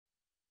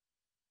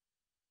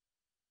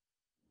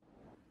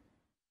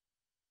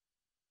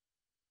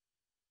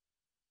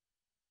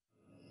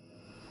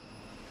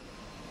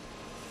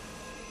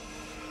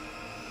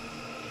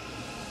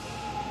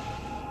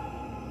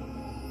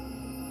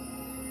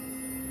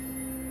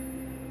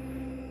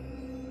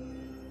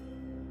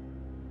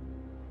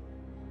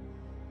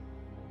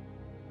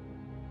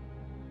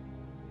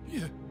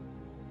You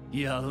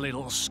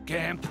little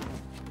scamp.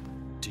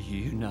 Do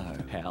you know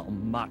how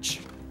much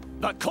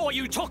the core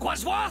you took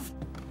was worth?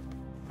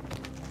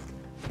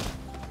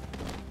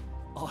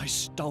 I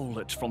stole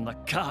it from the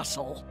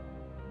castle.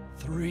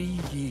 3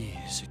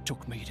 years it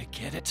took me to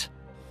get it.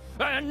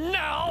 And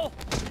now...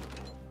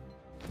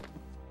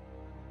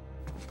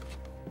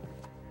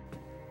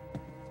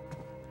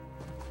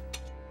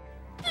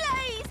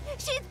 Please!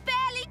 She's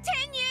barely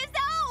 10 years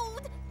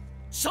old!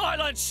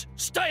 Silence!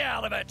 Stay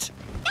out of it!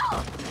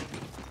 Oh!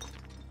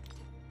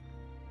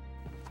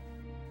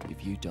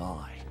 If you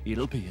die,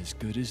 it'll be as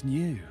good as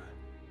new.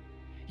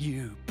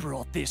 You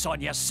brought this on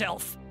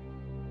yourself.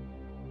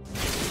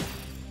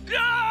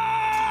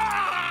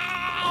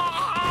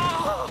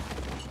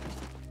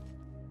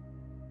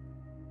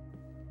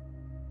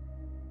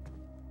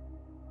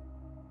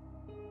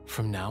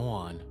 From now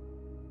on,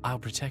 I'll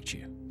protect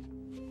you.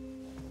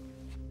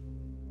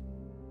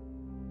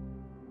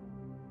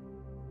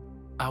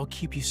 I'll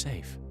keep you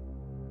safe.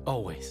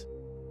 Always.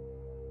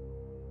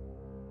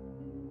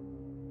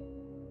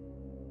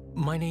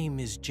 My name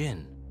is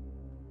Jin.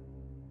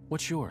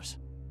 What's yours?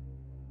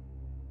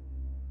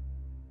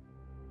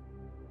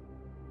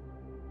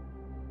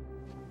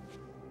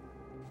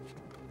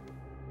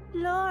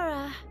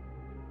 Laura.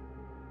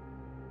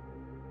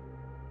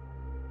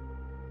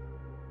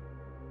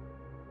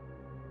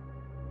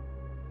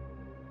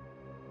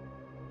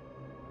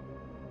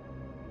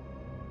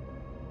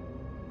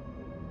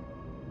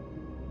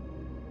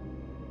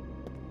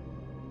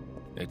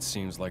 It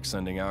seems like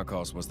sending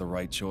outcasts was the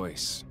right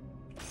choice.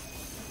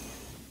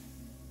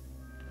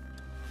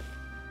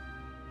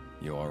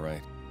 You all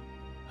right?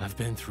 I've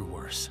been through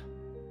worse.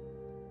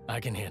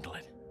 I can handle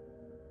it.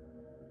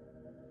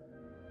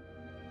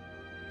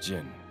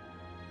 Jin,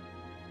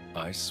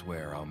 I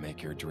swear I'll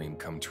make your dream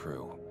come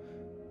true.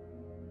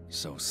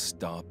 So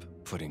stop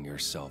putting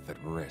yourself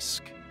at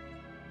risk.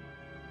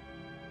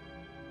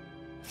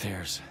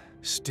 There's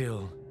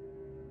still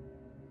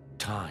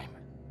time.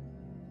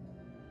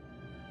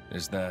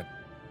 Is that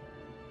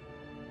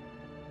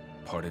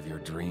part of your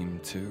dream,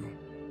 too?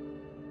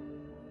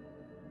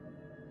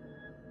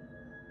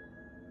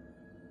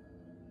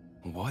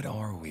 What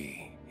are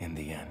we, in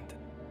the end?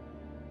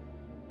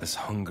 This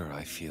hunger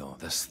I feel,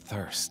 this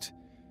thirst,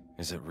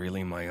 is it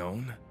really my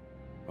own?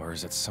 Or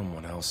is it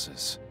someone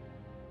else's?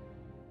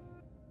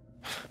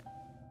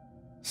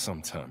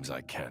 Sometimes I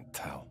can't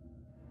tell.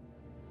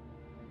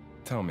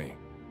 Tell me,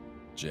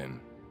 Jin,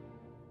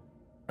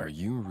 are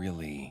you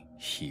really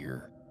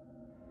here?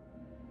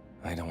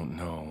 I don't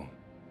know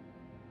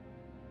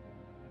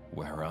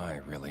where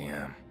I really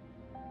am.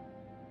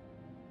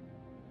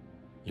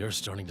 You're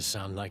starting to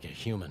sound like a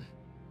human.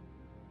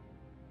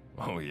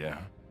 Oh, yeah?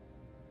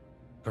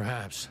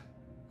 Perhaps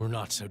we're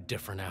not so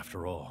different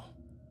after all.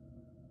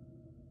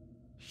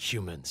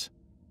 Humans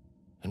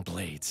and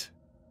blades.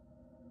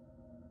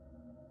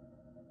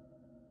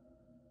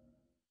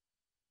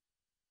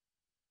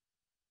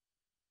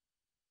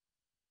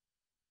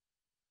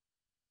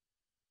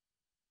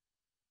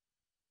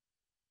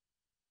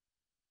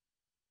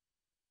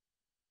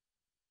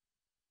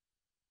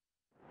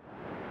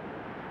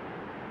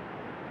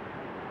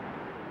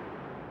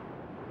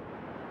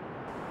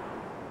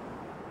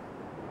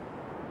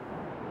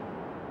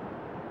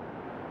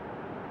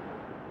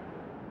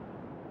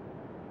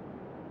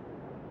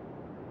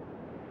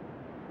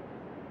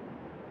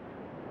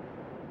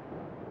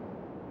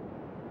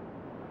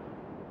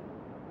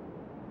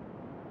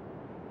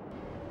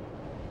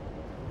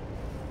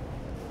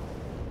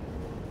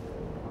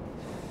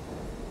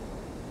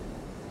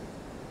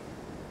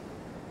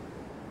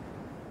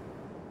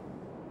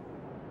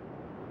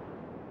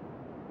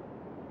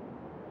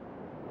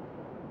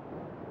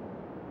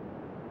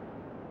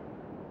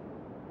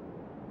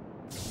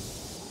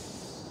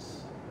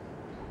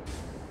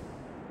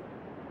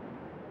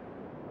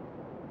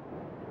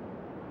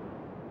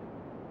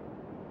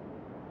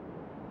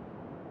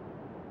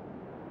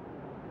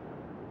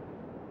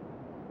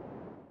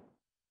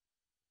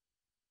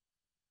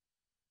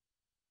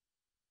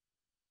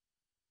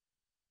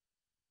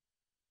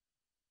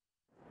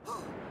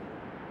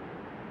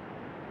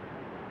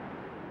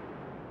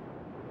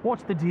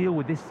 What's the deal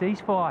with this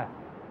ceasefire?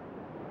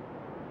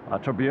 A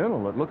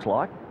tribunal, it looks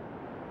like.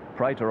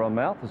 Praetor on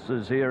Malthus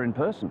is here in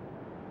person.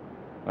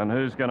 And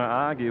who's going to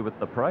argue with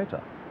the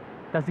Praetor?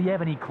 Does he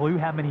have any clue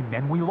how many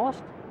men we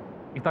lost?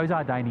 If those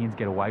Ardanians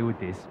get away with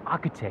this,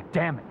 Architect,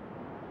 damn it.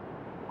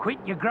 Quit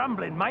your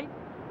grumbling, mate.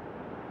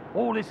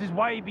 All this is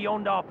way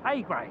beyond our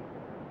pay grade.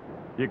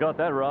 You got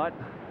that right.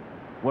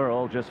 We're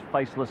all just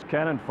faceless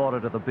cannon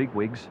fodder to the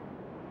bigwigs.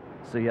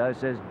 CO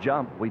says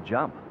jump, we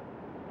jump.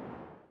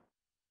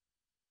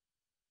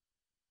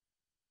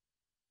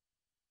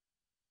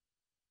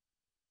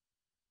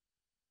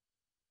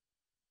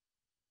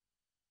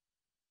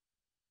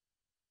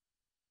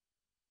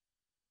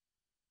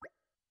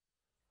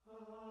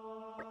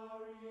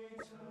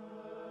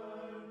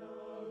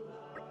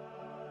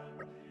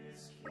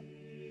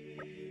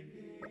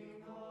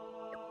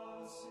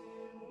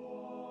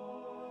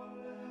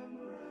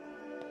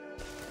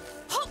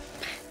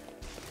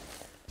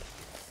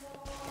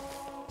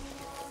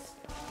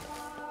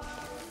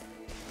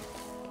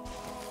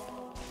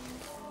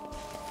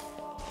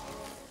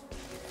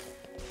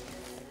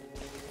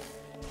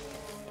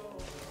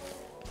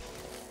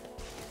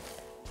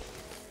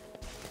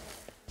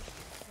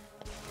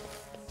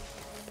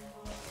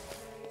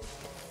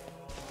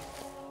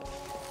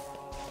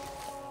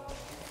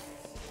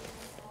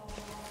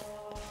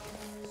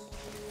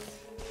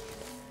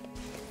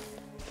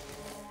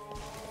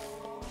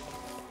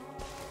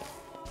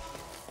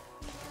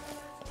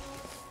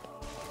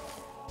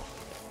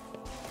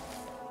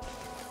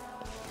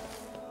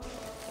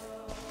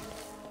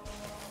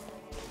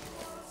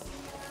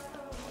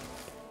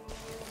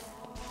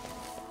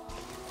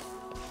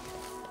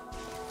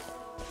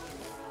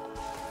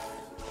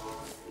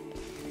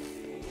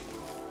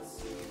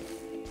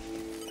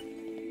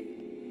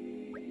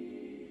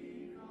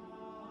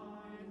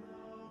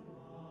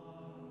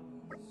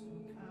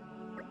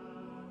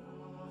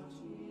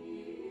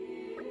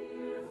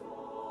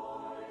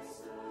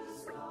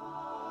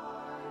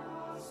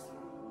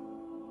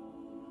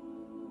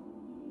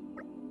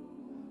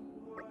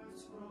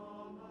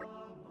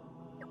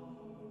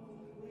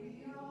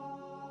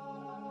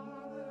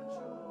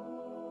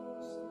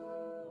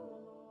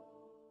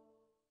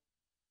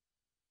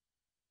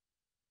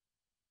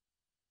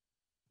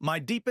 My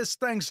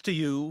deepest thanks to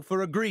you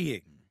for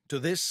agreeing to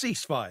this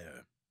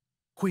ceasefire,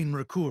 Queen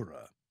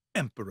Rakura,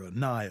 Emperor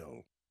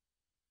Nile.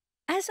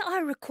 As I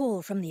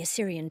recall from the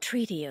Assyrian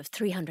treaty of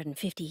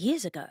 350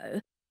 years ago,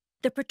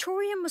 the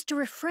Praetorium was to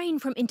refrain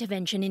from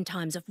intervention in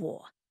times of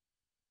war.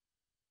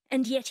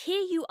 And yet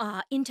here you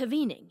are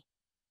intervening.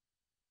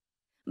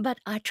 But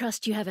I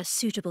trust you have a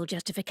suitable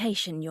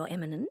justification, Your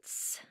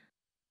Eminence.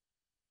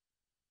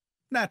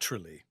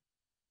 Naturally.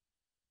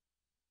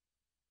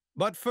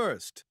 But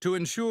first, to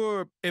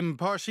ensure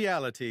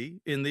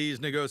impartiality in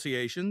these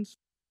negotiations,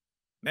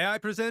 may I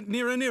present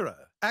Nira,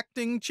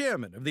 acting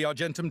chairman of the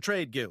Argentum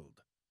Trade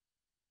Guild.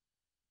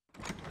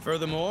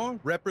 Furthermore,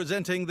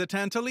 representing the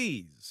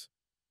Tantalese,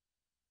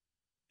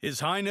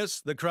 His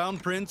Highness the Crown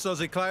Prince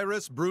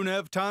Ozikairis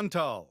Brunev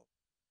Tantal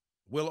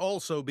will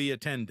also be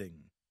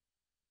attending.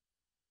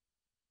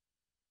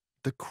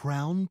 The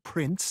Crown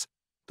Prince?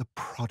 The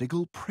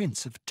prodigal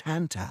Prince of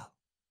Tantal?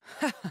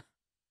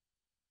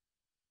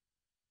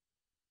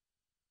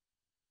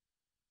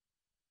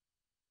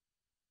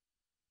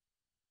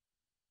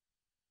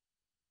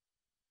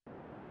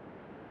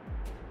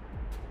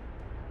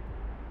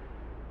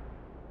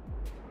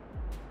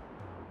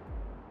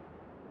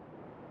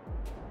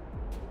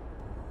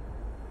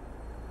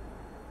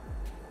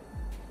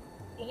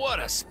 What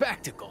a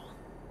spectacle!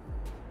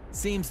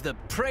 Seems the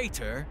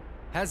Praetor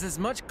has as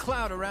much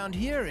clout around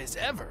here as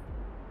ever.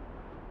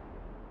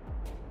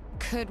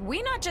 Could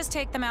we not just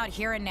take them out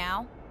here and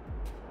now?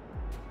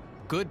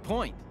 Good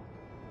point.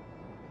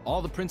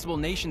 All the principal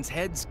nations'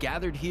 heads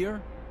gathered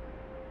here?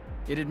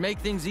 It'd make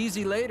things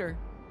easy later.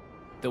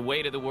 The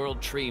way to the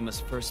World Tree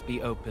must first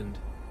be opened.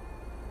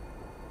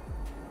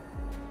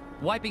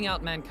 Wiping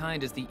out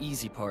mankind is the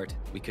easy part.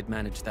 We could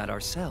manage that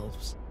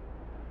ourselves.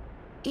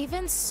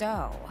 Even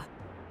so...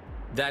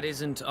 That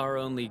isn't our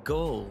only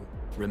goal,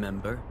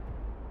 remember?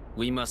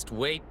 We must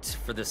wait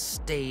for the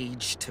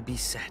stage to be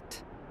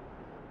set.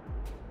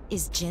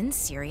 Is Jin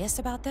serious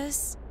about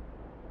this?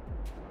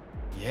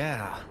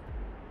 Yeah.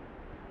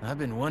 I've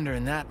been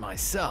wondering that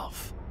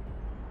myself.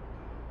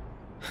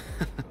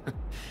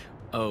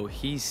 Oh,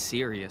 he's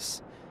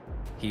serious.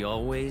 He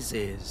always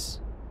is.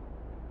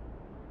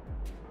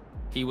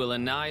 He will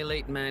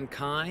annihilate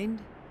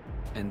mankind,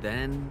 and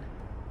then...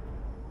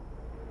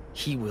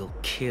 he will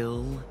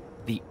kill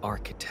the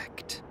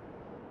Architect.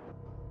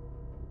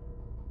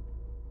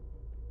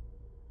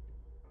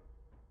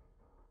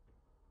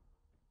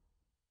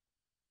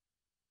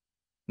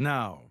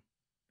 Now,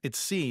 it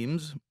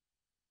seems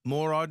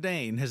Mor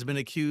Ardain has been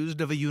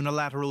accused of a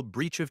unilateral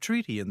breach of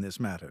treaty in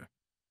this matter.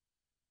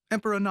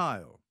 Emperor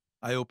Nile,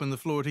 I open the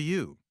floor to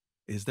you.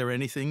 Is there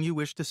anything you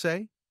wish to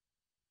say?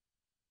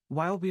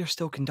 While we are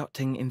still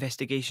conducting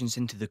investigations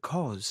into the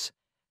cause,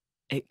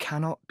 it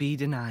cannot be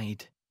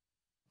denied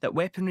that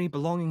weaponry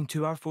belonging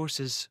to our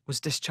forces was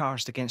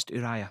discharged against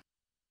Uriah.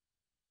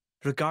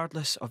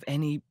 Regardless of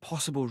any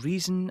possible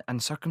reason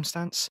and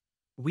circumstance,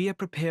 we are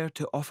prepared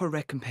to offer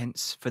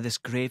recompense for this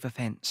grave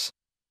offence.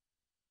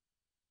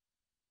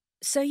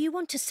 So you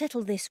want to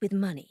settle this with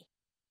money?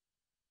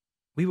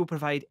 We will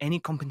provide any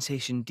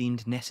compensation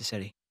deemed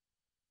necessary.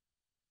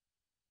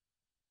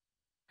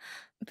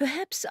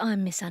 Perhaps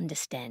I'm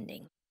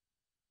misunderstanding.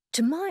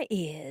 To my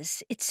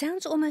ears, it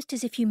sounds almost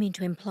as if you mean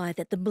to imply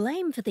that the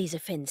blame for these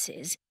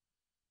offences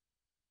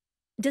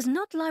does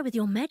not lie with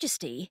your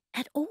Majesty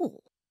at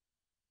all.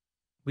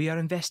 We are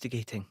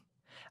investigating.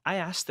 I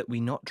ask that we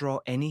not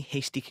draw any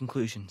hasty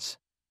conclusions.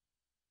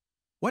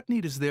 What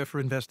need is there for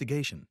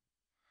investigation?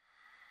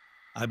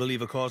 I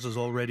believe a cause has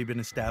already been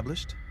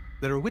established.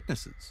 There are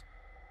witnesses.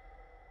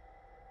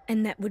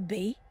 And that would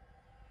be?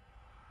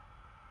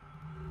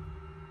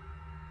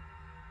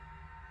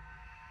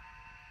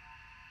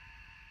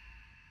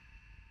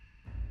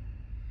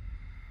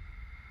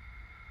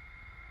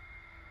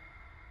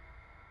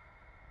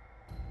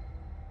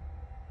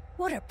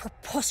 What a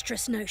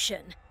preposterous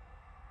notion.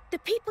 The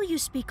people you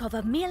speak of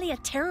are merely a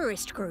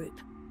terrorist group.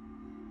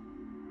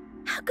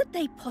 How could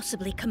they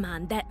possibly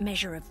command that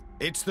measure of...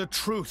 It's the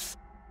truth.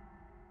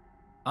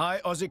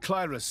 I,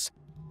 Ozikairis,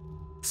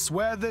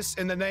 swear this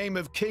in the name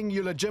of King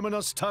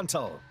Eulogimenos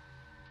Tantal.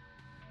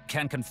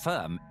 Can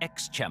confirm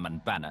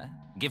ex-Chairman Banner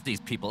give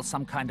these people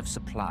some kind of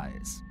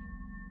supplies.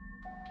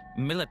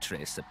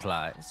 Military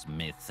supplies,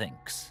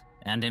 methinks,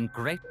 and in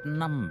great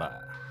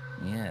number,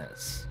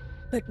 yes.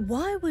 But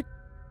why would...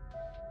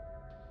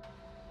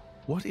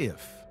 What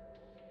if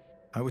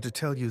I were to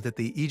tell you that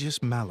the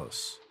Aegis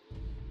Malus,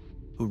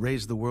 who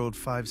raised the world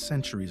 5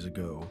 centuries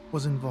ago,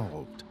 was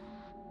involved?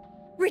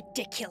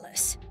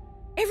 Ridiculous.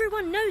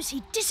 Everyone knows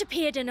he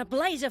disappeared in a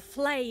blaze of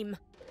flame.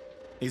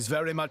 He's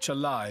very much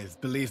alive,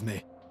 believe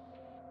me.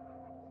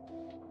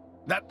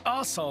 That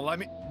arsehole, I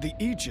mean, the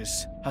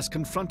Aegis, has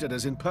confronted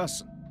us in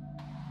person.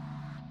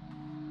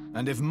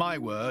 And if my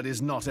word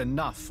is not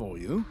enough for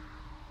you...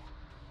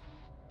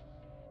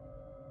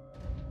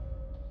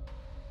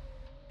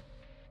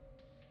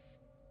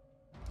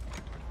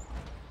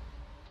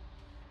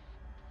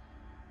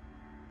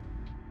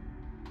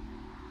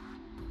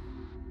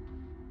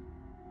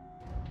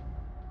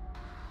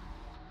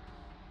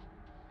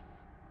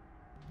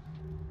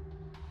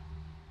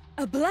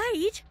 A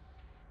blade?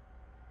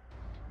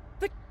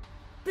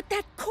 But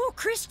that core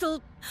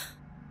crystal...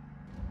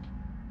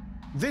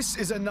 This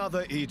is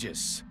another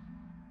Aegis,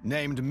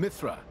 named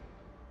Mithra.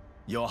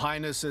 Your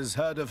Highness has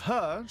heard of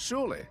her,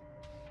 surely?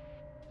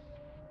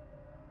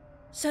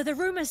 So the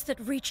rumors that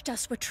reached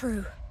us were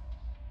true.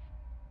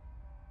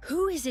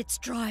 Who is its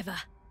driver?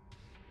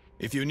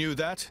 If you knew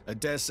that, I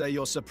dare say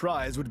your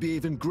surprise would be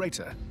even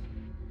greater.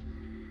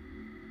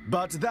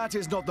 But that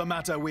is not the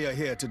matter we are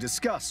here to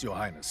discuss, Your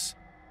Highness.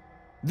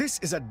 This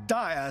is a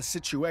dire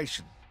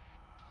situation.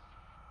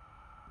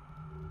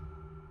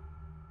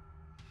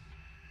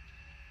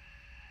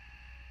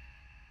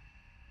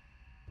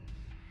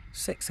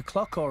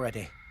 $6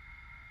 already.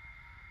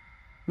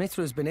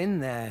 Mithra's been in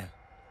there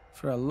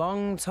for a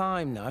long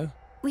time now.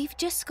 We've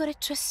just got to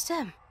trust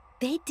them.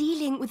 They're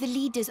dealing with the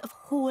leaders of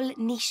whole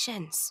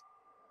nations.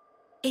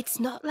 It's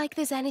not like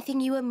there's anything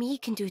you or me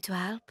can do to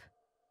help.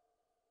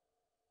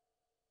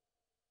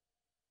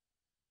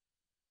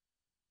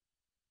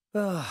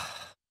 Ugh.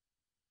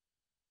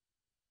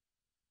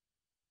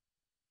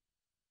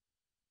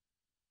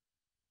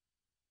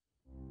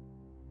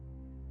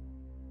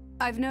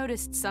 I've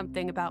noticed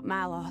something about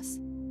Malos.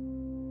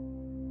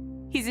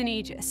 He's an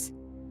Aegis,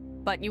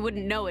 but you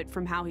wouldn't know it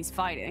from how he's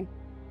fighting.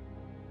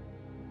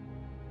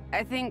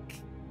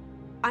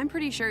 I'm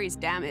pretty sure he's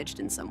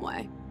damaged in some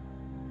way.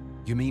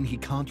 You mean he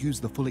can't use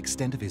the full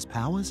extent of his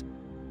powers?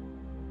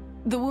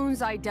 The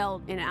wounds I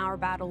dealt in our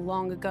battle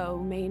long ago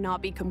may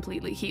not be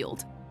completely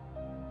healed.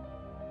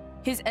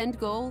 His end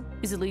goal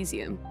is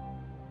Elysium.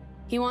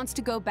 He wants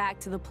to go back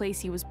to the place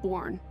he was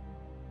born.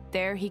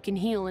 There he can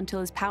heal until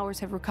his powers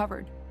have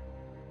recovered.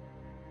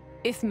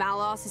 If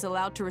Malos is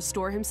allowed to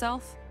restore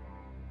himself...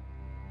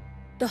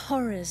 The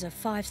horrors of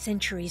 5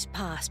 centuries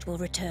past will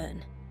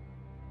return.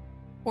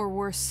 Or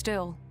worse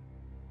still,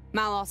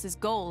 Malos's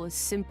goal is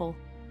simple.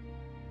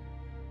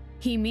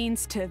 He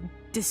means to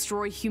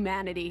destroy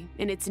humanity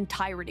in its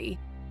entirety.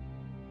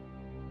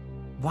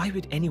 Why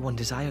would anyone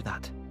desire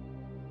that?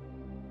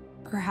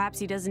 Perhaps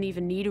he doesn't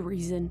even need a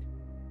reason.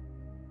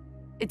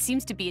 It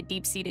seems to be a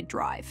deep-seated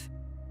drive.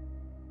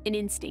 An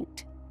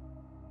instinct.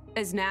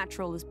 As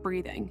natural as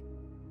breathing.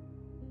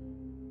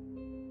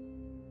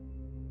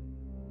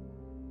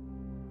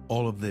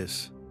 All of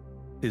this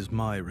is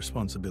my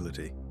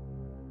responsibility.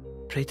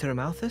 Praetor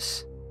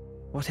Amalthus?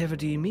 Whatever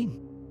do you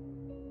mean?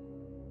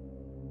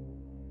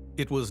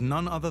 It was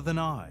none other than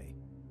I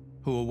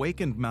who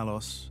awakened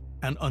Malos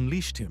and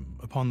unleashed him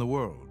upon the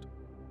world.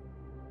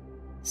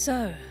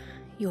 So,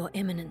 Your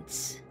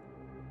Eminence,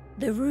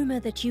 the rumor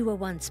that you were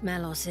once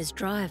Malos's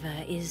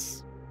driver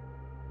is...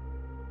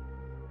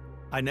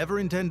 I never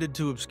intended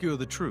to obscure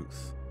the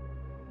truth.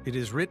 It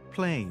is writ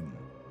plain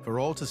for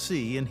all to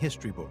see in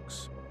history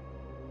books.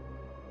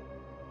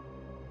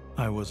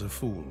 I was a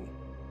fool.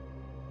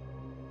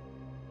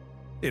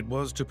 It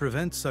was to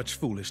prevent such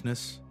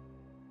foolishness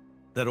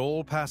that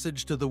all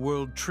passage to the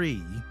World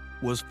Tree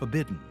was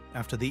forbidden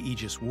after the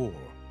Aegis War.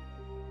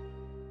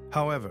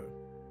 However,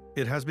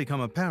 it has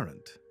become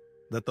apparent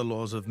that the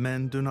laws of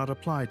men do not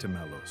apply to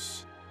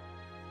Malos.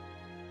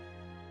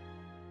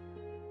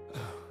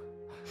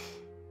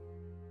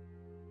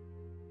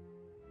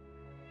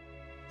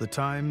 The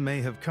time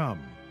may have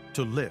come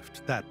to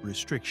lift that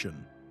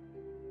restriction.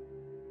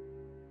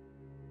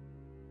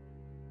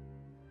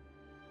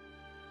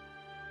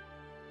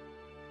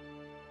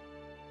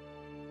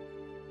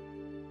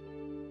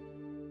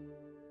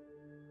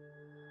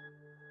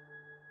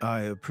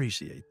 I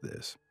appreciate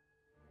this.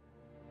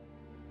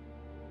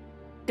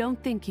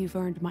 Don't think you've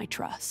earned my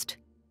trust.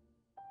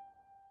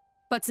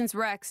 But since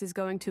Rex is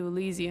going to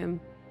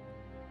Elysium,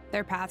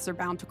 their paths are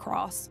bound to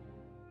cross.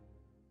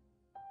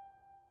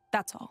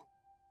 That's all.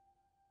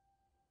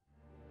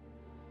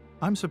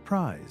 I'm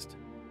surprised.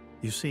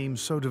 You seem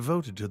so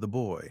devoted to the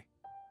boy.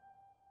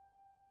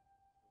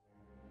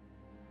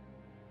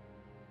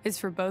 It's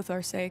for both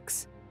our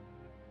sakes.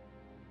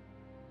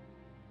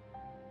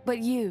 But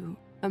you,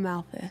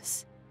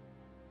 Amalthus,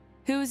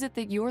 who is it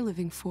that you're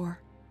living for?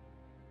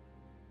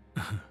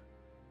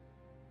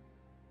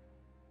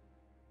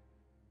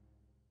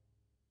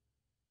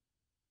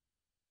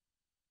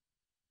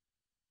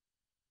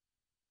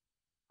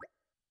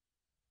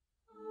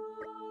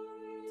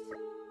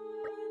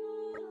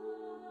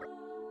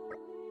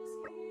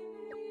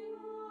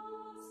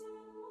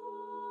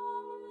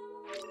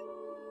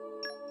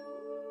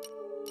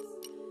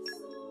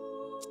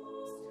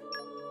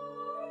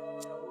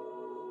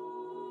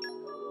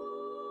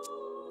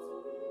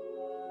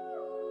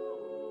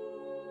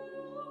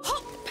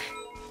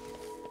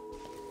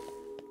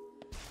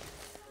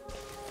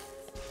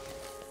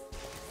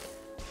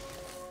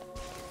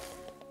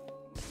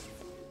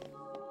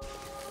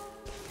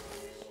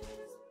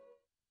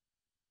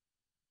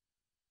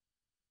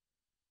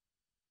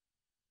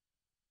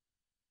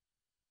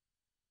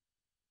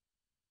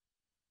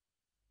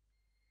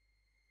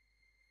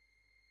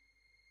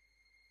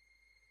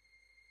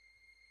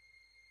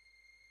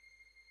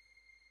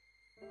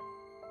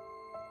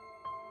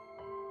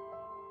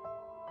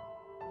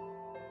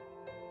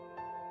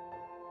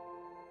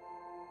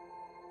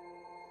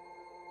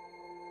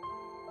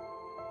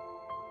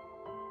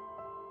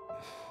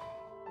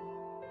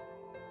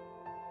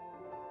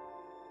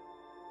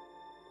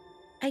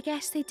 I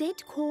guess they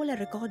did call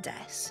her a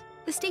goddess.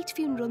 The state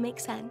funeral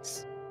makes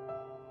sense.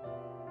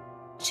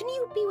 Shouldn't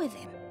you be with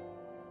him?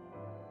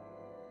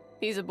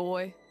 He's a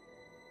boy.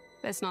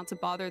 Best not to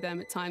bother them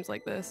at times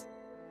like this.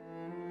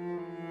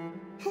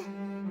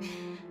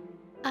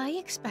 I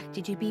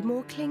expected you'd be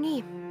more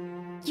clingy.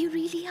 You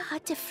really are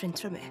different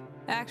from her.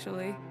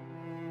 Actually,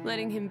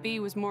 letting him be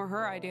was more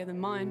her idea than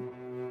mine.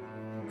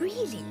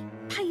 Really?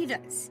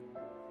 Pirates?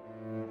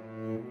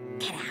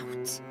 Get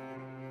out.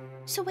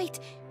 So wait,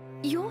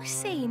 you're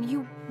saying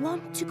you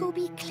want to go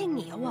be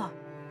clingy or what?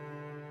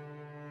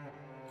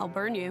 I'll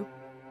burn you.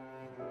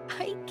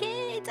 I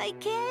kid.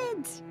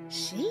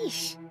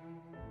 Sheesh.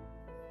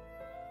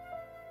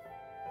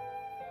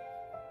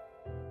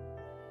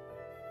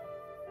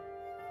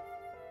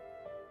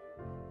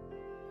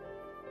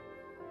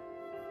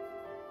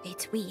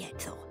 It's weird,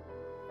 though.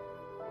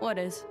 What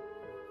is?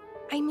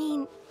 I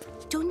mean,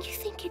 don't you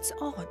think it's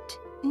odd?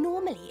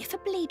 Normally, if a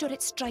blade or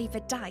its driver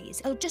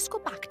dies, it'll just go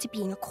back to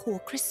being a core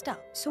crystal.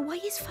 So why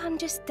is Fan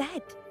just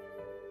dead?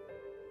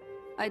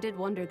 I did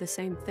wonder the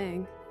same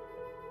thing.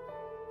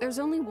 There's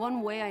only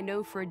one way I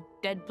know for a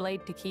dead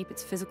blade to keep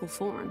its physical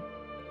form.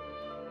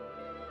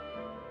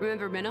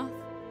 Remember Minoth?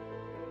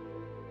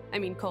 I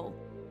mean Cole.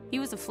 He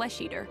was a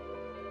flesh eater.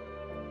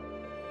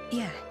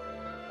 Yeah.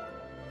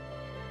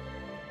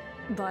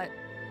 But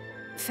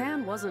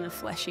Fan wasn't a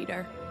flesh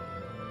eater.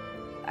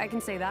 I can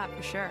say that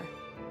for sure.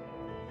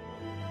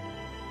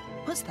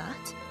 What's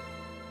that?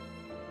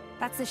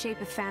 That's the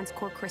shape of Fan's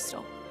core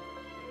crystal.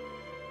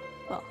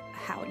 Well,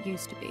 how it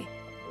used to be.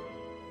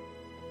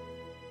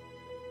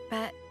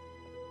 But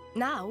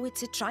now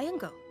it's a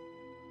triangle.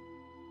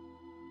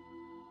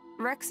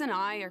 Rex and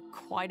I are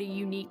quite a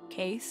unique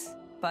case,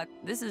 but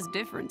this is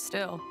different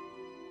still.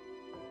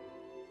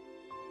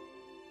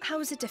 How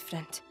is it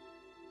different?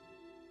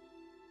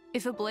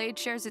 If a blade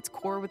shares its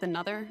core with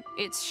another,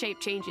 its shape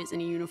changes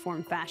in a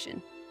uniform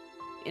fashion.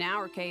 In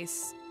our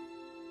case,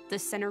 the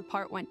center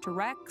part went to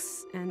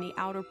Rex and the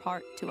outer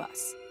part to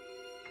us.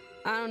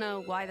 I don't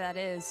know why that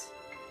is,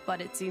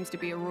 but it seems to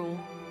be a rule.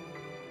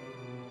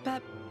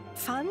 But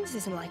Fan's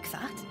isn't like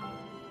that.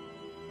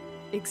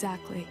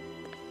 Exactly.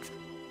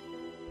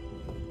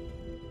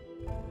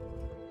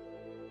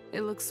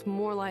 It looks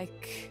more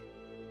like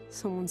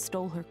someone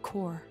stole her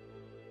core,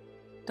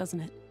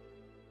 doesn't it?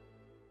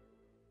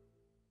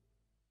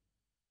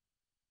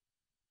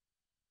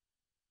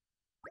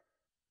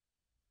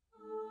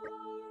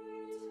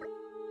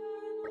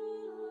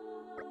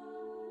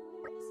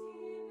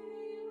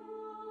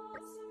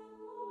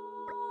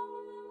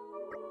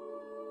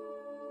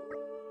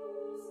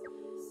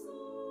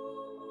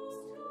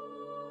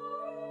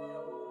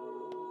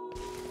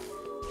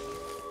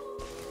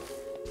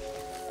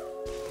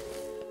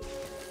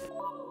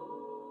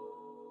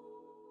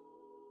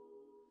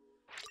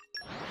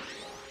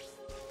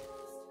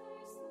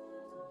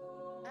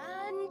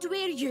 And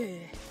we're you.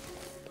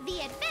 The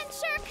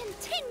adventure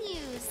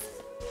continues!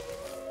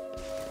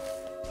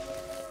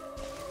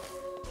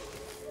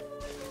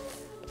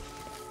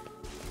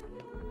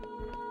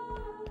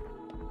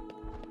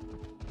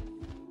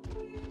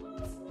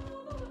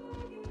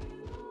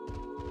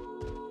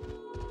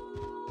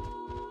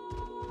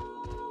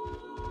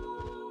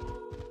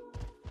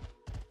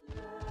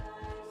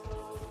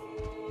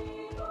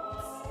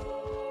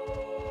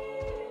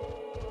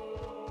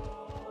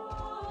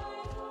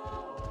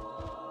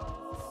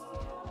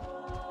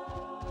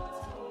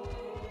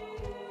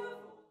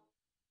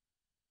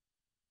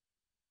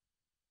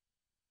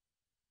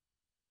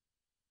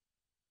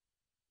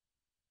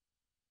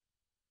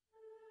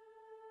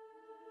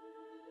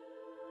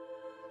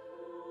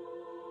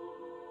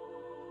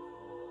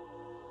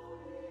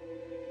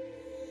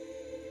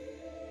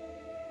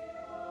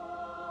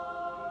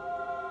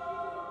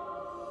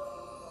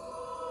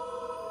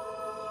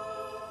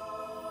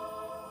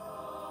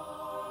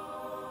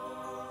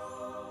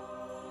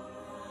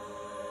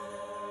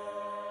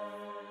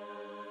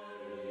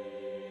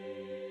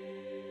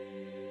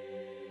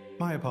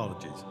 My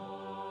apologies.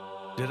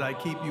 Did I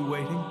keep you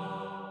waiting?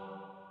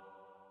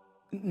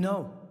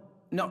 No,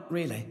 not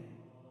really.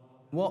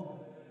 What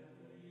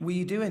were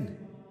you doing?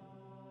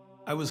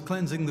 I was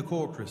cleansing the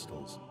core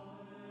crystals.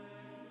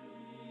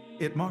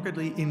 It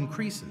markedly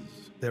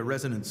increases their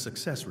resonance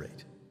success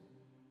rate.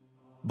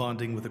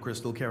 Bonding with the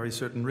crystal carries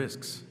certain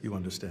risks, you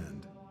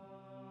understand.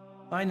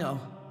 I know.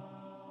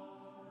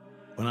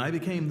 When I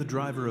became the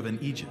driver of an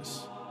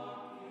Aegis,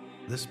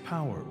 this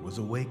power was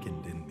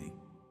awakened in me.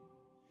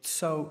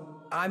 So,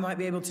 I might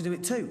be able to do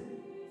it too?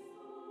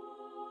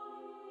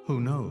 Who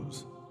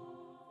knows?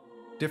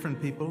 Different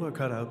people are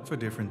cut out for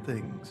different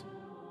things.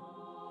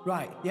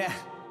 Right, yeah.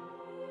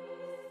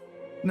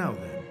 Now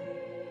then,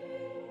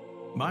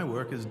 my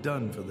work is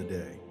done for the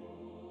day.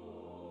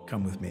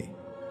 Come with me.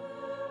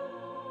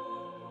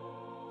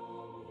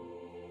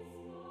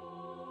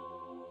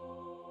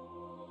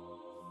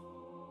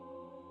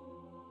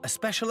 A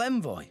special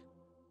envoy?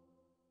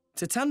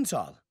 To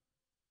Tantal?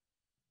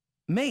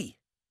 Me?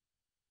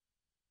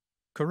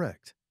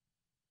 Correct.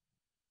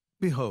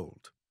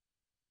 Behold.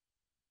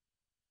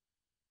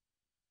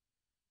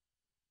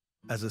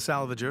 As a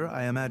salvager,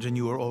 I imagine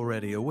you are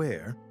already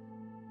aware,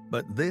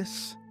 but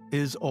this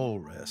is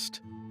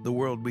Allrest, the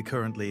world we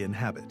currently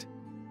inhabit.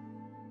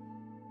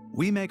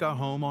 We make our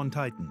home on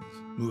Titans,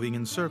 moving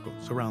in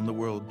circles around the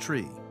world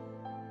tree.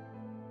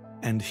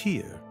 And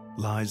here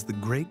lies the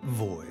Great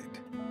Void.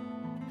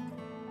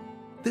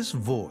 This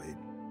void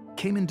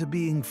came into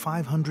being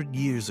 500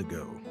 years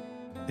ago.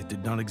 It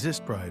did not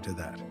exist prior to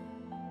that.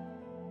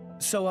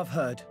 So I've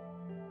heard.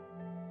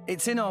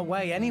 It's in our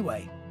way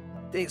anyway.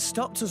 It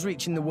stopped us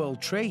reaching the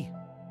world tree.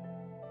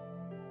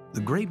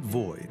 The Great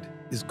Void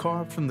is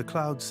carved from the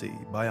Cloud Sea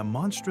by a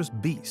monstrous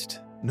beast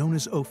known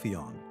as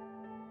Ophion.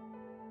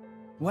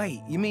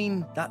 Wait, you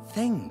mean that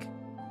thing?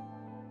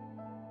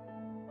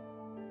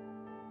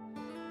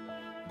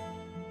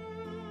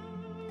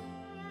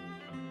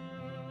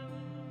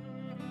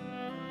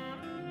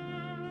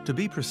 To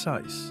be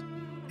precise,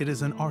 it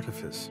is an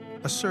artifice,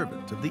 a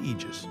servant of the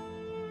Aegis.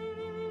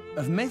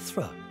 Of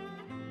Mithra?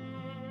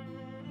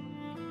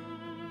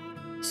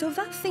 So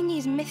that thing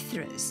is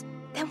Mithra's,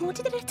 then what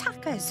did it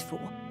attack us for?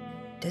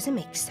 Doesn't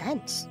make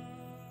sense.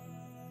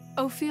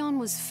 Ophion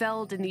was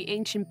felled in the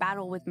ancient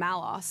battle with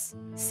Malos,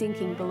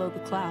 sinking below the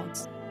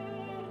clouds.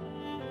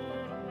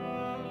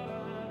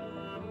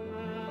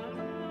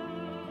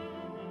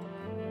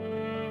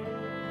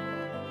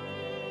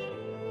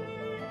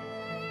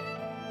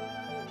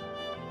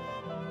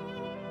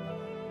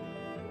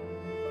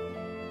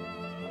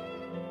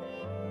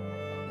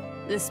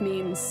 This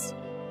means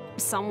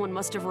someone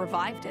must have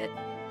revived it.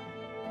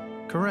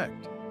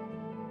 Correct.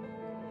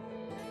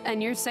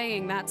 And you're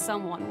saying that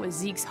someone was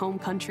Zeke's home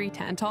country,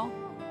 Tantal?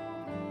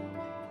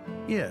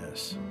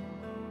 Yes.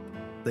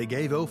 They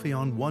gave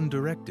Ophion one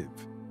directive: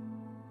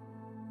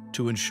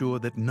 to ensure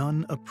that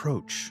none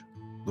approach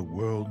the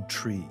World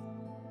Tree.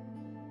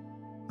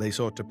 They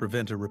sought to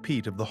prevent a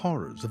repeat of the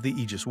horrors of the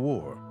Aegis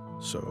War,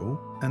 so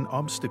an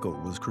obstacle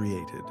was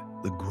created,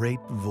 the Great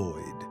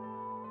Void.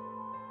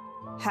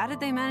 How did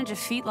they manage a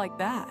feat like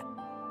that?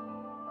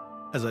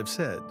 As I've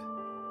said,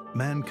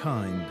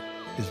 mankind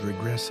is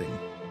regressing.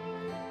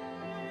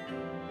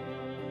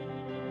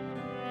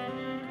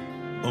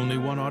 Only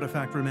one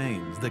artifact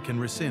remains that can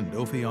rescind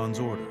Ophion's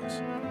orders,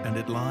 and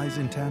it lies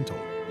in Tantal.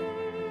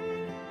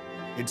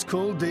 It's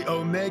called the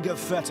Omega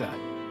Fetter,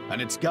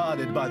 and it's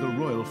guarded by the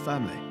royal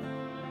family.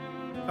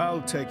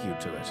 I'll take you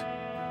to it.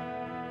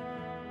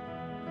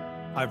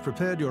 I've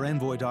prepared your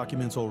envoy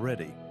documents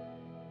already.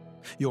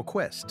 Your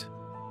quest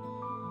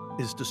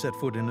is to set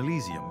foot in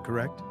Elysium,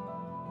 correct?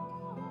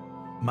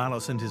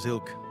 Malos and his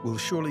ilk will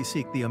surely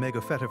seek the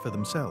Omega Fetter for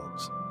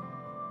themselves.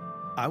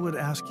 I would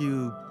ask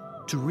you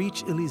to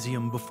reach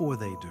Elysium before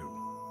they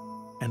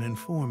do, and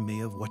inform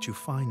me of what you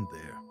find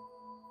there.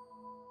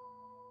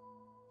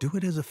 Do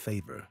it as a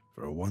favor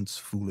for a once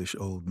foolish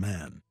old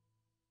man,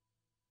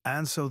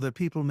 and so that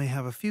people may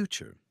have a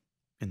future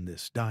in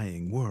this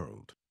dying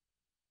world.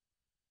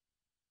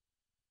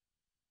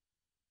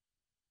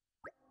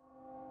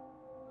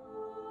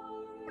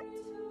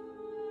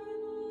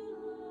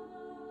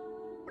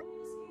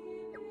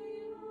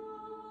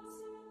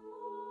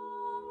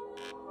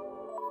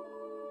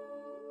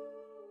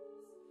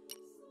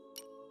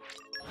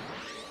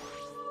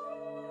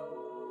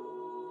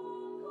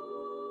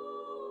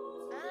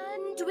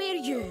 And we're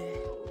you.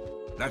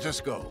 Let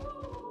us go.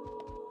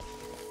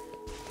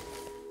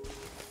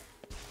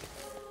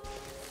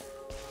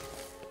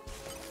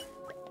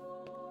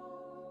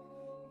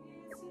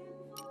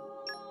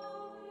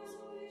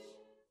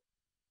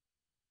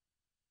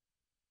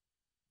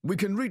 We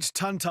can reach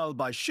Tantal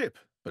by ship,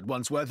 but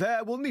once we're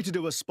there, we'll need to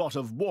do a spot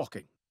of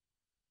walking.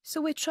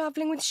 So we're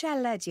travelling with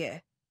Shell, you?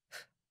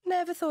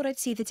 Never thought I'd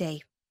see the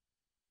day.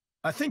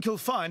 I think you'll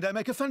find I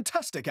make a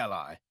fantastic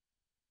ally.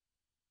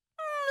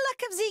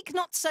 Luck of Zeke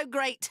not so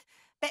great.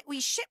 Bet we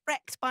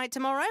shipwrecked by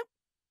tomorrow.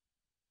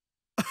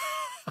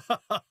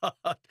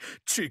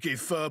 Cheeky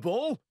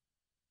furball.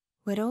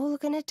 We're all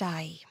gonna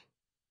die.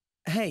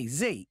 Hey,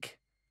 Zeke.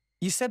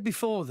 You said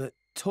before that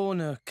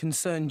Torna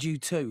concerned you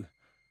too.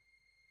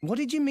 What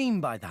did you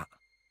mean by that?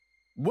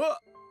 What?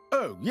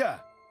 Oh, yeah,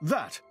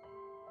 that.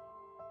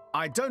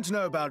 I don't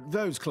know about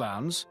those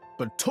clowns,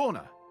 but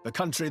Torna, the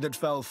country that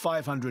fell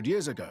 500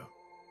 years ago,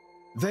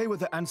 they were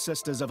the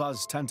ancestors of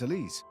us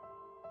Tantalese.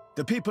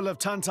 The people of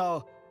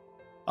Tantal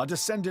are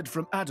descended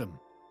from Adam,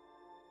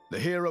 the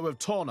hero of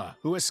Torna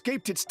who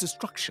escaped its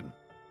destruction.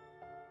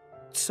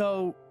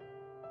 So,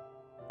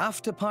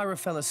 after Pyra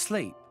fell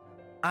asleep,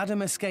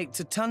 Adam escaped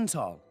to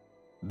Tantal?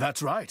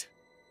 That's right.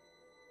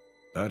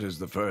 That is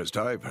the first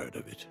I've heard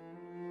of it.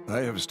 I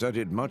have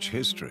studied much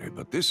history,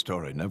 but this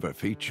story never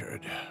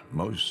featured.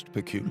 Most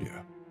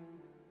peculiar.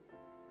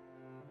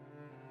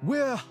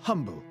 We're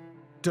humble.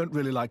 Don't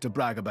really like to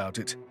brag about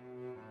it.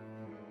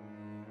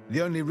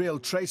 The only real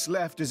trace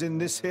left is in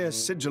this here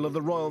sigil of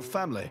the royal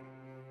family.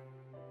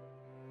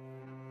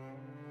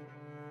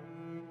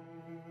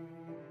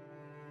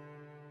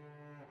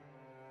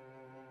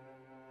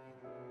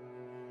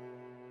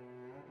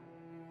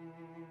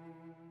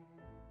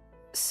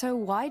 So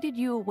why did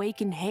you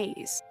awaken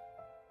Hayes?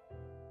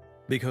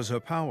 Because her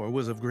power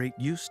was of great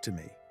use to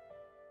me.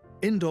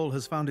 Indol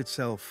has found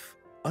itself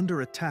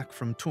under attack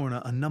from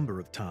Torna a number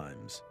of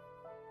times.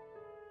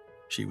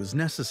 She was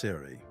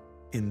necessary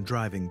in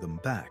driving them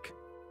back.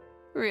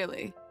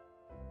 Really?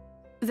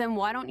 Then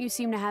why don't you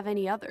seem to have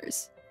any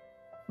others?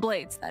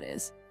 Blades, that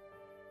is.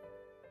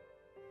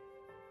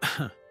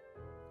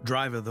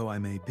 Driver though I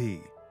may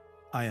be,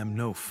 I am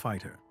no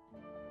fighter.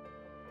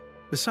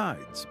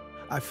 Besides,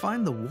 I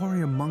find the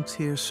warrior monks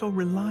here so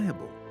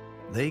reliable.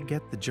 They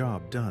get the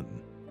job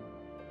done.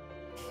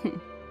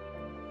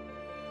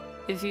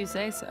 If you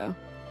say so.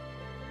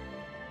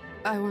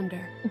 I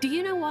wonder, do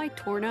you know why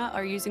Torna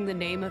are using the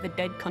name of a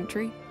dead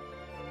country?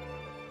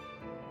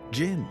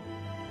 Jin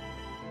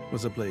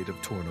was a blade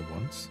of Torna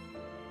once.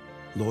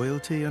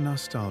 Loyalty or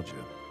nostalgia?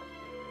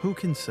 Who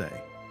can say?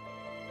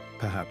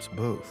 Perhaps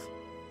both.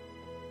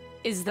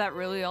 Is that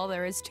really all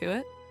there is to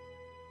it?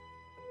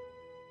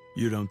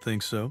 You don't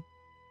think so?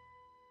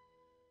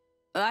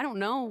 I don't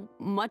know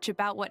much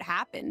about what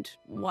happened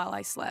while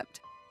I slept.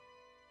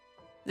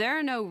 There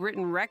are no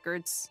written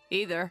records,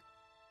 either.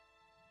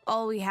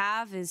 All we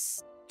have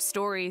is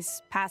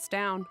stories passed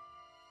down.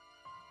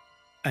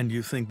 And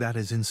you think that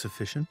is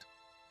insufficient?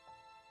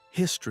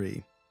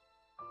 History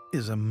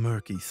is a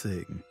murky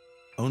thing.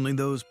 Only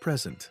those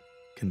present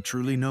can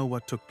truly know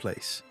what took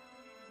place.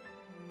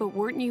 But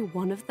weren't you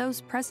one of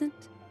those present?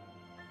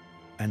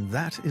 And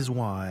that is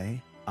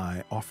why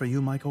I offer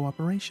you my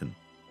cooperation.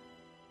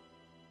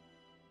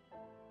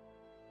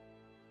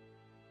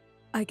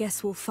 I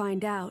guess we'll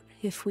find out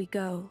if we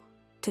go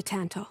to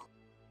Tantal.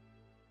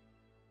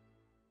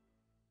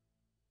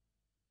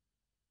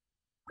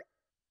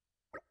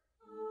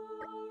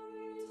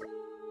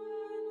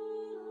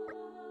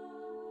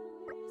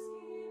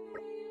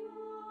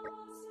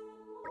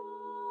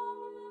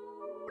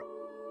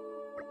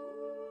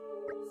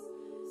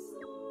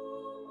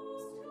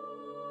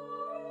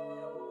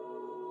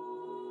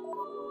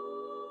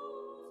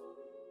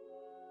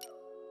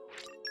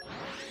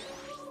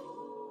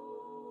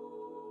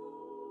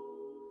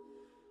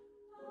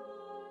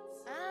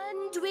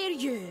 And we're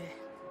you.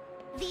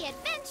 The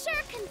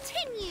adventure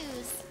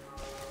continues!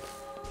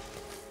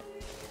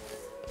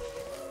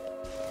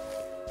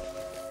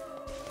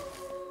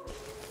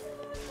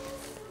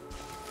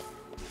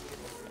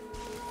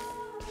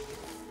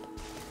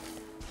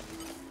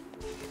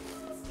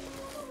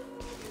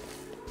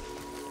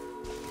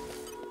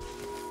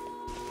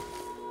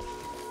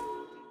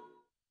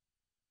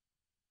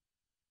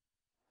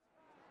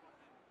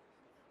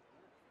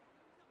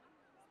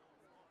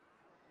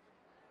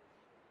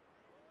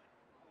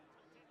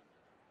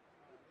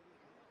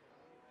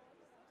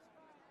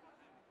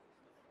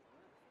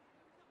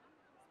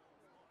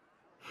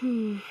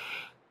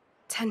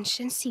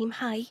 Tensions seem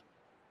high.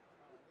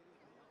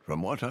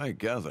 From what I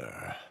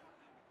gather,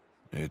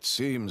 it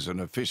seems an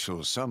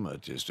official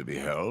summit is to be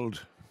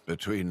held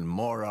between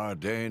Mor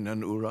Ardain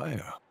and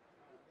Uriah.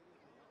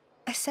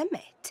 A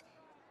summit?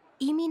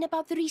 You mean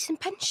about the recent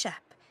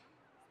punch-up?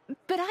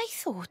 But I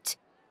thought...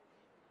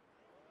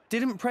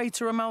 Didn't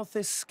Praetor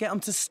Amalthus get them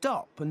to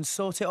stop and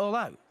sort it all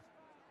out?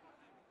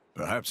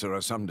 Perhaps there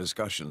are some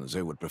discussions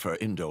they would prefer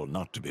Indol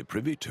not to be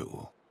privy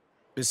to.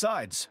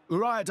 Besides,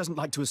 Uriah doesn't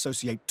like to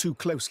associate too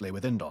closely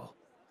with Indol.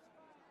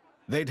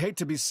 They'd hate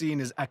to be seen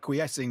as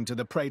acquiescing to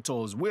the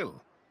Praetor's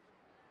will.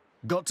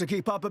 Got to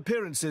keep up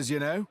appearances, you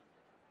know.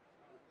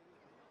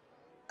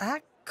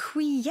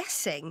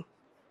 Acquiescing?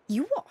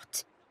 You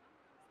what?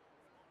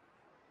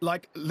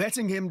 Like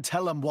letting him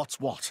tell them what's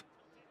what.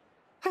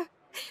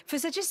 For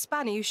such a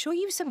spanner, you sure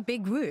use some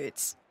big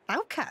words.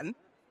 How come?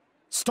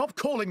 Stop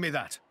calling me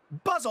that!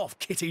 Buzz off,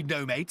 kitty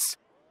no-mates!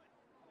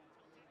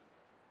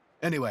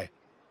 Anyway,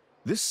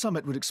 this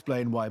summit would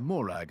explain why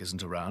Morag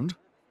isn't around.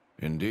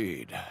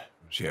 Indeed.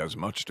 She has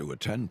much to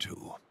attend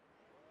to.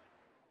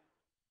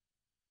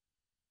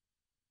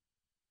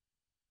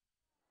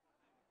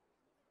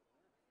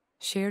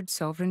 Shared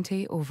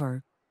sovereignty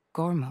over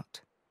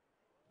Gormott.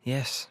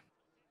 Yes.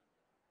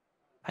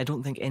 I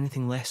don't think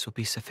anything less will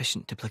be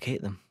sufficient to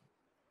placate them.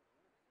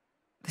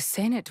 The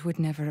Senate would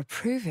never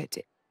approve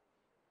it.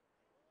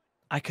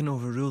 I can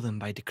overrule them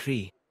by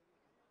decree.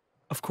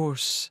 Of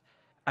course,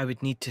 I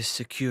would need to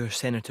secure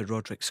Senator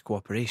Roderick's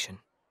cooperation.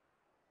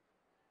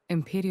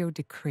 Imperial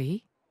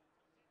decree?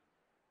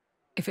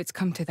 If it's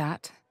come to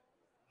that,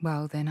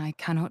 well, then I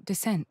cannot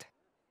dissent.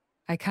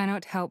 I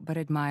cannot help but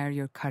admire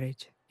your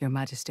courage, Your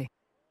Majesty.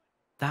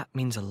 That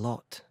means a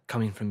lot,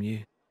 coming from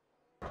you.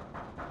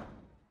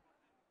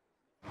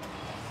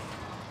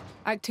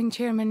 Acting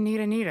Chairman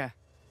Nira.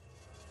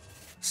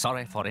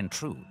 Sorry for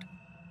intrude.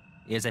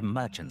 Is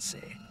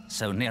emergency,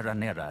 so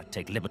Nira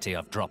take liberty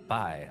of drop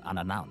by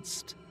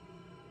unannounced.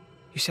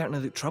 You certainly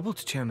look troubled,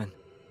 Chairman.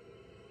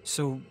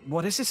 So,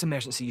 what is this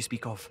emergency you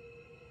speak of?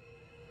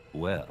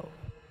 Well...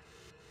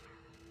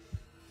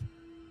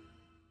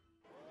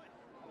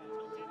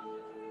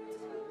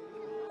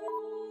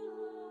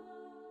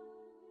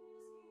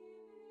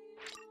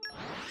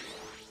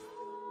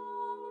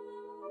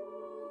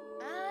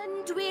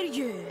 And we're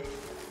you.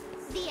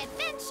 The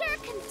adventure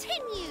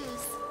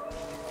continues!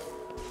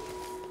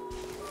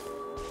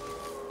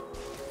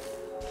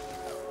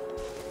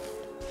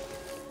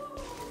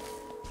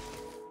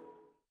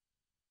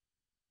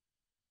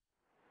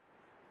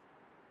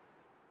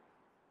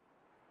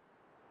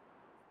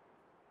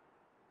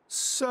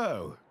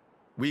 So,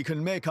 we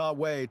can make our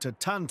way to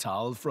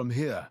Tantal from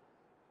here.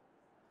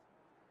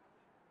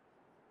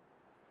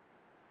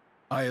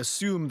 I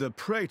assume the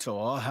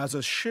Praetor has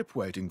a ship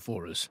waiting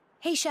for us.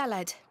 Hey,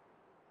 Shalad.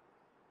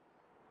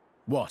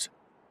 What?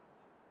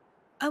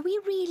 Are we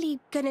really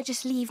gonna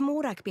just leave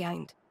Morag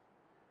behind?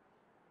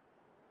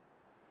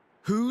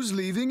 Who's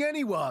leaving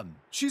anyone?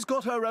 She's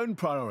got her own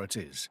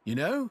priorities, you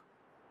know?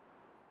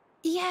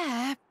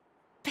 Yeah,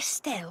 but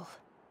still.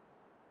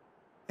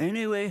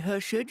 Anyway,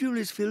 her schedule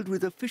is filled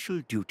with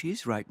official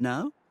duties right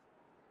now.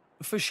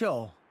 For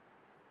sure.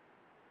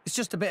 It's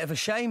just a bit of a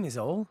shame is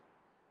all.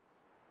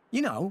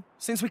 You know,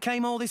 since we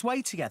came all this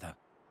way together.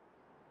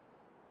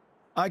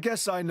 I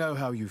guess I know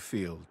how you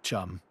feel,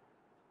 chum.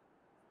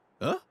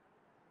 Huh?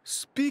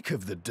 Speak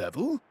of the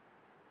devil.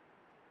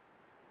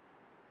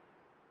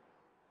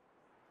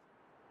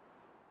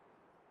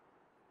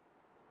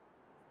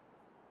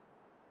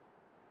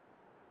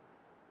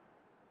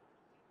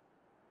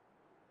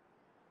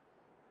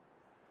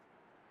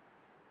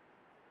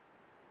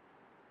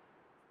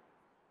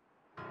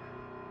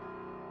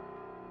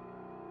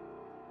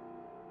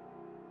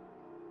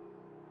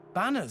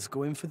 Banner's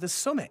going for the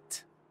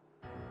summit.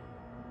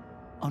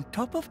 On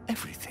top of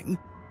everything,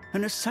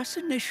 an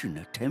assassination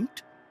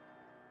attempt?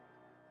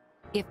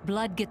 If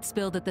blood gets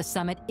spilled at the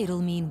summit,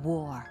 it'll mean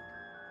war.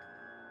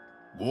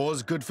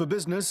 War's good for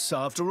business,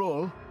 after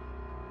all.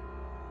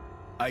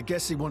 I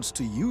guess he wants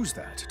to use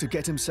that to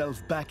get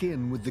himself back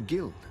in with the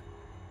guild.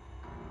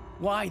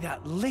 Why,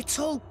 that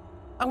little?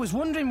 I was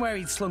wondering where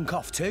he'd slunk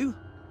off to.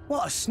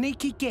 What a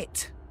sneaky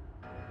git.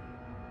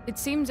 It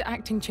seems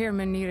Acting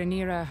Chairman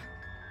Nira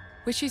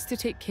wishes to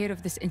take care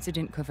of this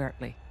incident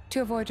covertly,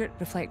 to avoid it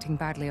reflecting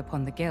badly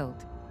upon the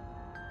guild.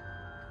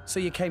 So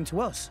you came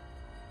to us?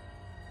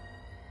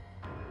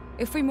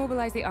 If we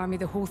mobilize the army,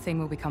 the whole thing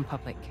will become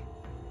public.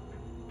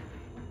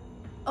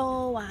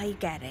 Oh, I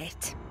get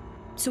it.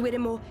 So we're a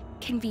more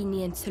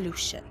convenient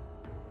solution.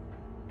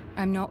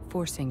 I'm not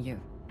forcing you.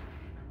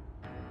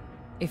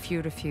 If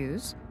you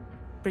refuse,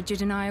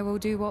 Bridget and I will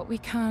do what we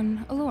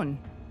can alone.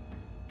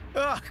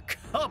 Ah,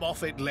 come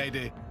off it,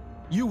 lady.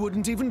 You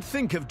wouldn't even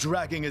think of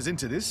dragging us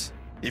into this,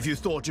 if you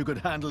thought you could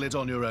handle it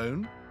on your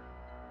own.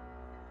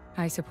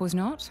 I suppose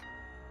not.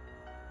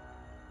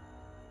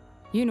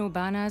 You know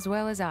Bana as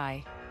well as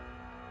I.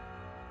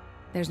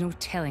 There's no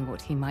telling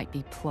what he might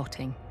be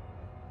plotting.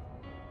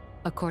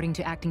 According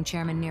to Acting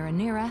Chairman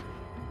Nira,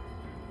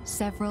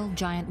 several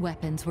giant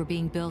weapons were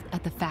being built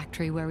at the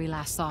factory where we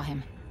last saw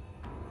him.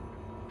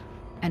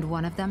 And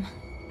one of them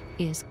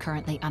is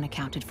currently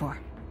unaccounted for.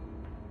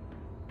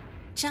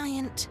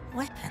 Giant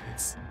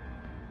weapons?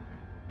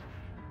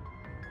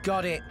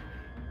 Got it.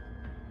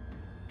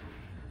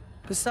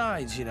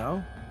 Besides, you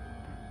know,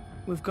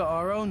 we've got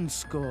our own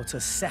score to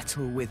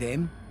settle with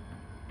him.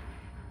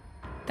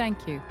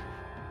 Thank you.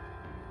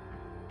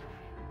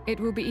 It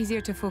will be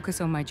easier to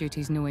focus on my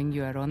duties knowing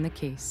you are on the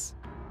case.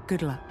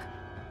 Good luck.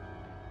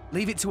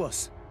 Leave it to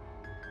us.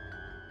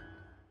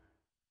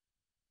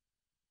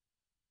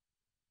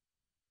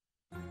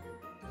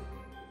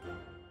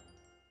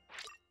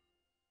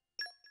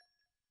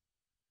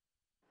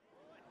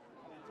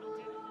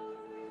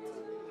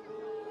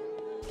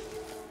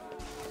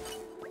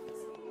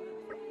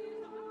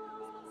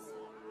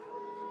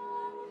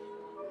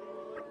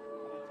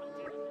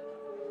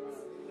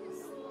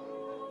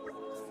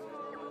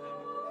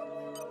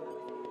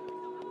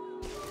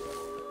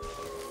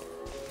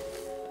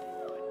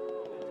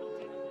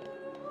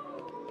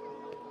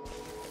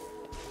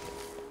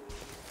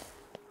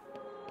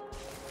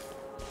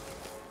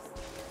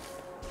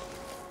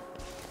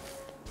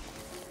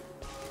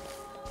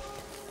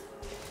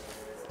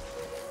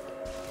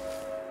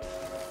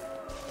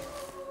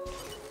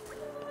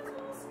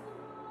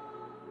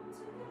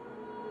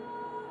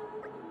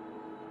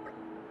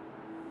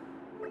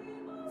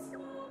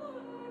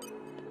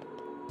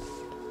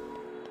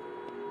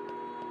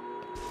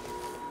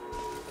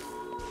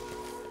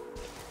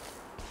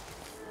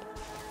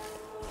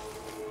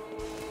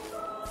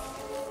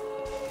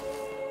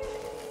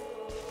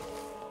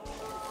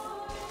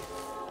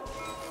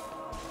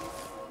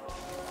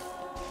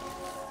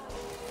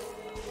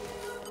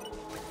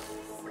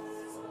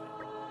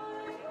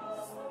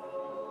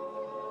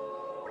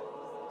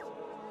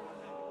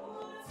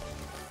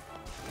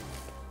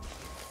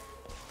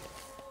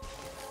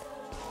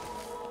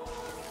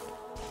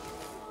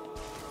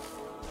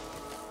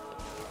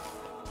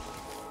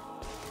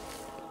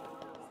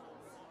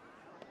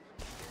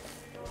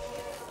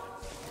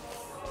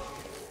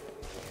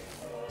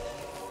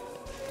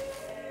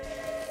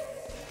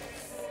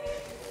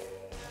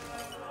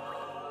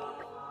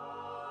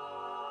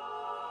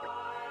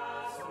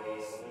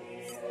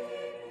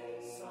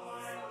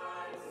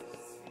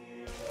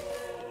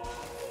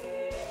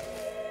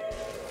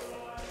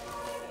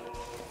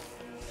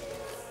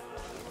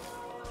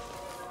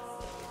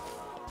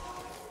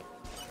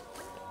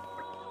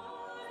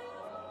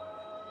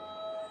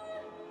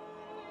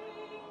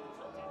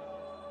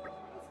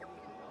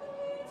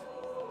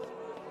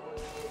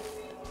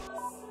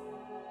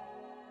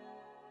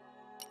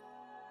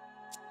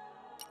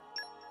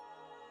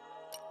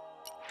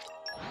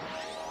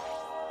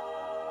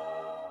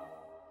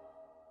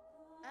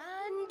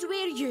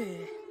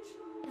 you?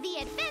 The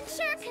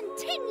adventure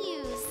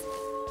continues!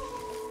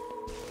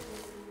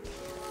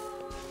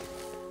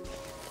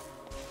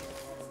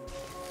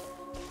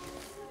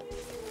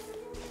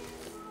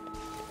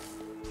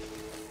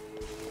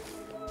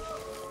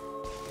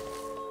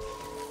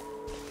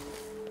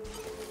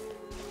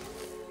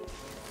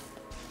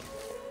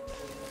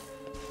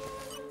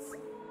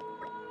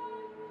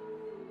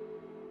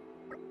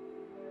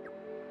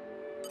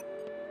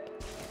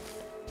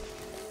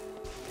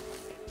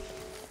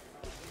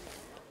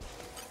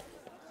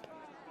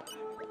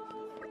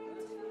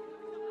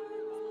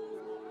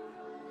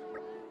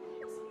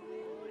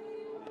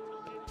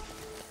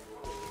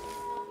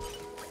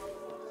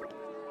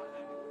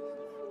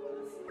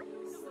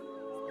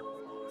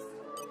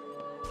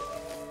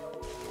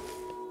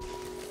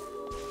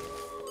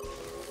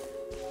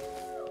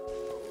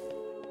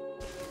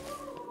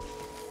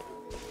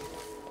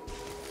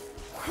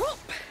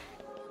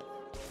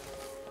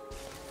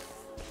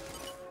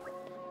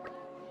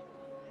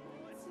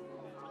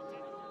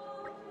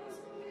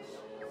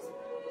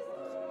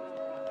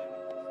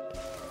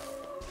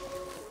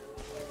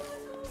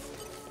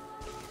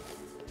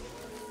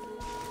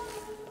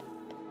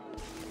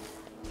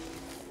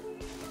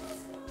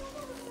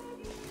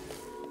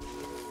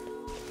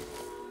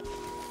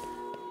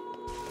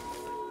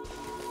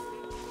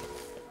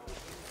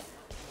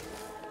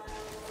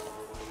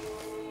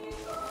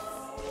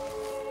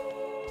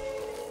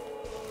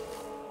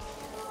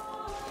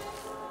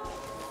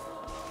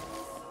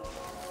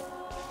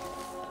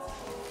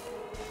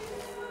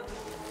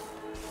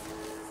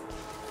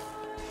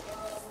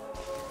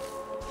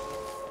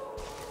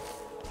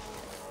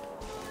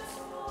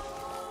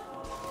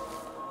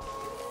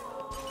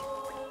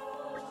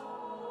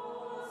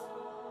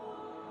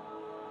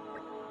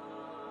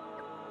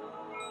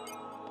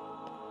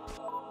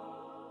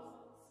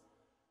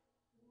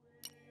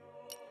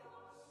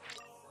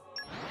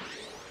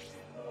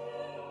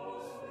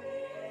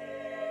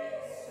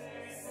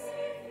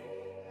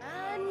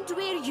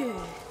 Where you?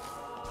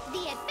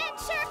 The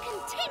adventure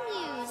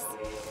continues!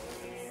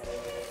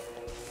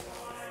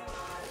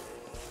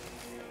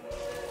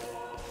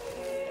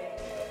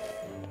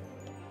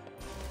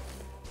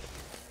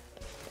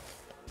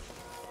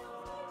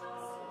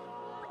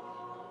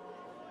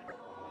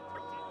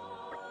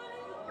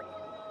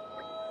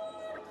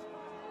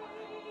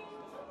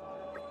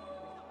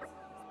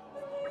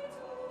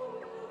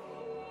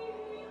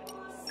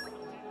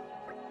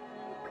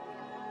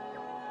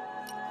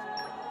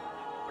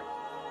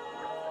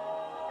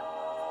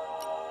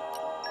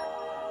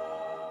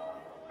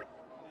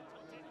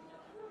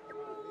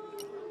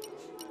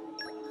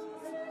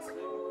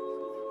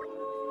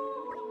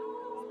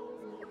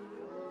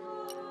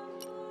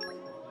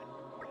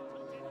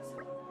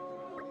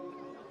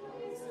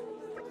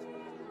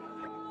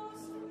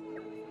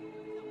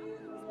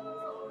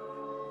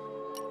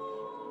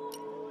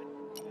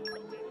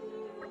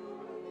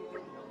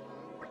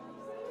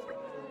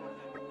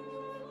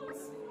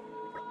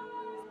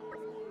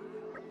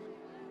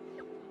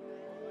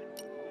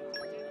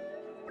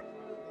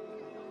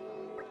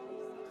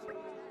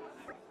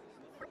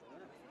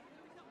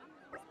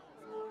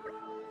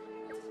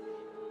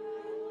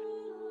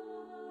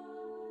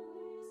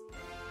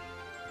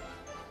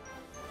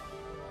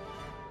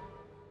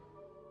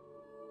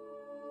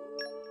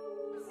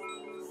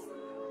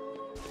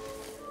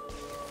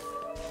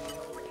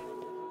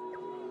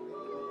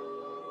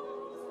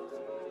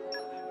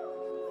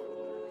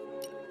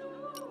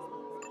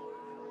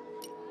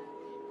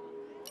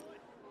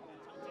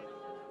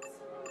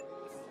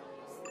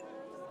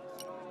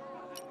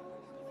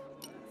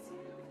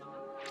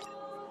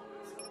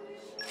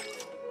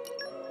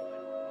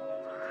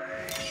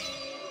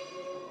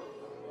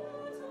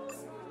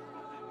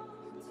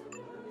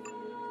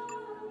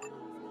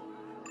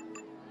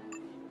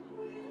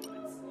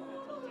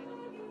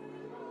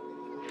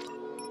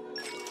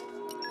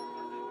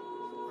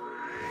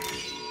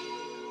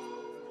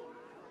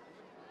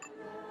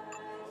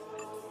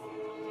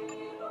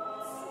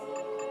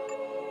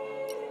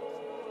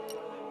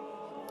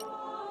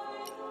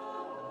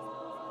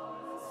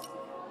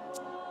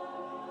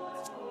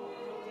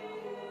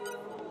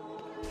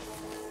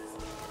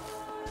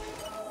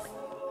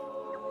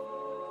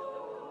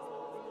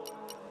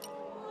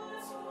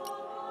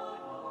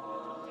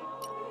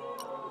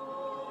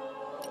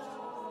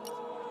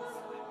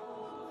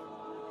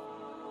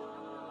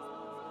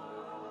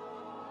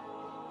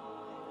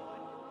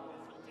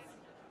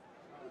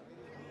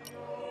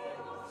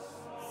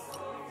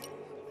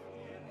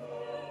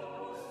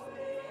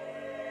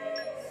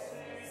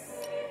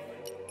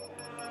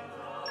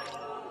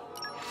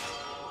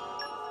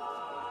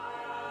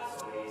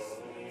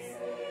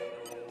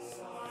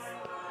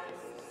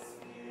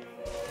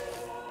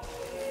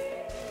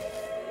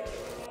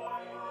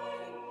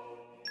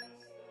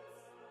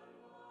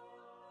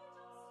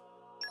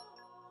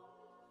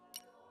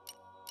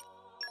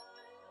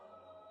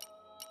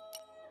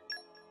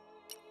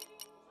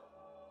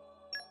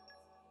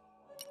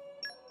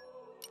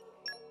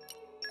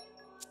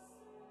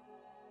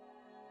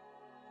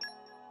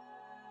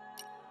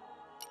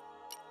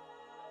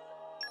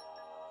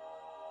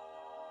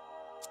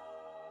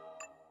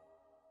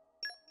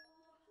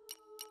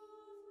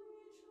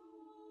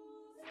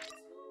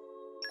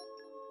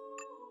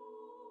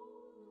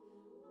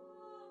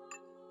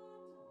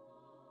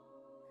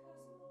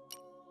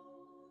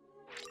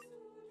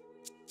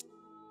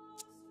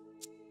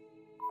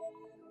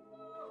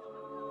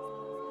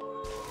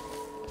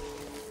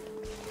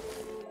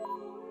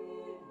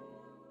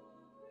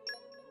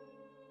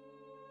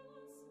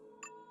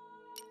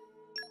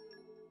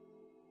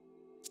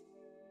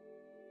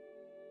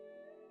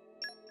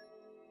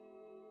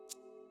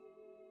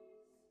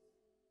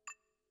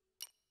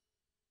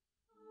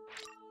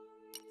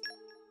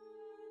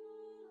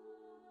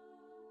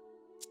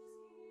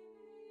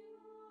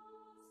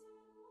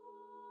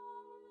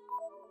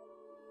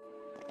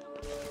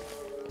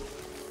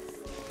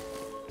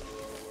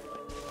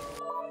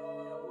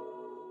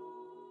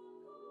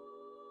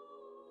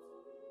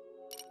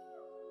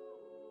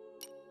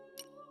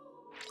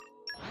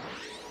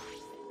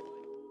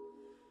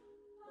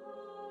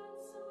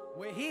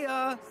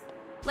 Here.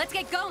 Let's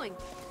get going.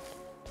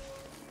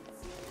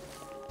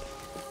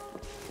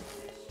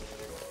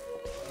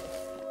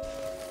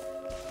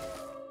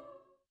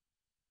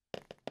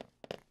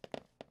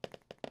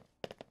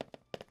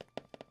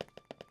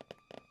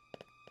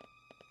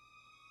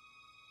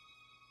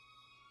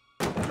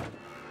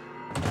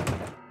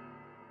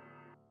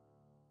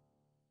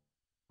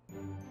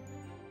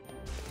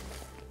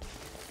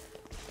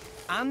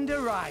 And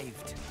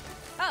arrived.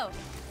 Oh,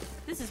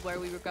 this is where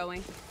we were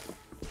going.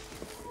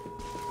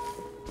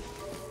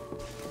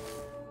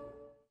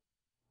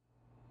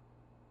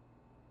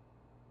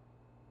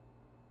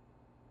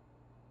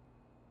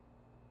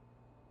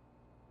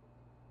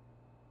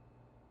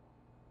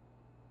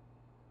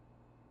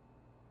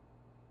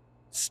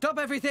 Stop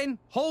everything!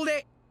 Hold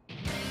it!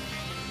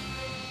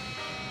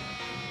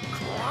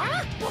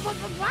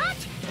 What?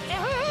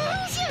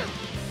 Illusion!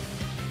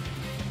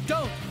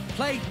 Don't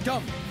play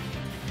dumb!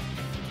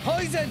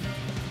 Poison!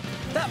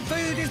 That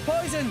food is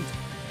poisoned!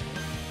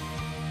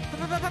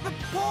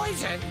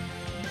 Poison?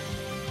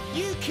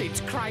 You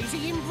kids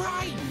crazy in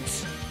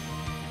brains!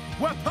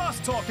 We're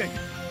past talking!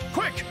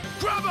 Quick,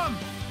 grab them!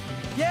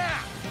 Yeah!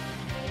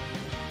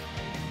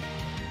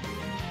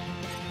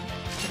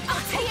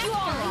 I'll take you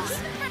all!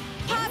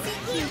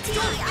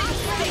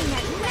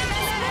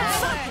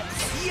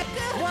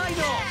 Why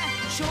not?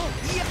 Sure.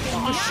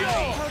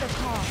 Sure.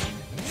 Protocol.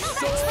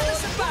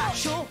 Sword back!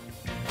 Sure.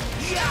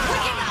 Yeah!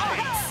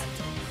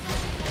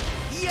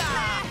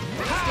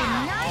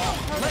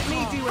 Let me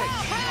do it!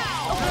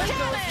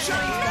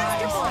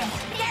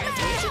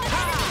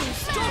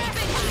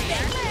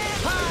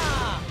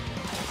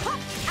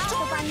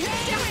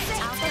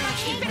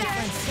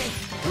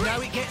 Now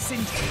it gets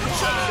into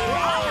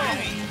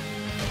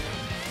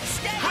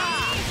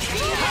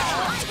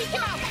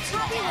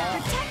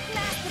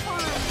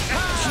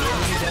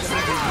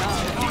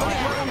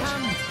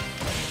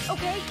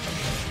Okay.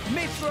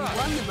 Mithra!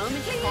 Won the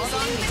moment. Hold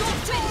on.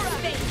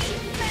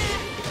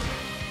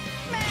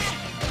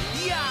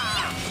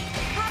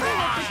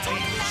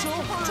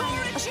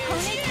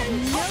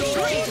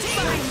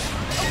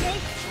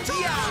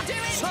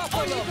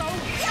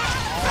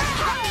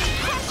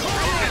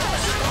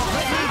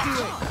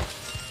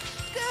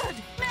 Good.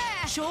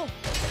 Sure.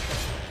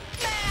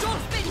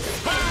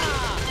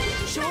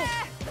 Sure.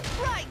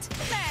 Right.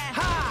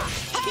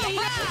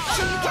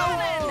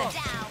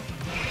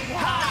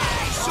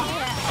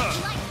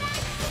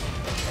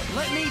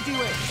 Let me do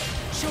it.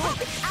 Sure.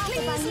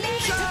 Please leave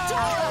it to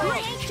Dora.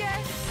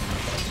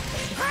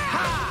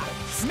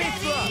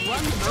 Mithra!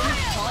 One moment.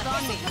 Hold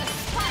on me.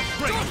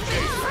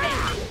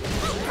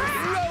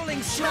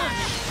 Rolling shot!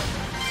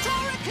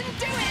 Dora can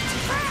do it.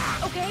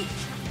 Okay.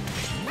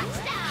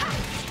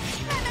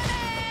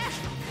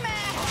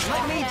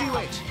 Let me do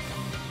it.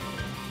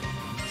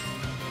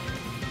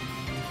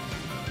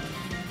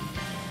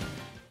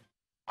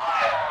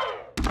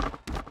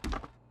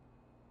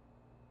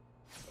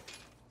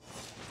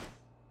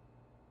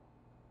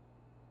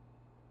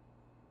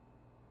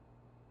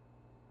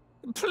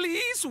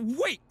 Please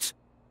wait!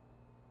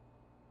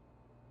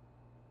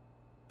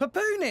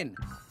 Papoonin!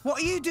 What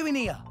are you doing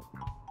here?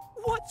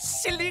 What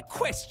silly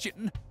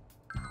question!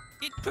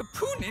 It's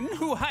Papoonin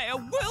who hire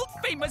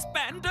world-famous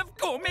band of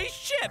gourmet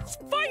chefs,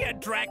 fire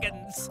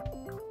dragons!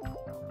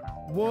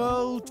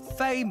 World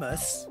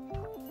famous?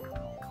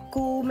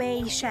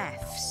 Gourmet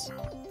chefs.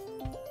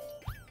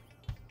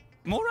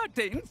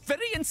 Moradane,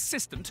 very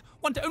insistent,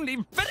 want only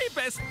very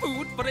best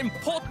food for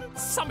important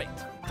summit.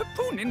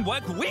 Papoonin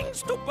work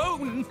wings to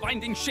bone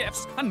finding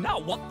chefs, and now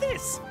what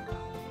this?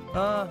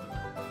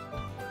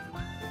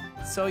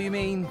 So you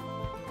mean...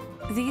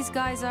 These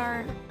guys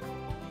are...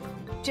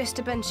 just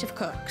a bunch of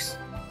cooks.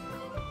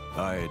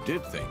 I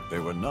did think they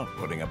were not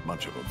putting up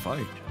much of a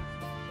fight.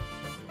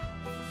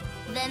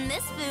 Then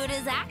this food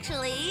is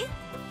actually...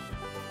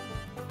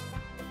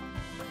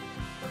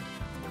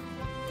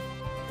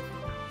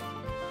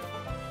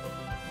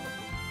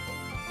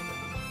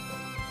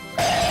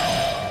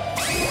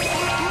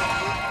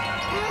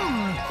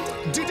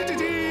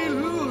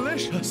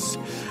 Delicious!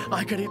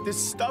 I could eat this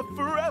stuff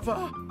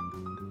forever!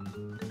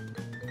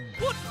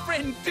 What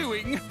friend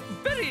doing?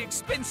 Very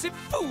expensive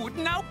food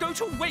now go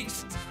to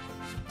waste.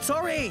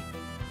 Sorry!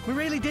 We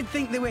really did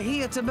think they were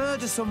here to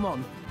murder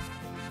someone.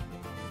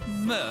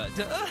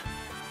 Murder?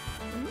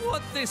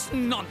 What this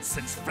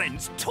nonsense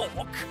friends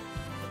talk?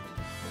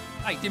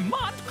 I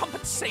demand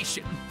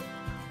compensation.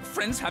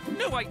 Friends have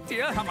no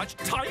idea how much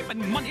time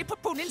and money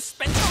Papoonin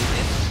spent on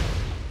this.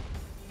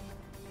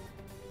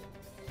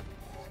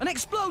 An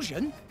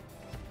explosion?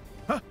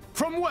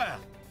 From where?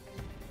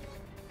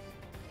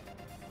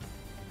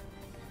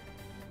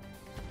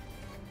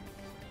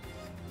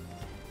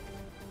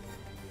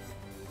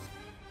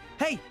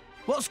 Hey,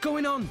 what's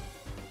going on?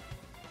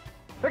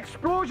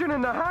 Explosion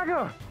in the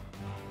hangar!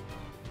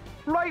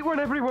 Right when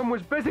everyone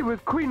was busy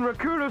with Queen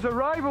Rakura's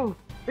arrival.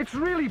 It's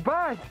really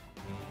bad.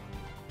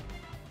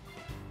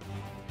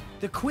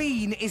 The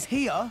Queen is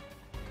here?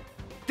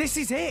 This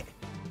is it?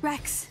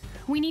 Rex,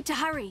 we need to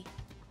hurry.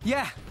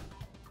 Yeah.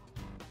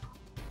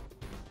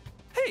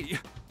 Hey,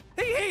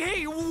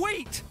 Hey,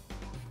 wait!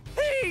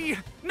 Hey!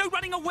 No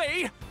running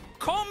away!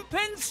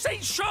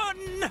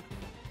 Compensation!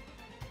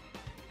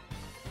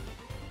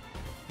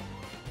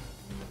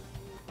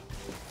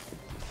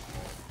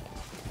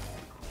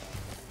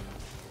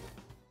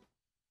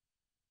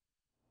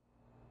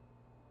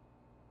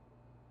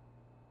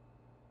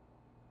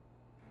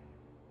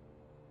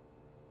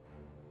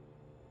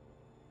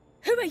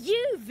 Who are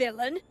you,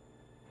 villain?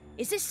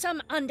 Is this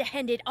some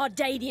underhanded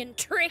Ardanian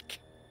trick?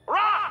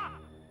 Wrong!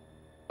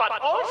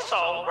 But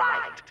also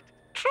right.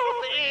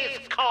 Truth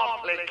is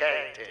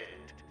complicated.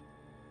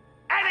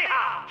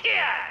 Anyhow,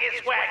 here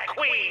is where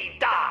Queen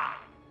died.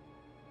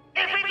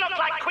 If it looks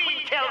like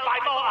Queen killed by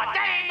Mor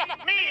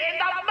Ardain, me in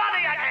the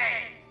money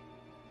again!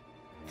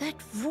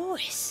 That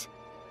voice.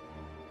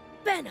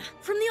 Banner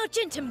from the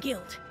Argentum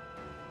Guild.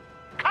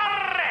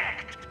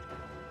 Correct!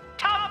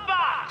 Top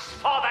box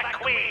for the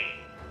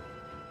Queen!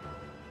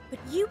 But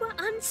you were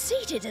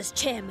unseated as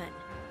chairman.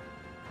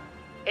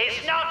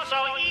 It's not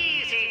so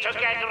easy to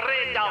get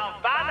rid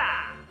of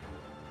Banner.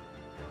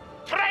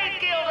 Trade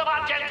Guild of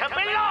Argentum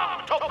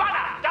belong to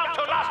Banner, down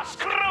to last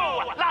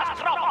screw, last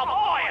drop of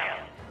oil.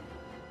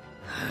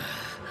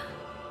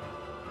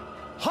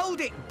 Hold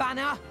it,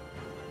 Banner!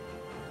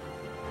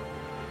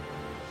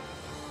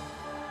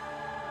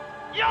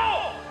 You,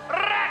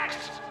 Rex!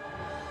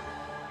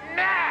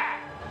 Nah,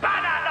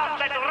 Banner not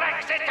let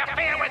Rex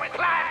interfere with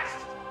plans.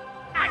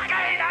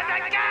 Again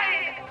and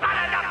again,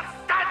 Banner not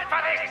stand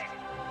for this.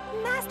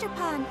 Master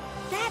Pun,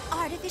 that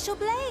artificial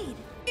blade.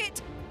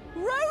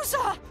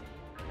 Rosa!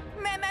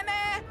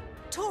 Meh.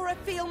 Tora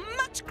feel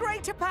much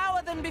greater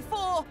power than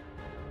before.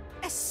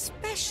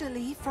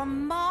 Especially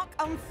from mark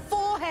on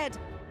forehead.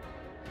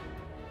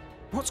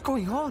 What's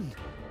going on?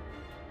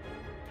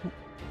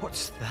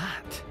 What's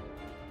that?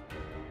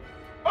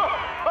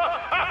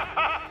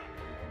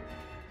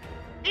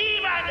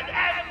 Even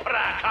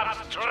Emperor comes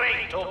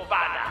straight to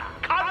Banner.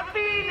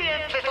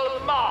 Convenient little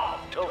mob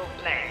to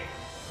play.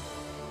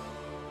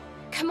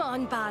 Come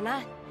on,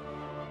 Banner.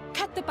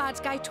 Cut the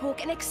bad guy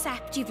talk and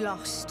accept you've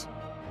lost.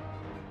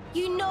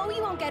 You know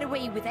you won't get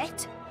away with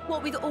it.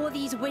 What with all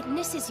these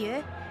witnesses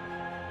here?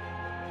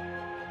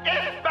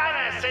 If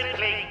Banner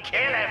simply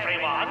kill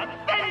everyone,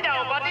 then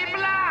nobody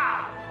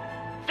blow.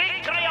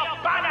 Victory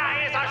of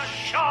Banner is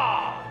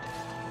assured.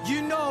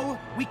 You know,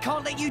 we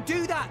can't let you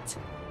do that!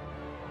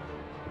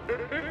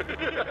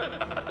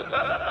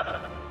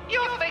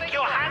 You think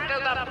you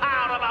handle the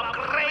power of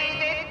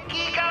upgraded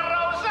Giga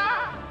Rosa?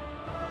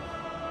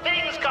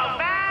 Things go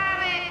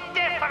very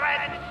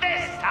different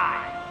this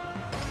time.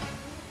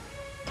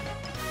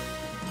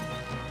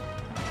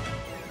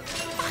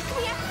 Fuck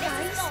me up, this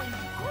is going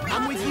great.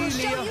 I'm with you,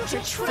 Leo. You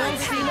should Full try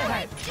steam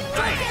ahead.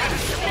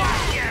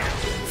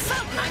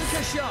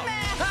 Anchor shot!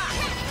 Ha!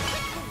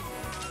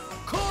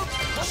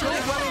 Show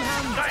it well in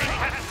hand.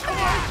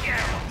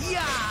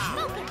 Yeah!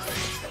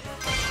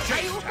 I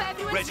hope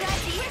everyone's ready.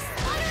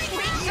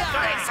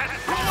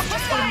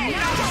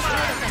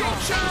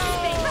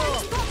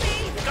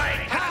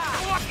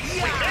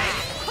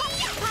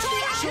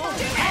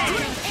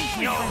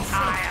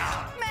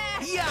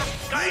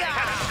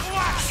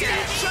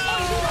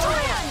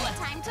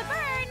 Time to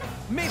burn.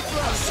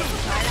 Mid-thrust.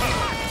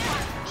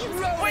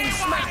 Rolling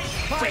smash.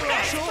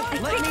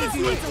 Let me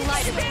do it. Needs a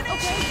light of it,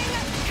 okay?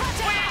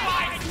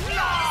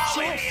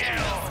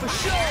 For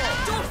sure.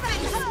 Don't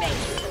think me.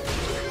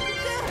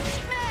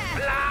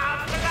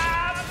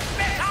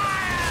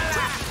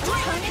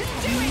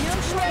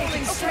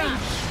 Rolling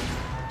smash.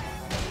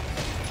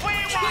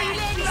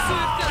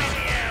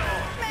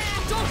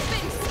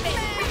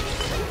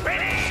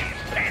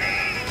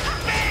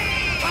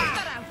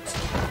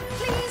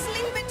 Please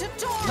leave it to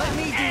Tora. Let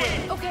me do it.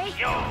 Okay.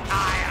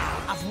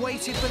 I've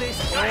waited for this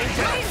all day.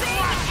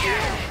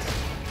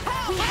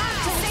 We have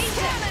to save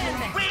him.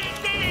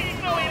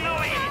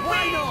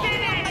 Why not?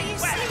 Are you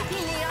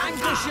sleeping, Leo?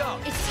 Anchor shot.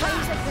 It's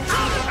time to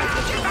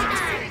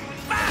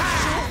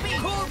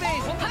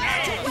Corbin.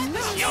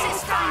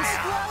 systems.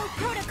 Slow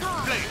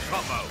protocol. Blade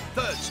combo,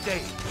 third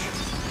stage.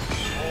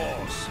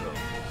 Awesome.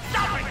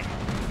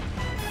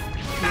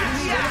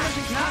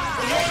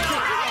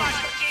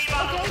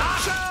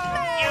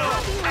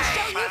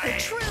 Show you the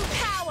true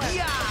power.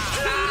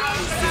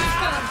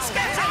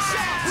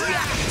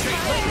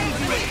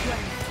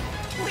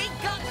 We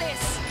got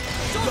this.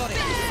 Got it.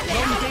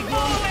 One big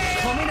one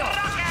coming up.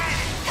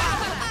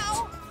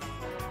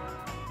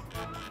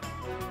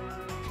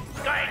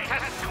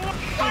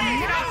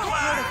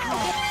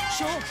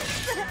 Sure.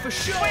 For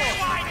sure.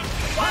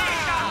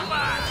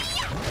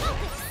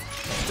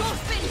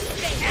 Dolphin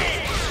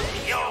spin.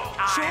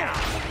 Sure.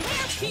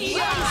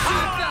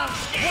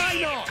 Why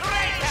not?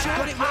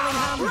 Got it well in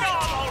hand.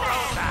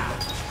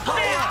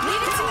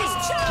 Leave it to me.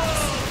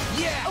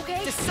 Yeah.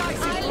 Okay.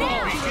 Decisive. I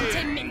learned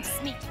to mince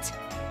meat.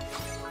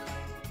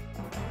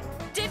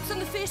 Dibs on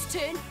the first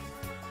turn.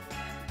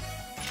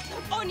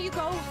 On you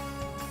go.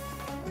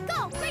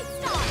 Go, great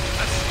start.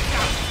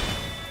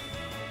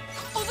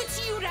 Over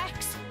to you,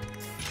 Rex.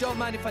 Don't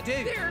mind if I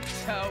do. They're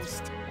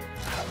toast.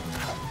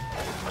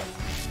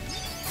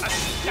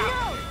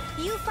 No,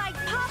 You fight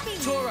Poppy!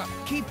 Tora,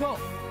 keep up!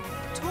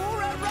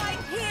 Tora right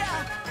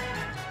here!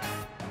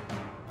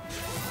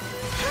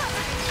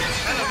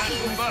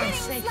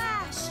 Spinning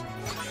Flash!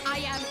 I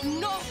am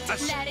not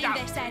letting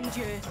this end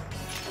you.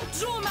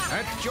 Droma!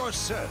 At your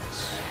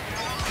service.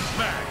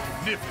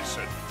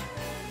 Magnificent.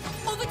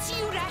 Over to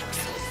you,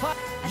 Rex.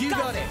 You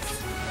got it!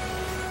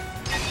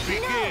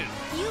 Begin.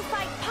 No, you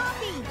fight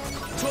Poppy!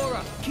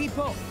 Tora, keep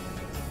up!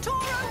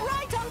 Tora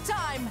right on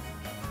time!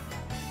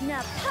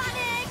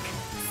 Naponic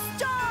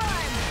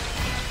Storm!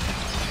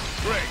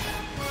 Great.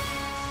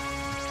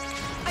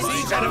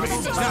 These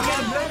enemies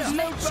down.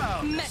 Much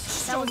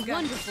That was stronger.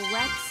 wonderful,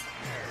 Rex.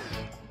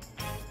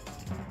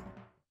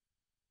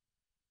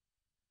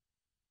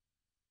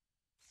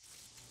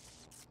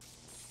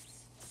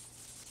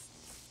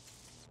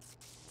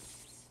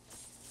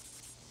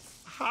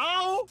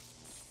 How?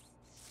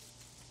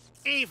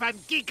 Even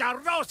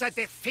Giga Rosa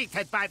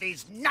defeated by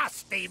these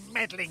nasty,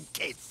 meddling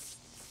kids.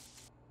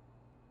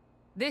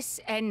 This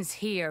ends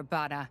here,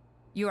 Bana.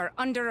 You are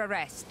under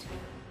arrest.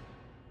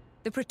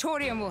 The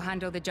Praetorium will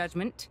handle the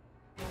judgment.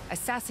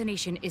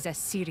 Assassination is a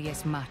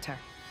serious matter.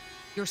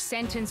 Your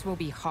sentence will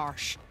be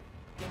harsh.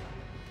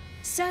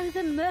 So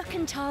the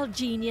mercantile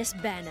genius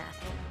Banner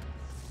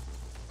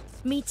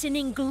meets an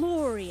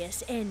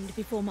inglorious end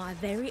before my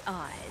very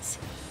eyes.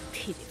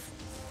 Pitiful.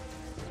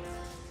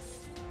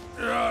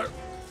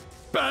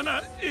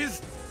 Banner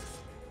is...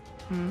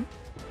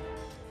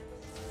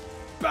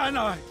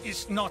 Banner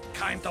is not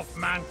kind of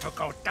man to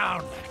go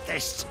down like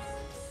this.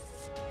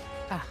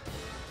 Ah.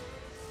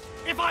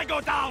 If I go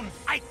down,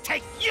 I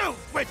take you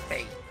with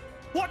me.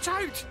 Watch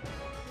out!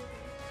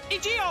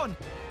 Aegeon!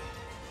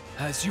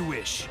 As you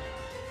wish.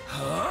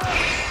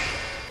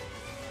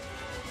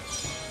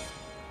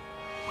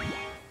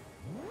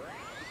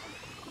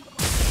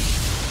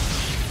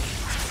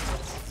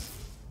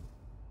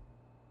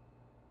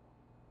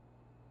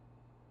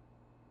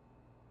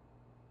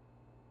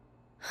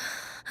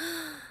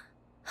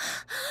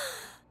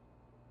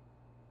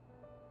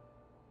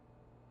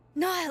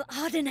 Niall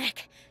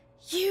Ardenek,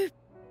 you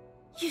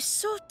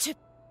sought to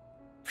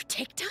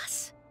protect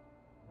us?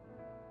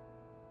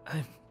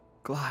 I'm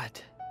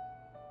glad.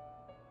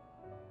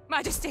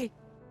 Majesty!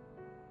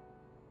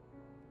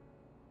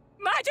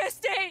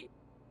 Majesty!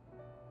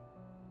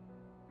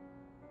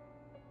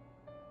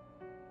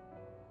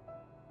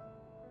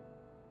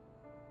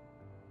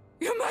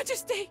 Your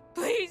Majesty,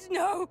 please,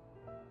 no!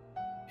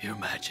 Your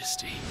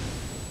Majesty,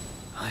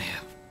 I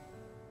have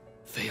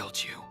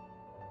failed you.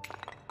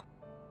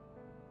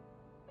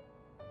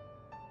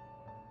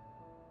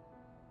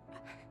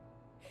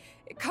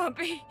 It can't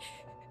be.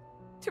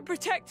 To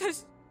protect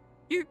us,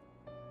 you...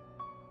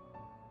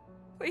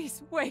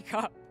 Please, wake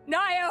up.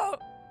 Niall!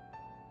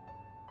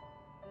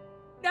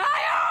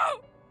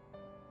 Niall!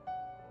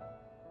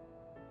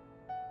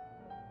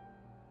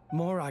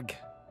 Morag.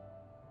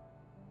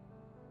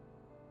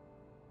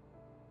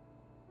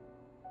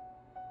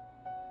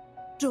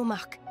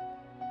 Dromak,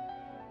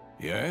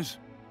 Yes?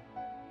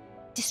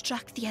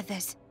 distract the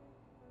others.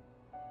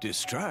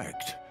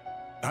 Distract?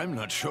 I'm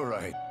not sure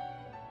I...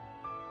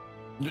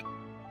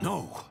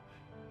 No.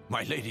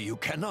 My lady, you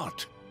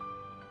cannot.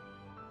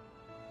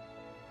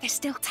 There's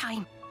still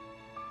time.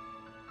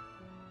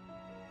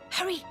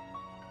 Hurry!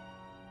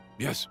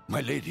 Yes,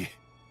 my lady.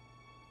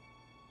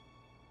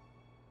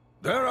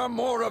 There are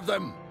more of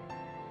them!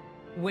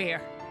 Where?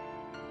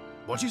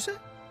 What'd you say?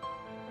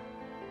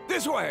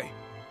 This way!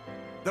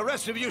 The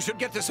rest of you should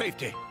get to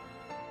safety.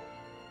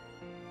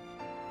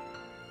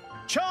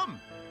 Chum!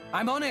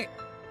 I'm on it!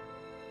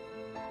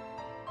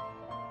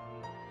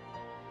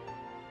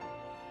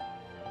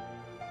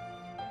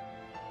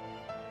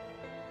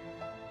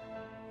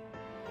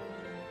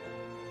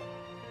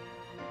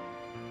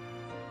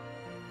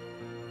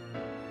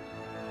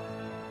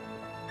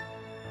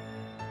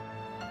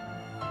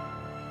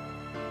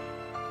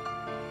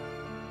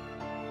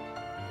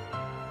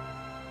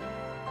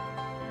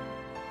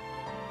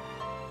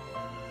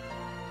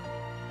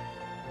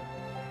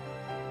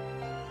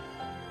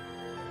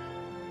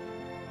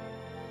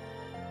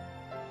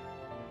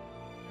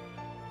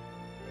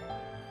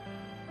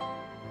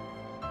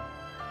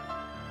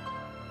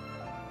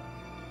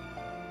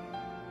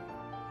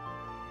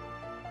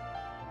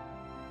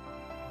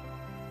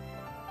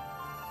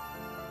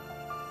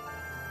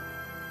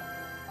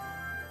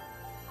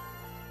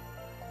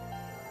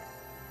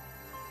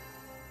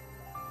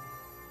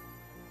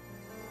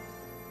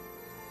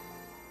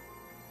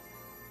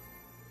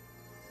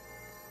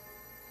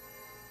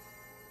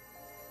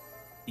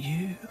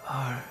 You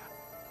are...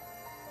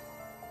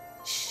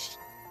 Shh.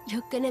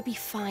 You're gonna be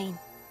fine.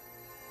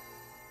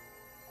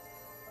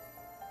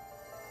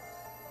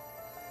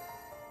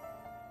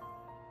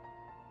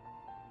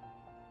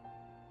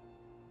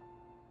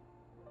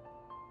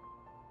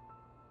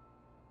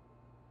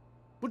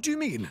 What do you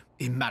mean,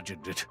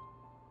 imagined it?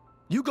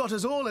 You got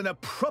us all in a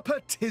proper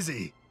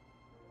tizzy.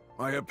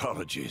 My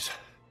apologies.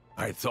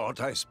 I thought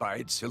I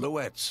spied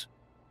silhouettes.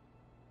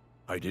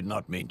 I did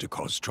not mean to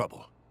cause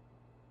trouble.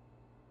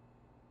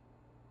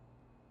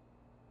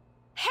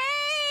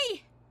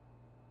 Hey!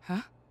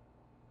 Huh?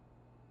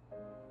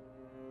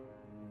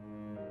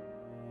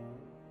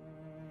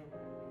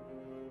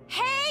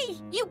 Hey,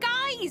 you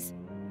guys!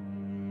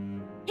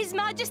 His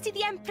Majesty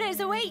the Emperor is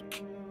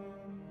awake.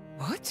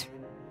 What?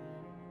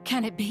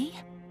 Can it be?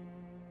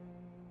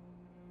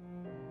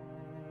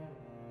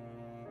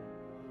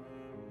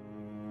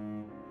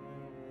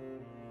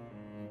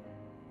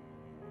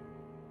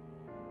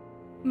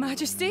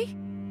 Majesty?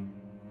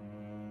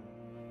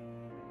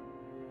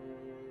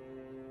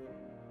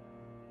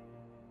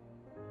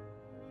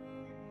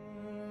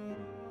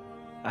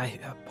 I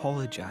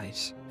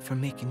apologize for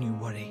making you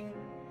worry.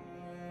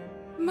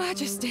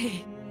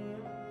 Majesty!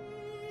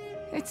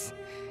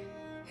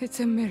 It's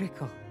a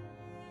miracle.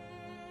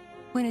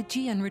 When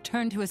Aegean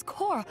returned to his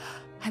core,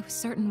 I was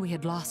certain we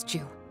had lost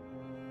you.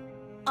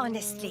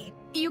 Honestly,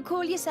 you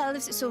call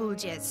yourselves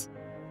soldiers.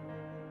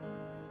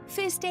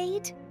 First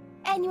aid?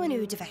 Anyone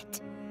heard of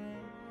it?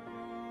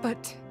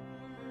 But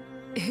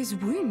his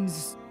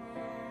wounds...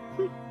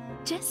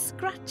 Just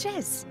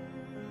scratches.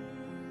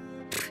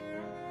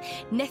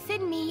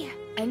 Nothing me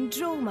and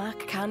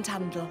Dromark can't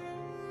handle.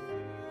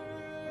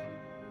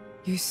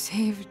 You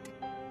saved...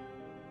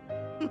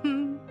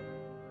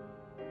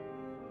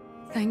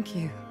 Thank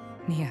you,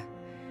 Nia.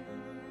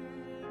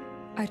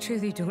 I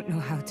truly don't know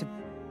how to...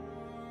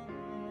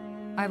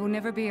 I will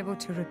never be able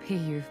to repay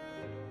you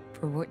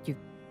for what you...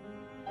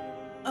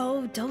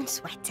 Oh, don't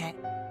sweat it.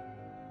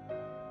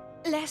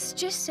 Let's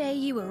just say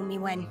you owe me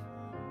one.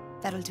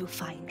 That'll do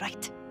fine,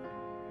 right?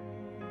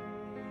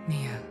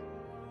 Nia.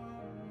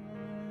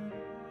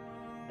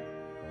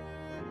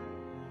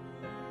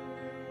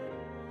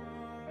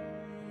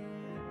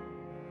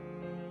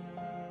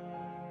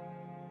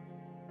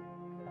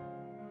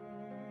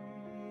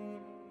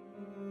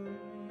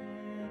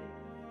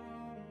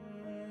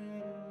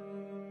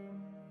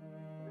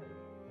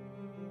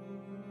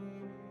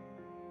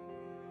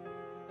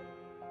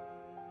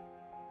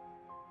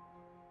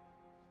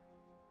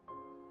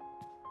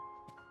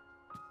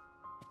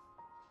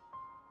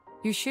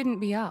 You shouldn't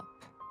be up.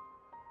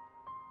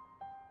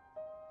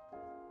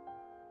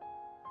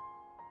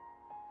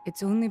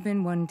 It's only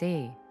been one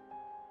day.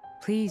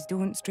 Please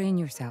don't strain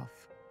yourself.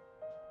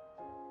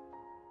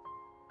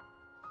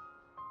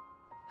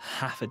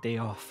 Half a day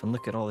off and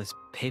look at all this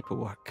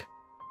paperwork.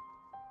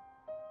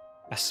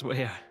 I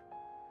swear,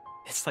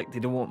 it's like they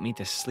don't want me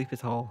to sleep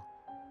at all.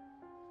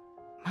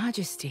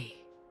 Majesty.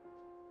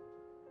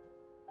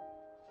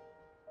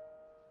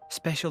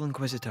 Special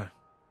Inquisitor,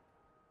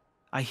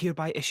 I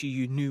hereby issue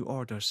you new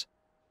orders.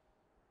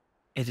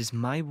 It is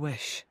my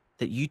wish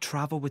that you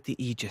travel with the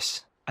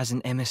Aegis as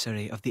an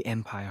emissary of the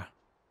Empire.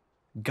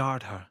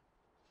 Guard her,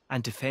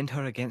 and defend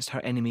her against her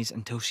enemies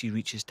until she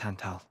reaches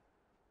Tantal.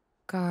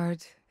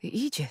 Guard the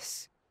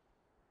Aegis?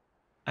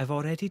 I've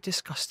already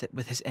discussed it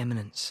with His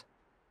Eminence.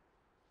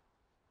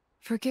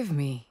 Forgive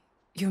me,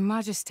 Your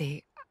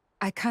Majesty.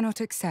 I cannot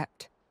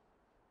accept.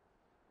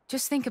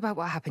 Just think about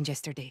what happened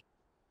yesterday.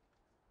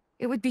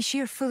 It would be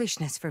sheer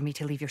foolishness for me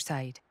to leave your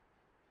side.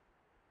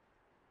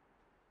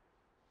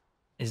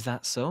 Is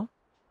that so?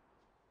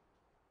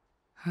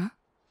 Huh?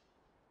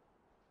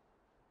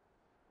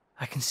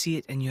 I can see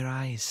it in your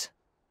eyes.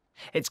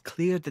 It's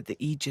clear that the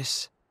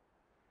Aegis,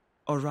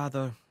 or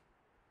rather,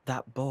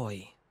 that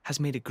boy,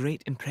 has made a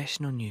great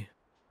impression on you.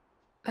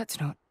 That's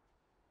not...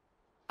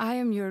 I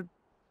am your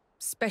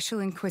Special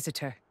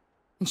Inquisitor.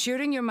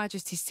 Ensuring Your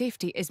Majesty's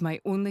safety is my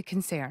only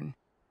concern.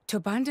 To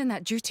abandon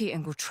that duty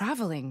and go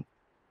traveling...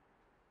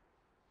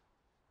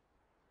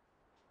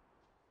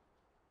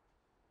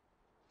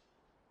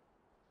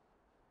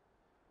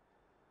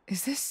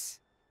 Is this...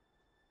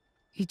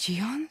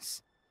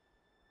 Aegeon's?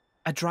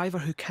 A driver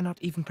who cannot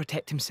even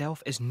protect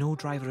himself is no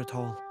driver at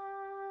all.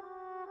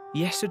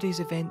 Yesterday's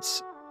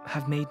events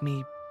have made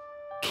me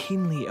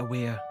keenly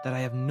aware that I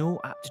have no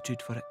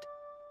aptitude for it.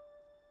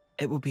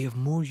 It will be of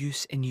more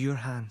use in your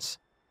hands.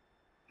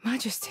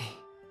 Majesty.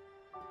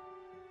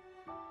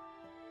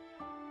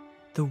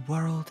 The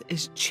world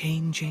is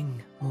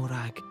changing,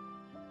 Morag.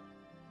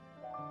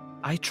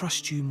 I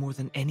trust you more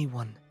than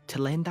anyone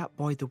to lend that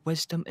boy the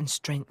wisdom and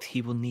strength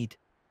he will need.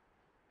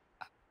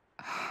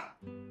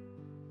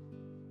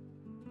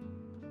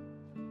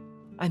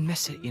 I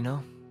miss it, you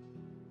know.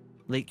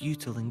 Lake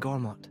Util and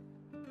Gormott.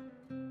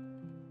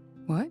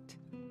 What?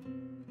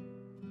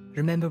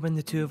 Remember when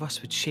the two of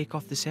us would shake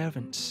off the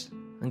servants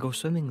and go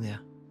swimming there?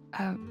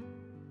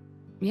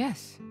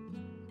 Yes.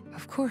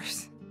 Of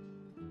course.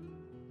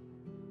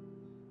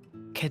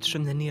 Kids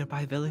from the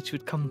nearby village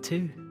would come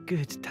too.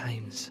 Good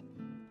times.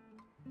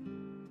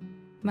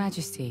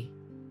 Majesty.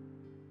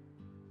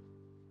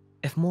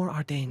 If Mor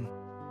Ardain,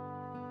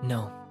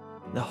 no,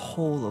 the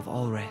whole of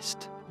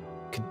Allrest,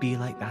 could be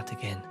like that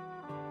again,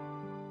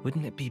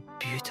 wouldn't it be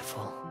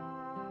beautiful?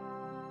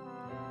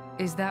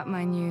 Is that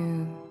my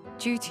new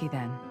duty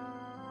then?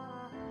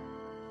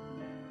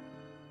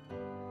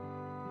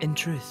 In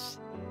truth,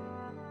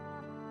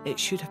 it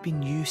should have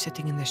been you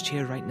sitting in this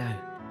chair right now.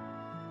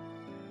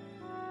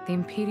 The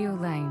Imperial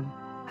line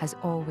has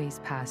always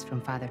passed from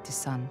father to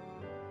son.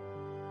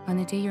 On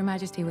the day Your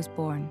Majesty was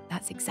born,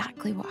 that's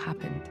exactly what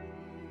happened.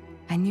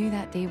 I knew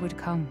that day would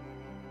come.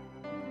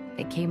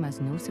 It came as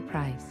no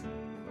surprise.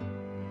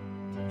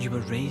 You were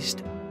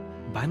raised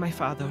by my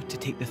father to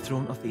take the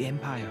throne of the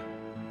Empire,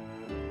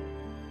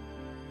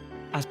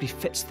 as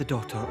befits the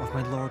daughter of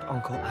my Lord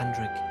Uncle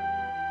Andric.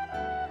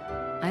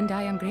 And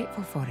I am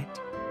grateful for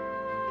it.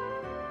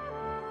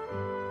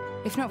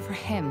 If not for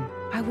him,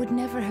 I would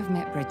never have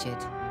met Bridget.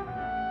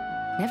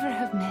 Never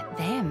have met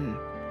them.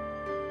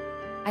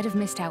 I'd have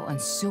missed out on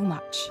so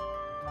much.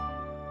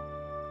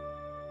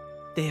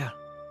 There.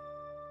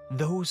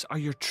 Those are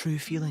your true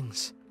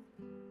feelings.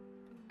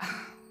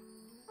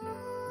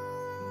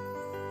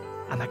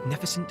 A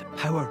magnificent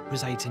power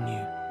resides in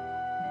you.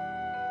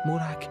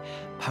 Morag,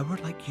 power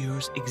like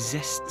yours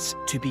exists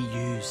to be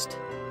used.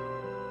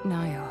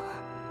 Niall.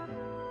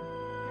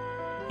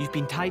 You've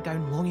been tied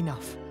down long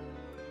enough.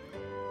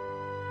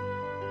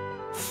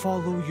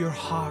 Follow your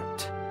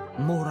heart,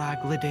 Morag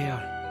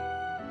Lidair.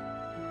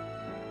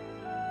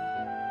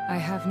 I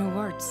have no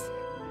words.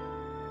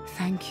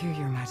 Thank you,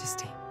 Your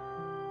Majesty.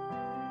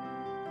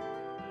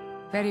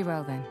 Very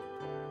well then.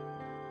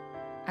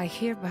 I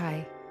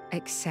hereby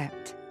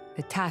accept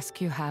the task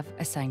you have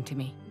assigned to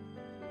me.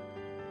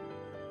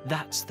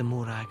 That's the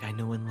Morag I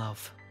know and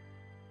love.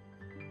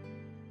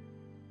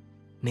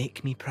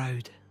 Make me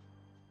proud.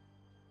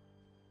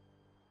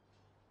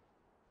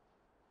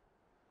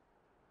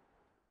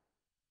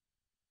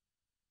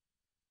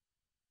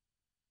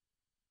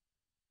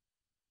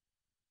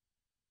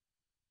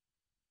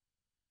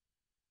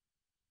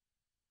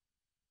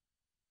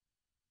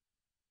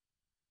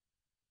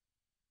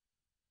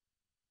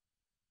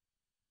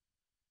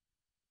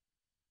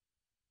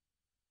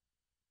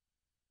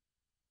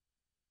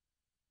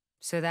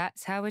 So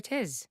that's how it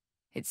is.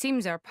 It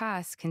seems our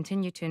paths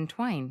continue to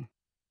entwine.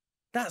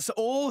 That's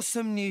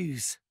awesome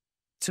news.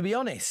 To be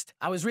honest,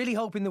 I was really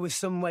hoping there was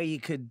some way you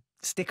could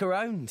stick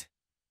around.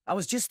 I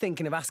was just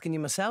thinking of asking you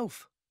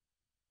myself.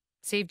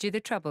 Saved you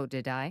the trouble,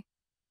 did I?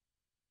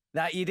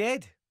 That you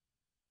did.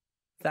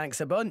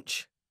 Thanks a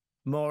bunch,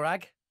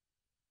 Morag.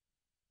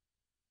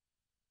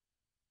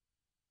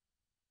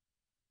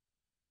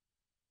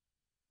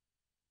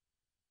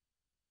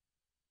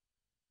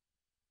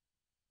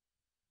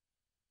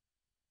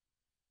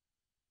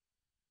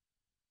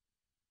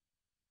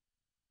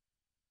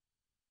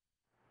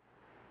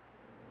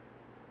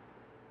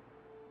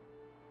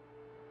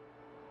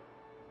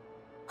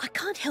 I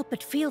can't help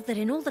but feel that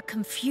in all the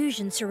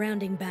confusion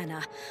surrounding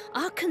Banner,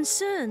 our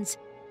concerns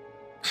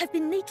have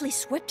been neatly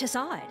swept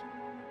aside.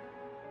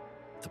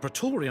 The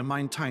Praetorium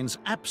maintains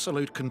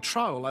absolute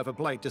control over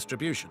blade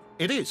distribution.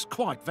 It is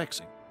quite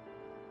vexing.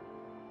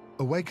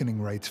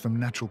 Awakening rates from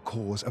natural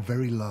cores are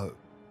very low,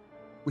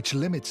 which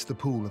limits the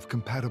pool of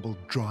compatible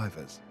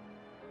drivers.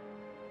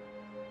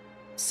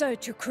 So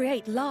to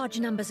create large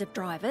numbers of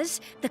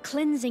drivers, the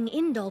cleansing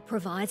Indol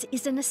provides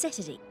is a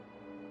necessity.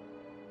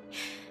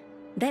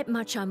 That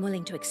much I'm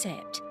willing to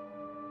accept.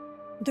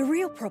 The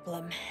real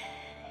problem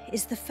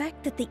is the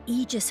fact that the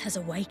Aegis has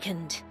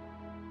awakened.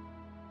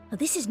 Now,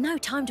 this is no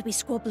time to be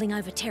squabbling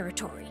over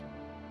territory.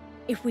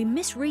 If we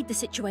misread the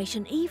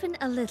situation even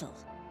a little,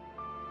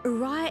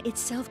 Uriah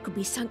itself could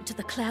be sunk to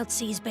the Cloud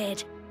Sea's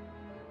bed.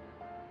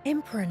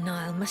 Emperor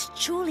Niall must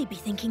surely be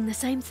thinking the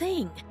same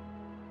thing.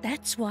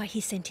 That's why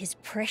he sent his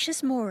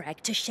precious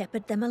Morag to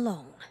shepherd them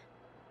along.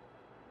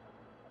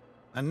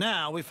 And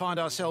now we find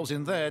ourselves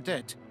in their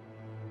debt.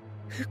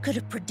 Who could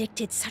have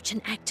predicted such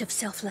an act of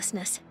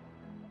selflessness?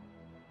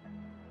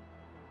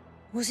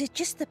 Was it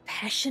just the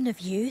passion of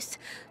youth?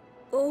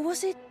 Or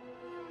was it...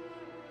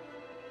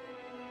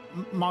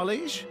 My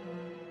liege?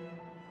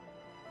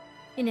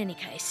 In any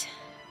case,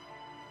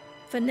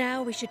 for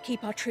now we should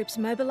keep our troops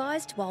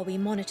mobilized while we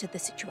monitor the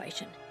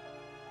situation.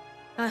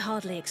 I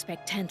hardly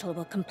expect Tantal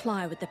will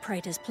comply with the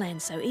Praetor's plan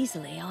so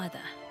easily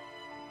either.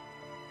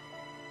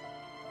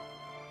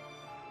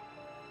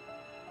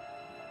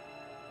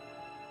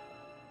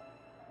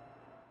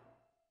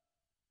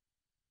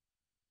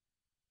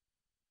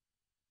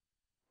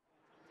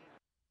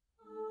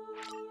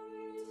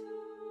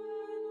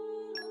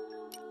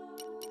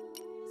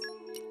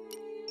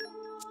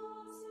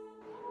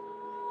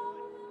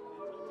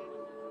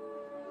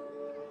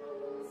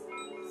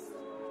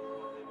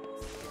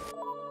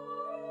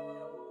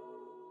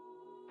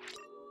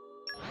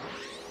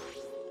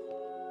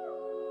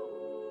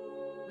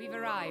 We've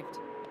arrived.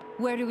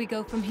 Where do we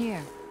go from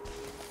here?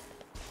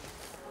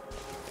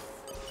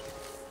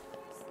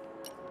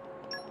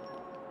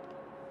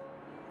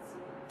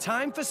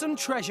 Time for some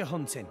treasure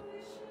hunting.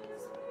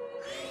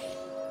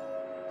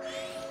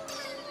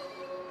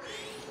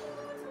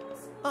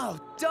 Oh,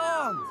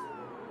 darn!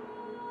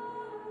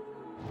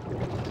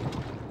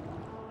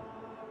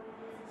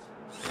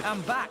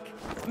 I'm back.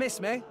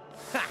 Miss me?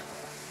 Ha!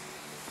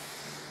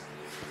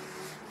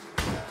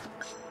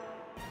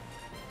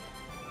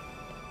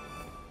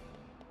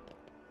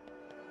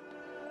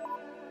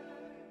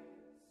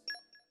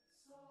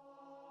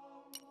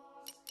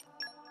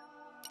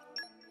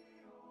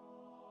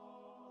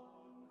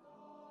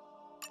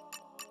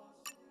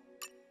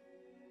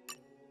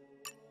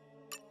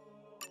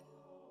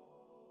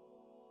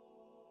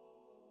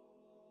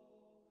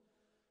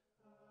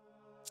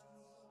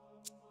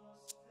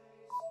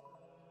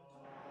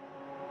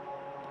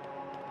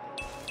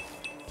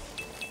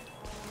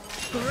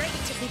 Great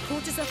to be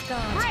caught us off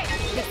guard. Great!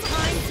 The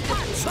time to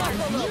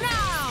topple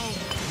Now!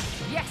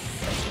 Yes!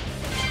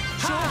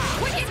 Sure,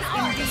 quick indeed!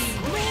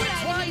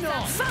 Why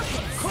not?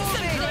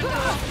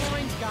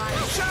 Point,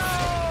 guys!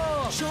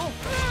 Sure!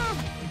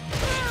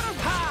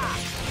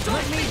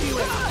 Let me do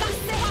it!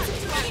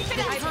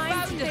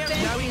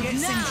 Now it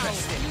gets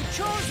interesting. You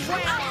chose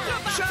well!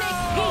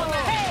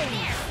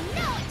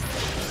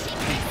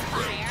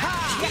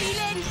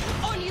 Healing!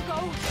 On you go!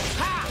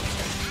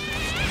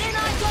 In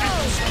I go!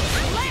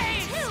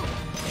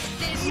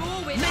 There's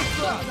more with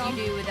what would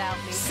you do without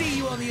me? See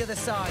you on the other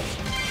side.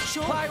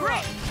 Sure. Pyro!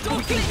 Great.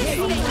 We can hit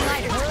on the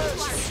lighter.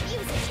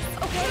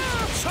 Okay.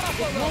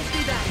 It won't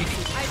be that.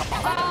 I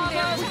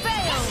found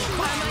failed!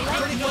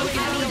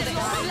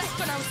 Let's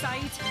go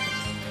outside.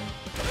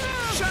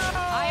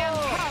 I am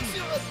come!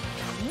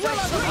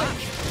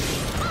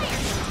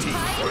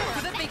 Time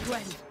for the big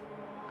one.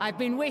 I've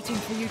been waiting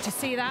for you to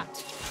see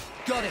that.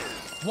 Got it.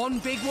 One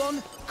big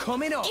one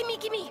coming up. Gimme,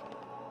 gimme.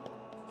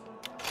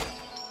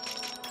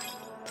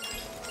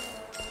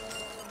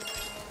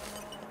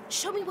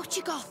 Show me what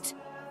you got.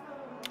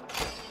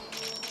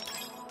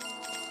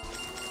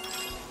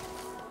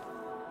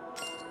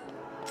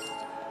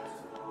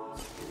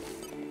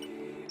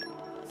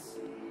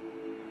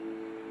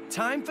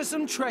 Time for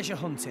some treasure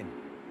hunting.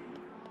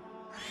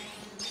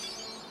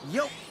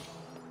 Yo.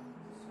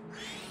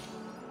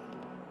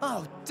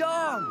 Oh,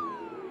 darn!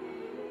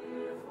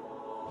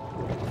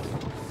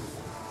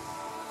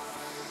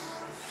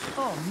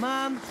 Oh,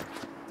 man.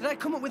 Did I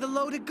come up with a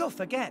load of guff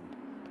again?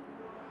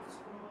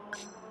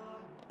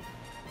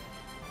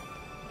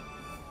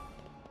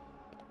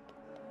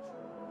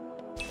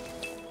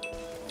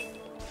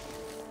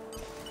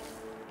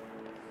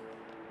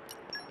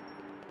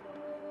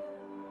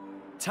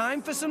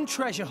 Time for some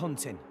treasure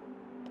hunting.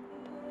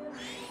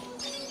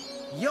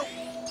 Yo!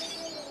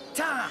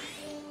 Ta!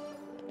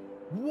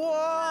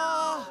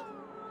 Whoa!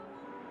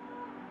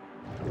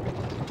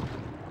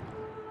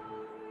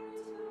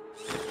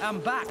 I'm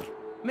back.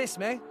 Miss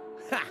me?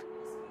 Ha!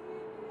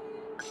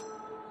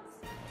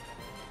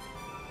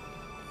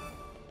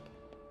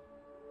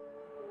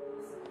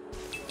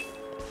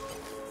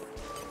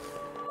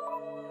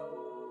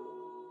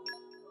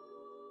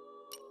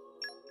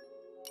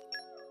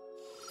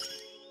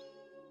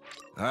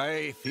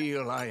 I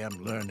feel I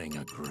am learning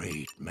a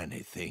great many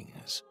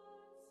things.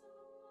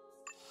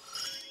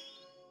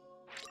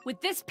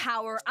 With this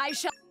power, I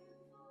shall...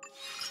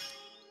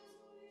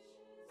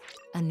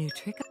 A new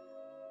trick?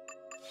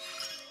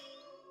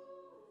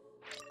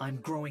 I'm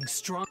growing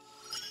strong.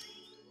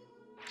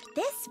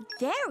 This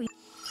very...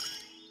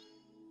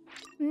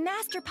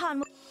 Master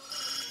Pawn...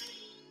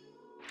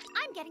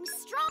 I'm getting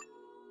strong.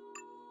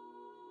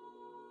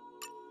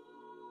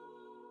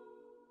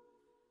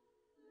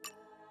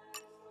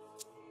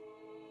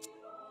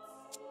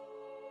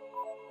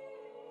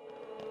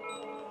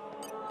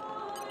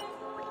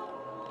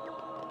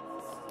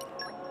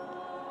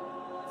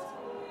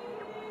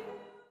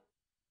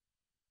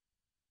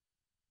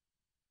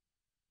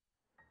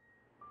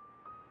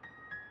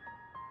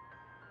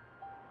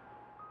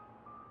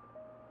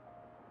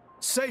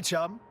 Say,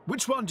 chum,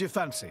 which one do you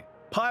fancy?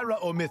 Pyra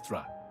or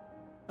Mithra?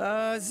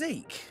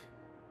 Zeke.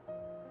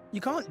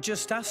 You can't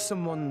just ask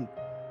someone...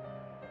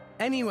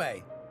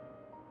 Anyway,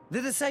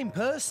 they're the same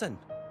person.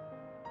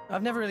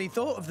 I've never really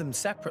thought of them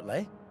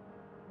separately.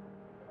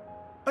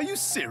 Are you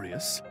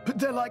serious? But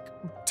they're like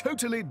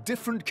totally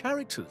different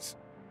characters.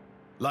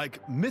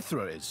 Like,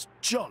 Mithra is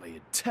jolly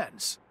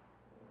intense.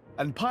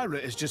 And Pyra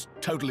is just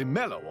totally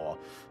mellow, or,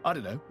 I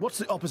don't know, what's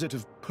the opposite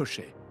of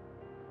pushy?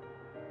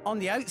 On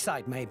the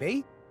outside,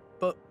 maybe.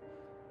 But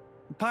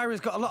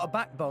Pyra's got a lot of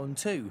backbone,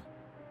 too.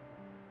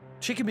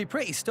 She can be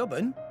pretty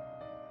stubborn.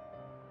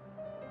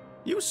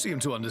 You seem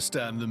to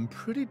understand them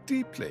pretty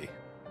deeply.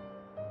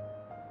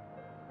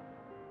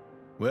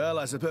 Well,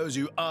 I suppose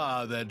you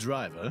are their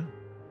driver.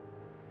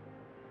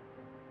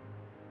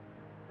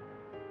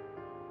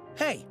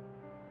 Hey.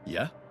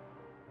 Yeah?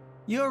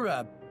 You're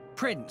a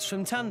prince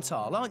from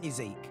Tantal, aren't you,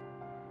 Zeke?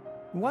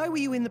 Why were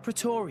you in the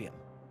Praetorium?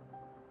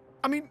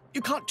 I mean,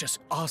 you can't just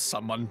ask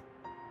someone.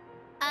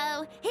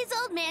 Oh, his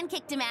old man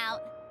kicked him out.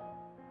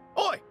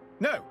 Oi!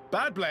 No,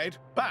 bad blade,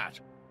 bad.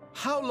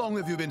 How long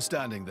have you been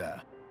standing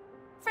there?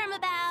 From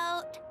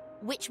about...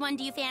 Which one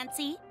do you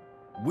fancy?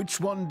 Which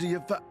one do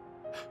you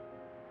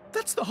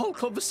That's the whole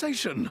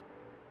conversation.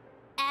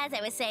 As I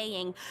was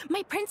saying,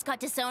 my prince got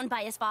disowned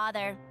by his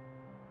father.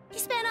 He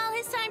spent all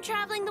his time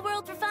traveling the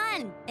world for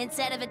fun,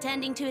 instead of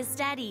attending to his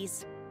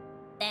studies.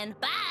 Then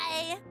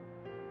bye!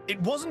 It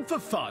wasn't for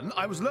fun.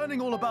 I was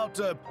learning all about,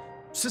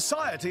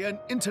 society and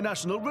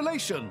international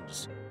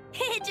relations.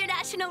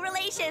 International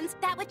relations,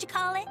 that what you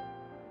call it?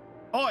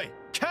 Oi,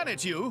 can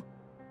it you?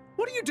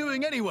 What are you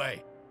doing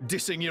anyway?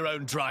 Dissing your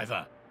own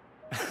driver.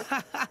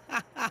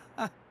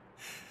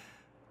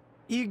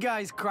 You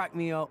guys crack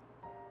me up.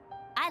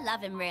 I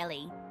love him,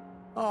 really.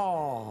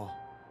 Oh.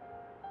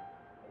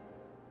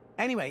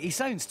 Anyway, he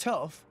sounds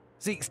tough.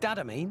 Zeke's dad,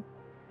 I mean.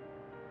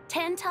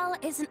 Tantal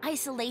is an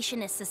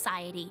isolationist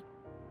society.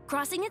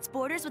 Crossing its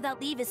borders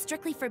without leave is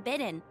strictly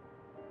forbidden.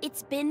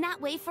 It's been that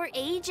way for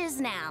ages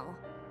now.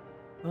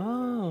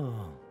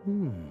 Oh,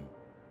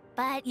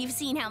 But you've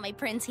seen how my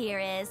prince here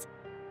is.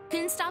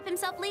 Couldn't stop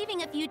himself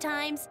leaving a few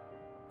times,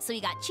 so he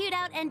got chewed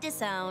out and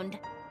disowned.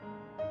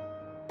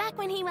 Back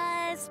when he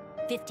was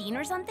 15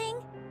 or something?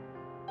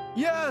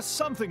 Yeah,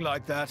 something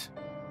like that.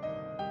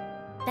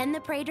 Then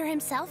the Praetor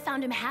himself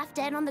found him half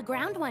dead on the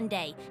ground one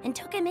day and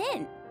took him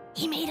in.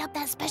 He made up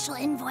that special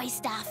envoy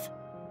stuff.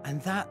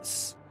 and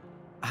that's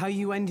how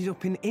you ended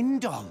up in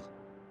Indol.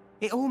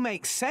 It all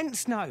makes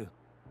sense now.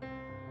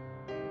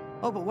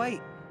 Oh, but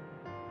wait.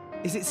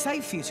 Is it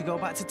safe for you to go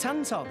back to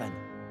Tantar, then?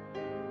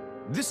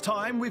 This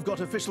time, we've got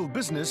official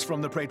business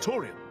from the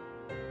Praetorium.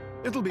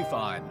 It'll be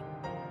fine.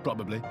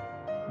 Probably.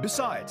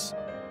 Besides...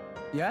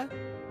 Yeah?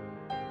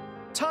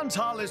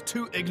 Tantal is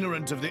too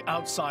ignorant of the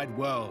outside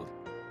world.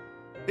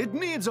 It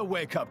needs a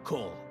wake-up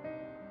call.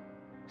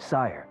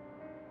 Sire,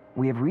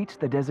 we have reached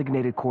the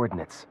designated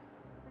coordinates.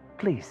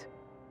 Please.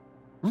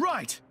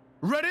 Right!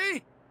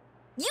 Ready?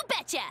 You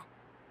betcha!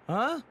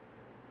 Huh?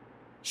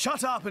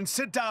 Shut up and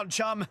sit down,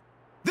 chum.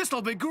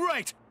 This'll be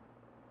great!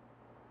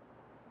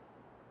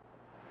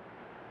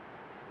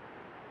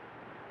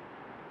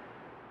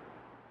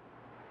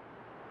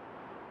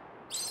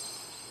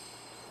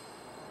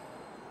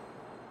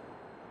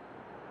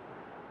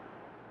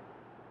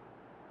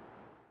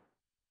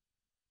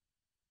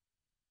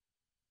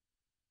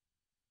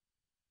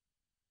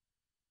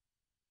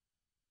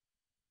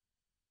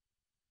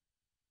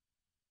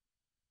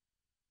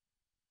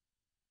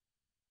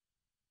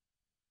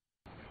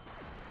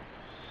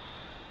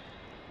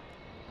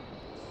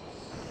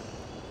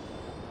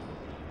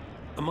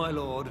 My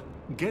lord,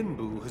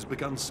 Genbu has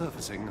begun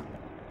surfacing.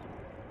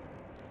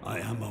 I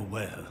am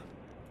aware.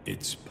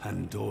 It's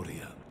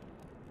Pandoria.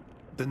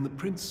 Then the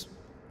prince...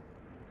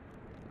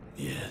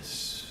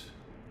 Yes.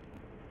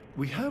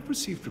 We have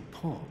received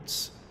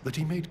reports that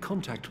he made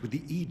contact with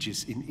the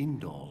Aegis in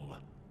Indol.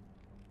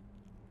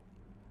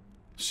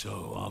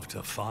 So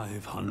after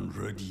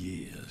 500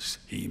 years,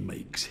 he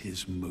makes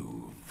his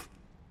move.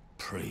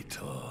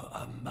 Praetor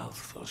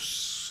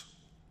Amalthus.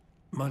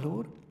 My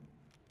lord?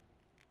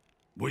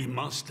 We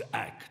must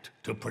act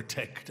to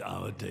protect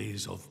our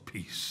days of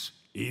peace,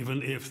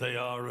 even if they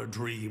are a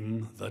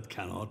dream that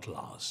cannot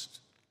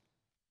last.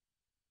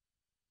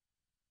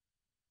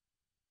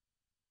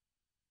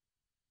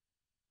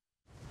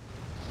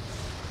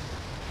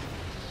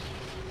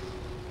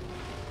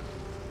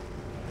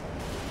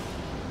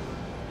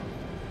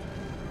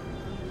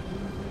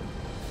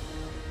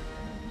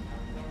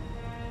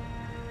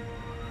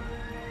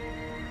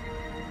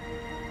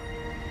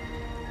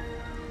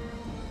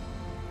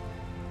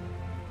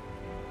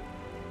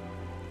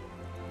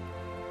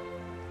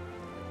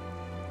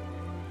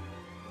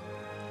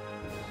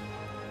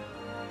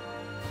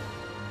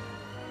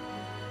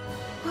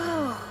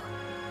 Whoa.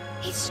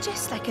 It's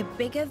just like a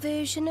bigger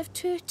version of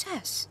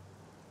Turtus.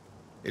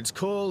 It's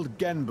called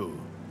Genbu.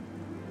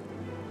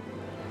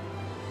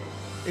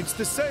 It's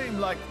the same,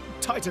 like,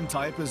 Titan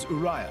type as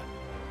Uriah.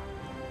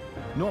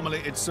 Normally,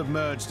 it's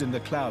submerged in the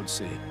Cloud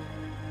Sea.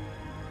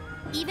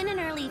 Even in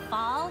early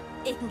fall,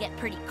 it can get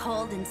pretty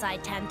cold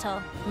inside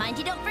Tantal. Mind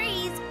you don't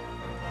freeze.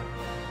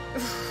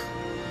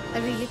 I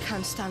really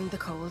can't stand the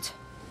cold.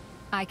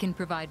 I can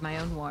provide my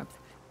own warmth.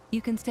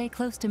 You can stay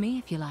close to me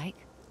if you like.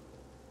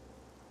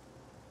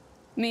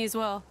 Me as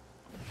well.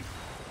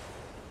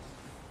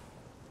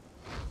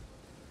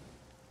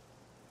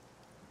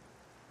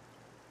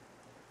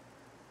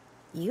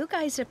 You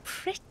guys are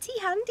pretty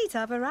handy to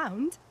have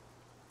around.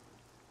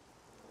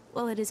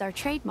 Well, it is our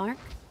trademark,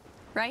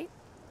 right?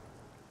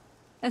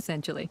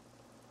 Essentially.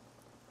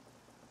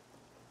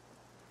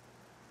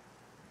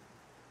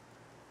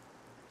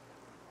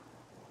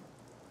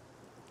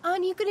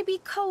 Aren't you going to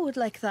be cold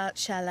like that,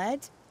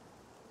 Shaled?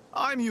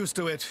 I'm used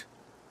to it.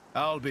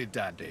 I'll be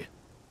dandy.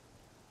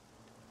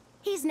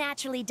 He's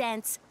naturally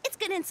dense. It's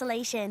good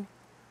insulation.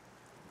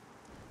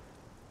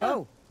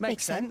 Oh,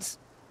 makes sense.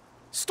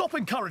 Stop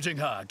encouraging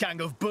her,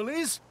 gang of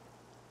bullies!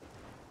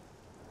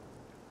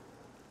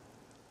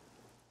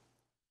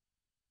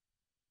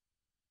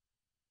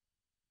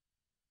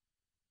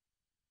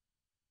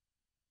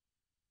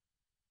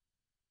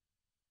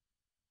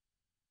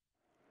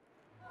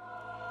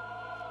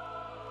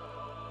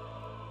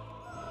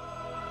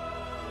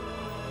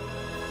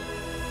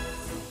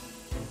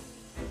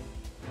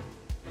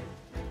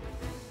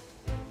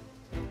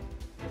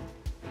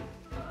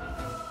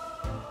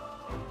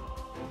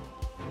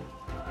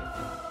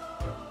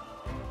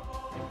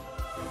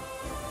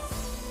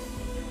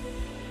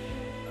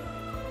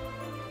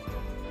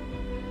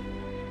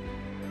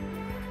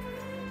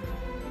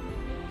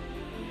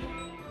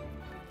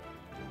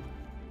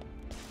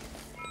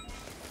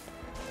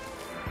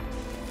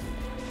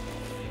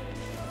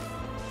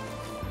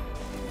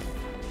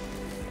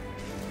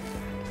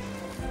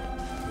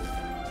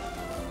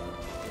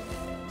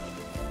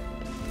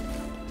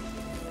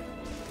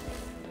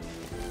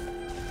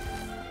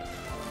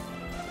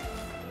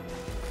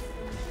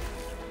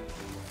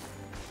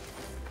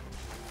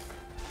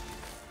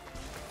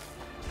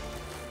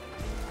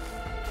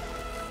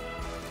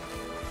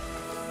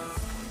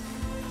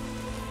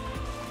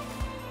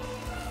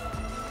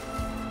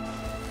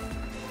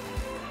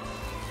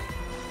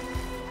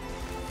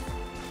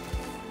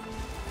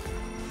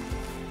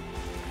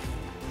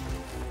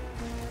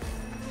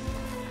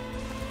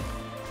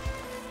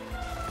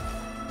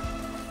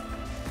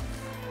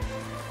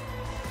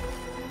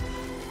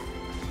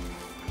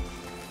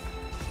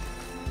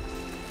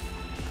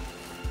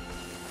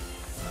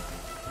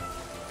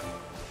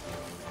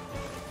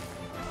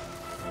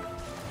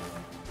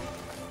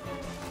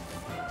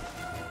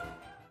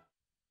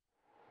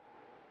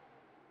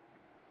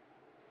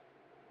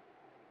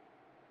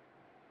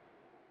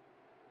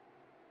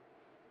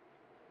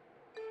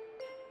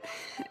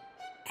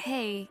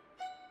 Hey,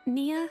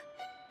 Nia?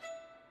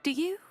 Do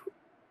you...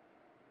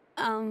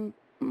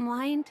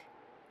 mind?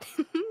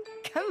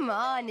 Come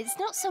on, it's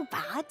not so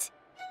bad.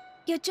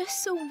 You're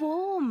just so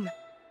warm.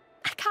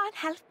 I can't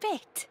help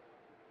it.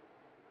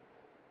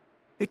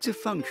 It's a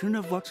function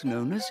of what's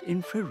known as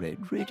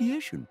infrared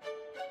radiation.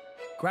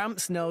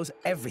 Gramps knows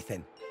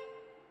everything.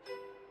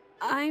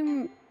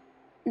 I'm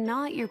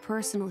not your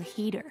personal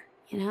heater,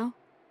 you know?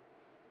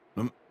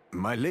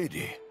 My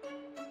lady.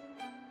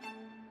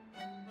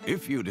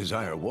 If you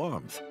desire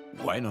warmth,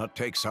 why not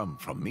take some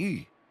from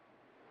me?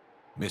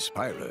 Miss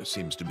Pyra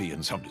seems to be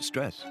in some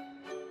distress.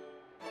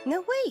 No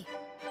way.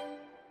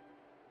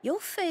 Your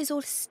fur's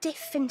all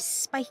stiff and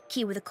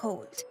spiky with a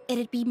cold.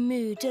 It'd be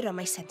murder on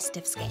my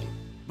sensitive skin.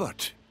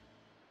 But,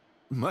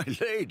 my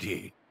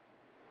lady...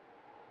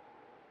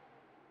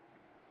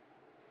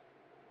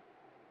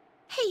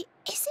 Hey,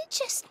 is it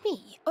just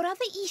me, or are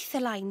the ether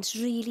lines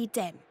really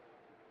dim?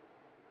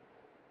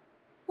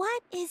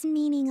 What is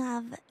meaning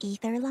of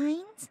ether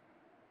lines?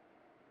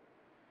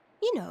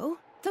 You know,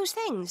 those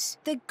things.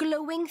 The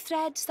glowing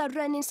threads that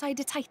run inside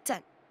a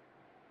titan.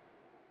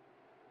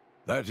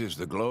 That is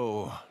the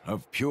glow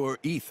of pure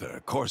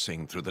ether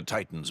coursing through the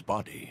Titan's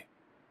body.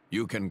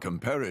 You can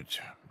compare it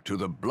to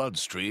the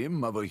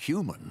bloodstream of a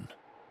human.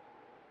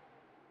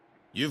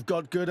 You've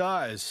got good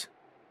eyes.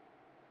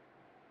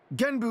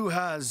 Genbu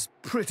has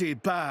pretty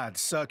bad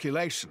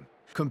circulation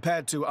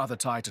compared to other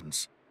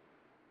Titans.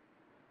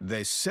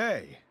 They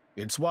say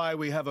it's why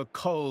we have a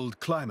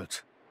cold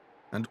climate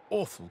and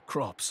awful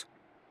crops.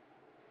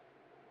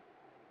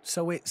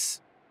 So it's...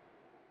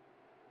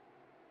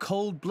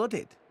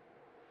 cold-blooded?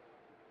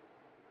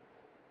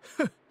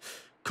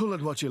 Call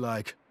it what you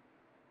like.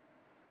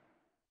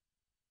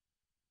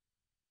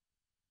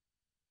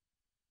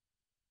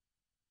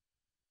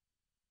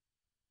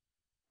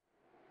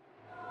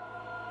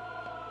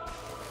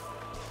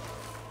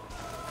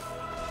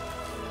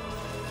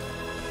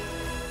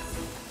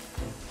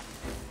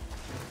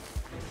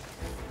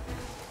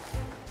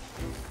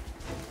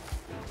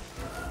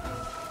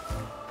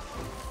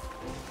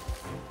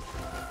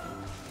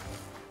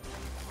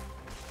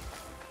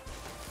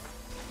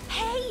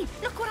 Hey,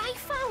 look what I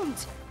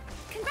found!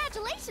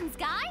 Congratulations,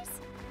 guys!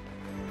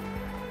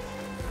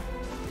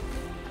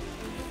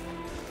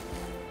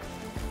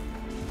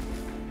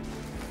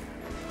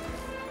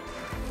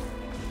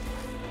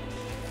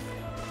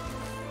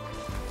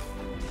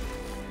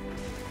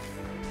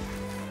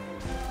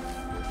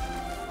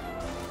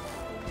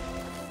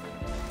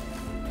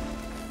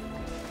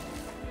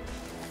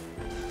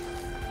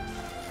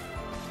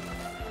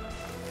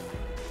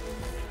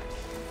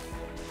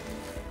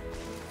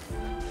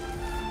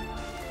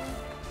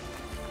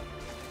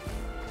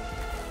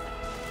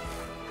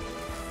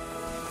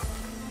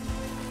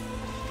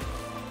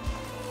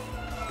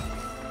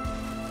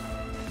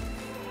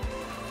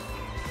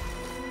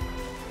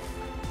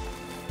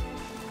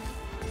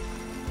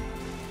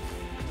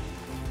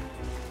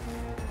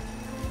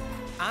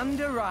 And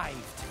arrived.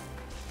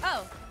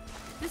 Oh,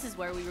 this is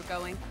where we were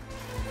going.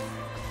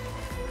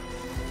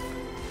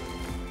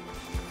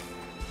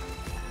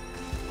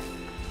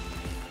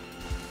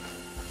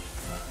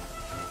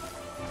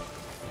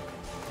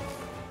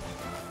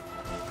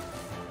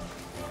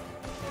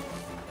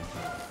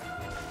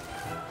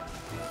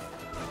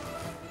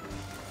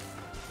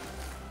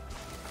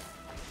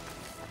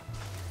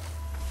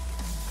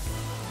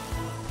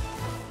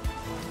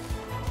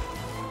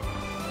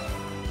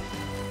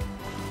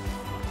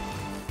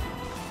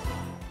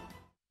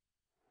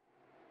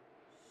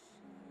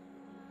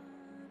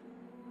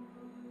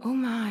 Oh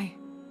my.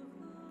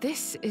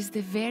 This is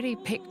the very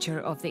picture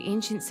of the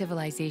ancient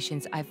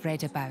civilizations I've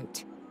read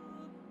about.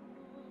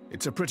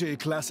 It's a pretty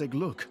classic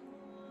look.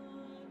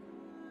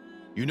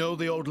 You know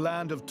the old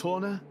land of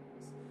Torna?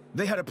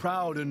 They had a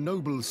proud and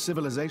noble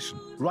civilization,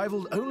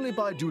 rivaled only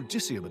by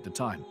Judicium at the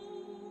time.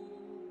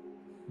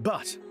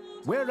 But,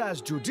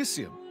 whereas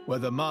Judicium were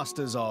the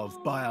masters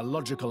of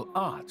biological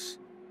arts,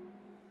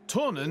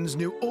 Tornans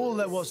knew all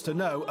there was to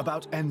know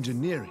about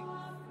engineering.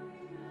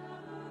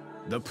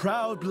 The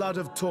proud blood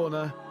of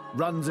Torna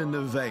runs in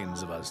the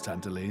veins of us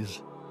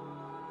Tantalese.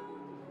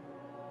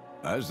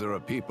 As there are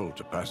people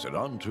to pass it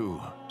on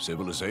to,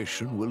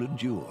 civilization will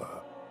endure.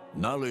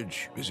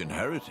 Knowledge is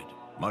inherited,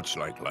 much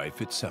like life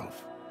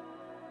itself.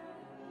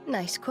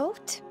 Nice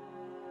quote.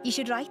 You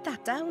should write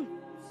that down.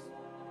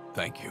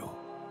 Thank you.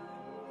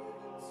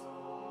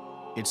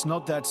 It's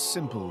not that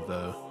simple,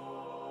 though.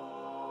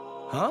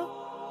 Huh?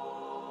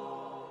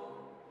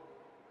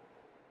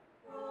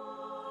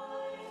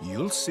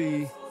 You'll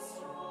see.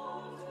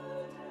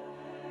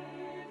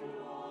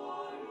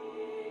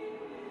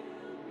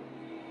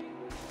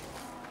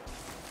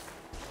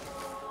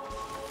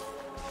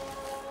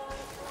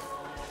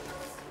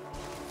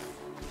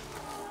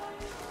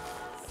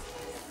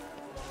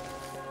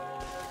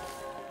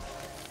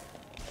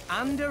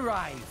 And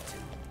arrived.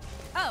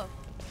 Oh,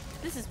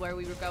 this is where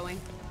we were going.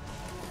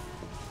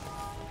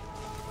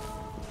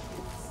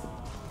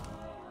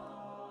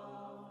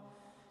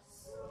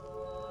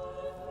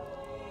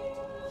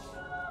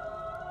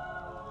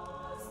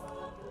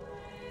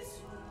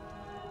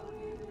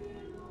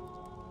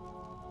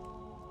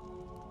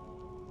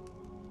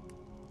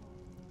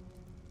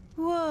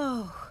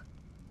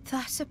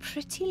 That's a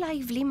pretty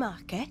lively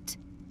market.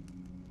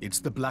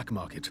 It's the black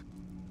market.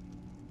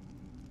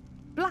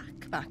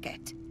 Black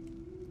market?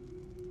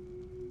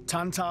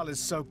 Tantal is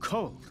so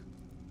cold.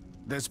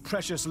 There's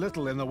precious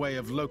little in the way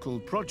of local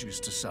produce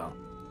to sell.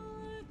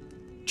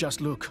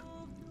 Just look.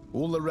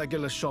 All the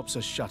regular shops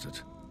are shuttered.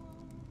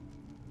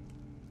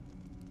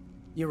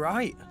 You're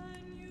right.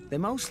 They're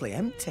mostly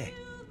empty.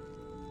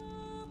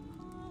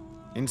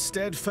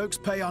 Instead, folks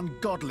pay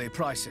ungodly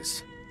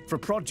prices for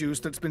produce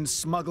that's been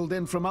smuggled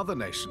in from other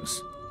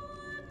nations.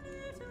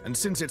 And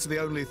since it's the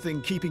only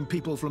thing keeping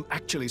people from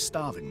actually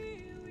starving,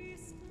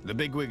 the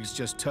bigwigs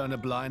just turn a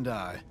blind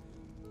eye.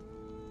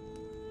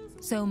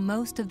 So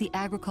most of the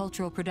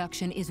agricultural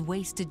production is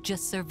wasted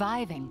just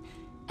surviving,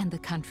 and the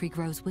country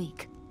grows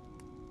weak.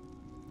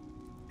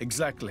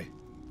 Exactly.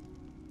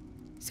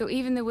 So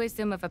even the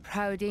wisdom of a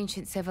proud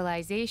ancient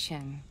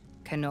civilization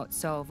cannot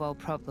solve all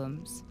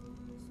problems.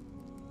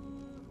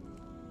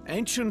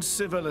 Ancient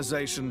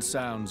civilization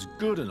sounds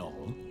good and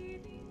all,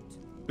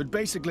 but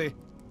basically,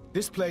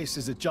 this place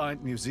is a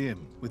giant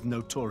museum with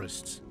no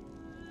tourists.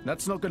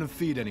 That's not going to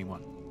feed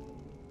anyone.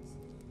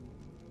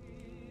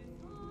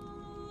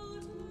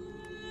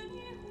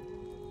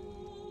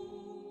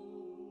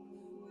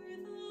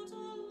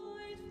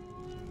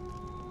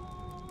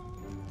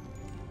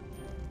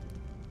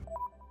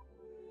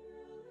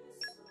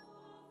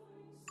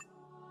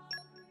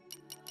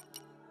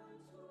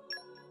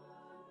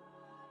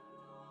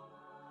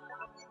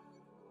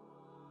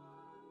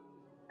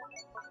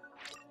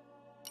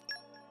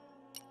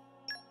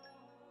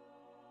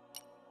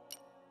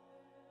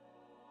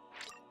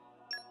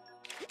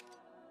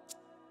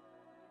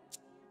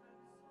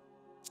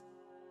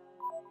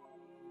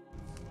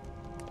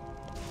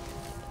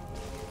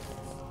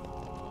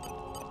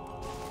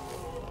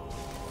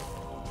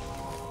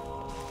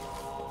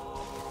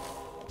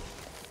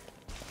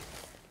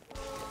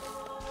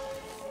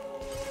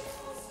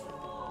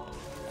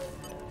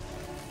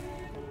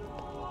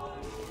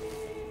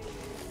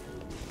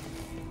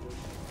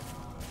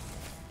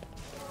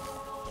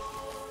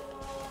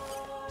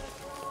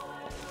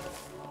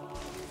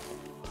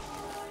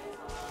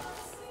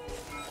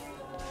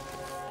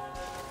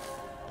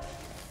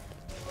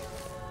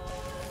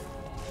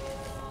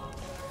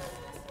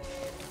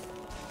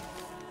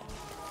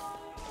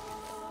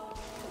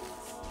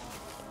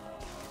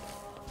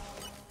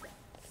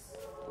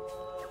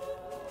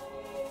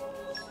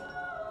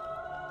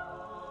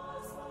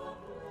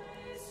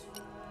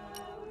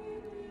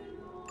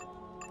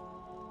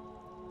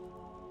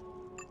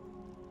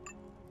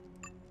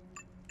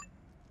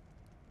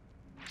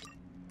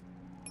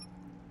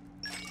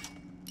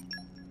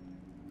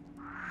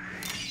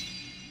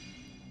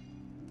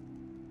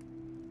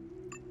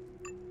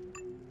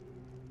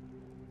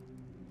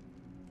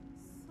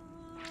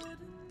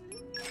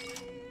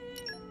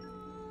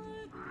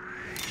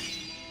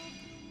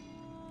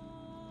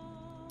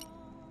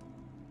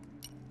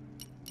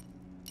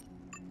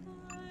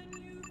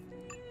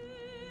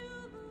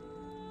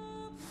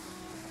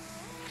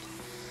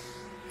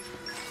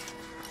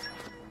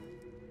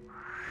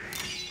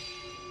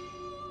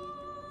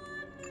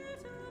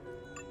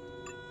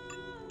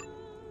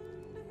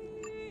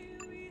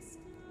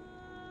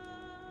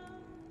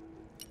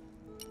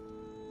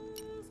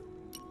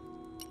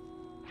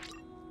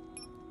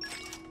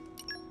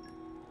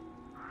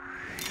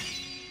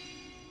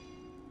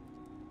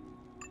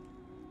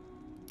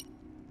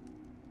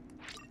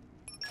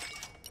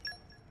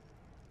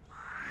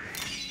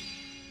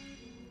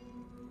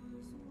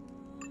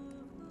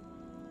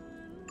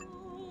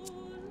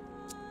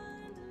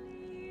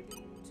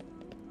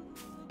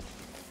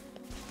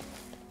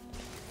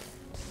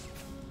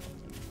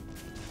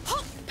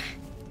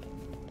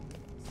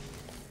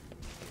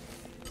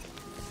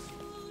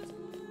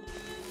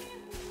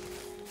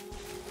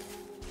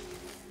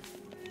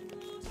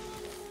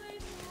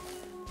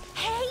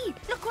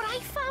 Look what I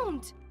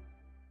found!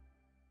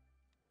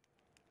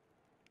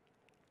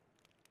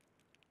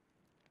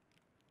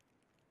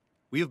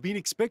 We have been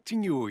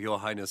expecting you, Your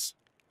Highness.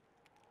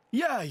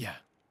 Yeah.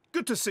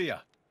 Good to see you.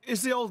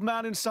 Is the old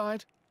man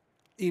inside?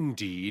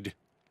 Indeed.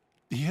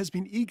 He has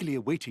been eagerly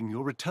awaiting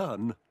your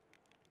return.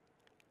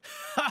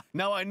 Ha!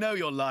 Now I know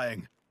you're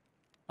lying.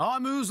 Our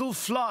moos'll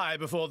fly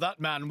before that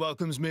man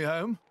welcomes me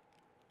home.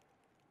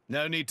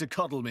 No need to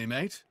coddle me,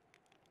 mate.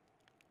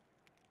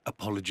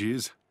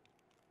 Apologies.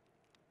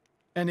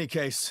 Any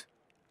case,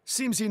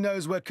 seems he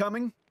knows we're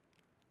coming.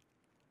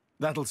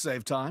 That'll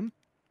save time.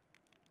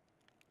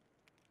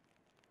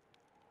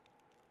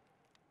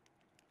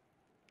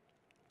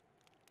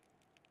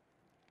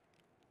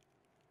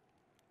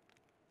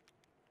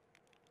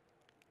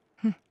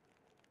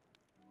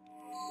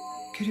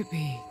 Could it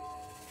be?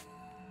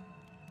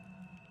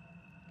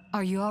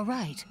 Are you all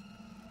right?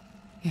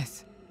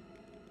 Yes.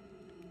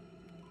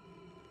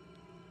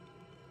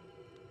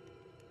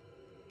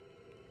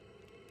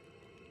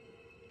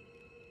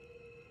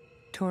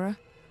 Tora?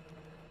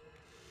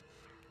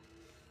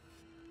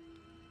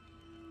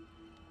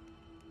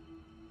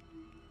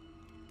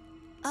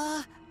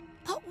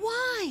 But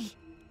why?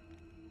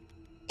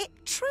 It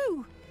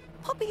true.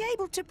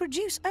 able to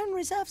produce own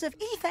reserves of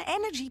ether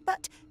energy,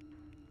 but...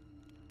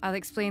 I'll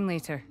explain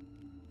later.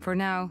 For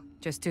now,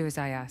 just do as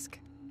I ask.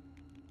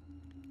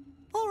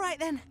 All right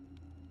then.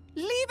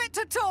 Leave it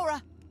to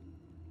Tora.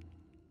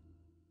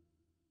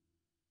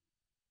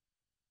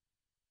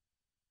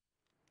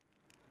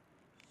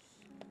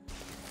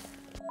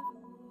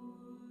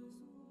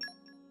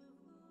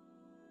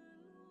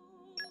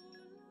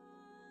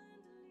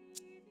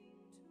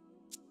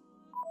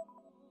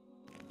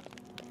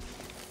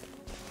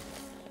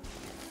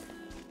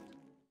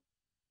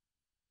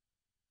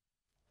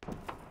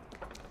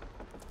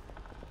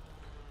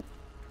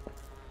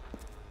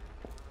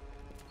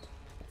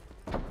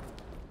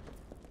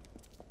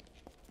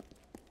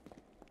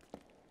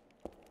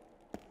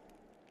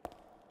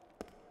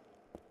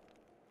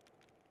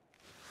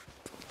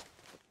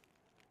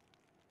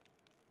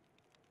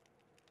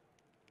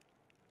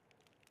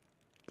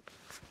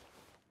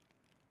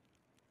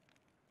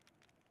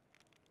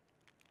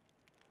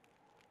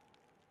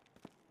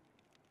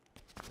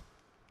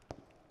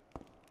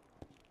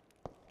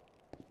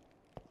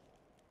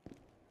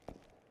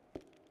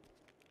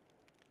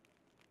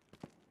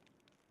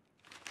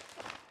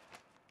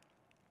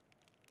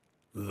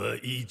 The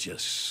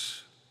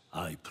Aegis,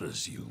 I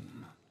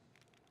presume.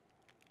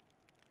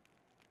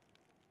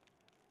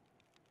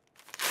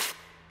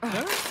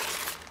 Huh?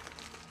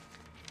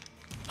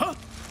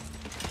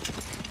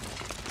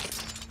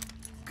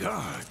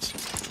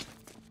 Guards!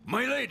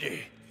 My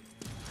lady!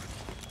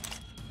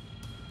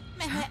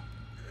 Mehmet!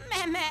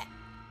 Mehmet!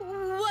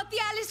 What the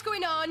hell is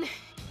going on?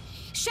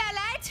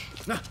 Charlotte?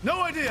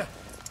 No idea!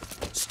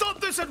 Stop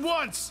this at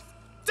once!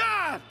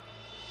 Dad!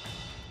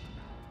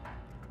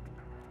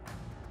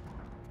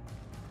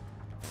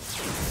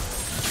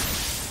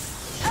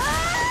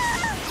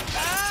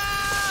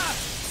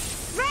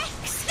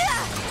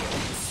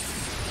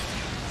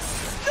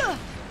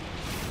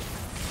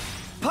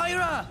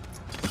 Pyra!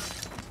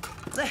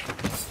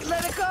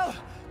 Let it go!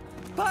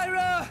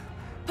 Pyra!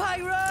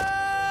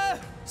 Pyra!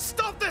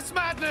 Stop this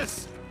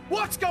madness!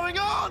 What's going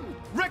on?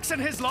 Rex and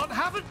his lot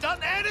haven't done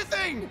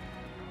anything!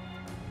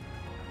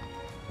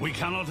 We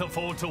cannot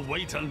afford to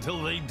wait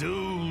until they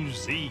do,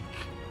 Zeke.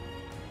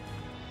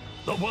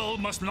 The world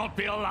must not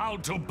be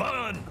allowed to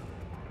burn.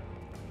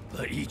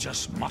 The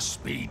Aegis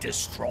must be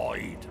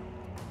destroyed.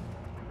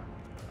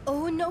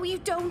 Oh, no, you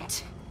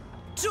don't.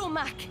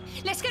 Dromac,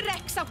 let's get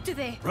Rex out of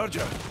there.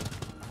 Roger.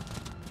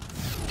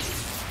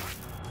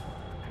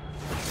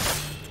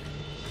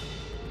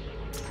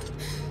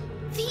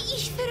 The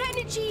ether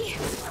energy!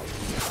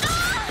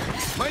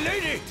 Ah! My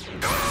lady!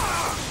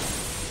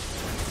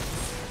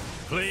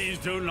 Please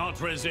do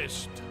not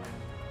resist.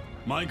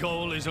 My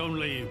goal is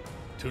only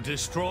to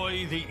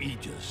destroy the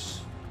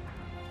Aegis.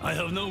 I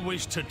have no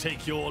wish to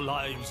take your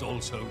lives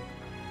also.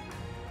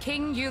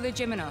 King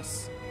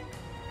Eulogimenos,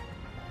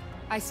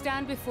 I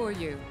stand before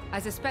you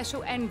as a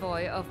special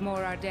envoy of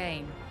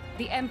Morardain.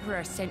 The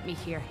Emperor sent me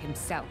here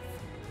himself.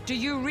 Do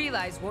you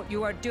realize what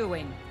you are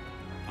doing?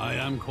 I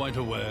am quite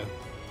aware,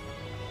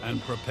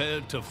 and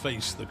prepared to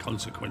face the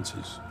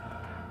consequences.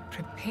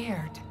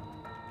 Prepared?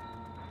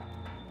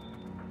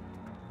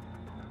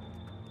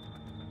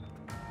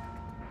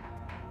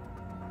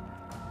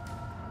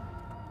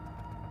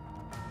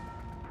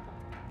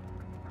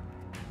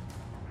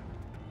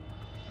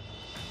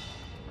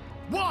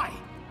 Why?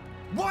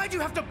 Why do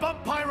you have to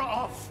bump Pyra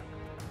off?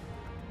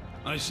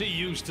 I see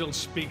you still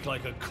speak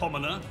like a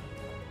commoner.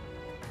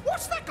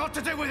 What's that got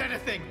to do with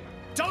anything?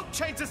 Don't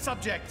change the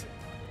subject.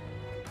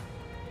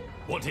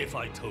 What if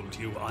I told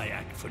you I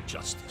act for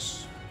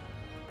justice?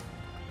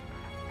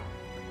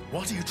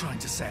 What are you trying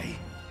to say?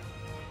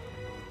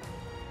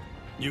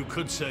 You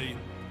could say,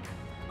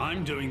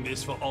 I'm doing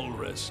this for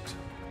Ulrest.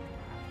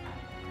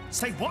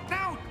 Say what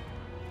now?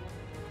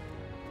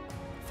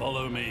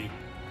 Follow me.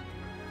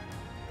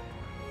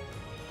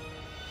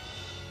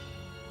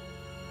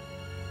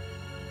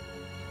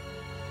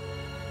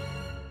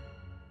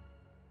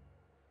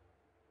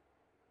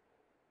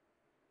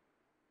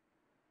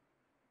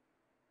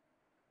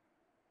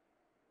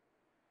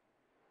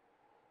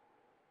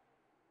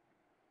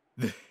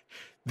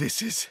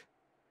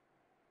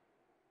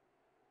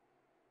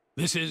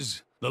 This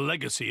is the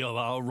legacy of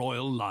our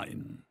royal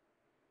line.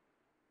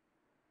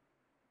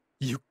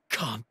 You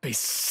can't be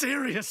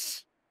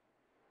serious!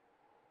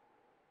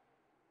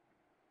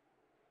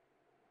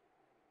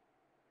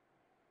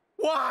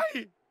 Why?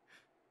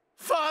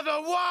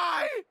 Father,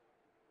 why?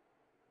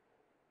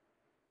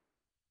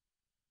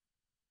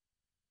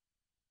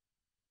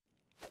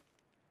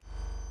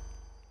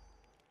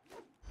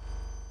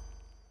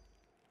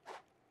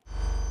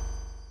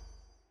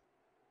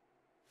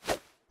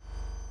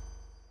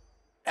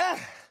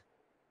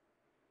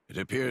 It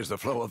appears the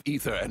flow of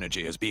ether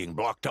energy is being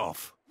blocked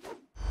off.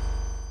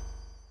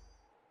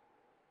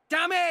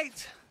 Damn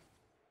it!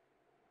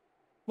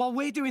 While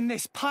we're doing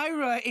this,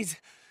 Pyra is...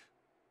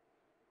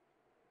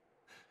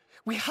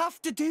 We have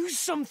to do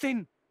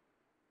something!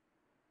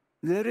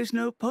 There is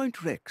no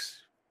point,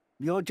 Rex.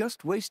 You're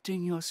just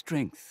wasting your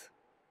strength.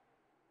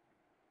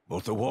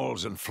 Both the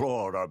walls and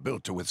floor are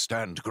built to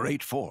withstand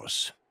great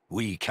force.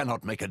 We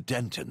cannot make a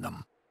dent in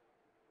them.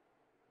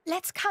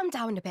 Let's calm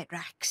down a bit,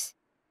 Rex.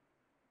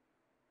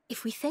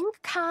 If we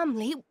think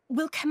calmly,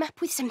 we'll come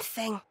up with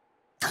something.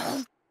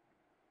 Hey,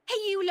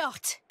 you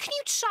lot! Can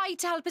you try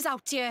to help us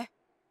out here?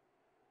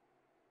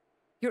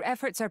 Your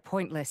efforts are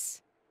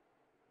pointless.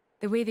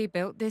 The way they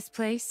built this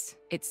place,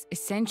 it's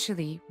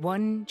essentially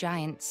one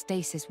giant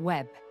stasis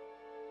web.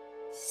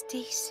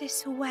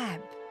 Stasis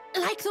web?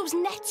 Like those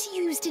nets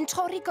used in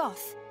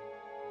Torrigoth?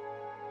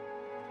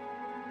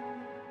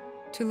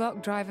 To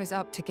lock drivers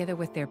up together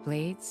with their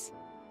blades,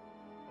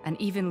 and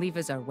even leave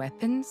us our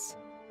weapons,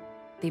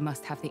 they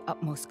must have the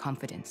utmost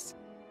confidence.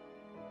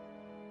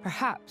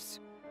 Perhaps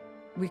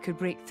we could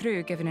break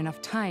through given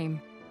enough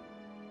time,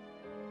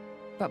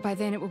 but by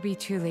then it will be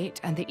too late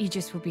and the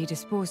Aegis will be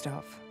disposed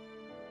of.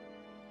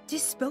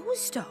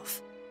 Disposed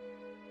of?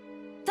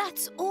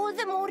 That's all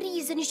the more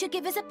reason you should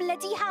give us a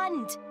bloody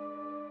hand.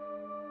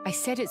 I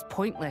said it's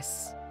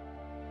pointless.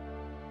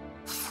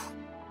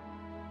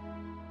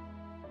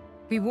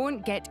 We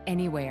won't get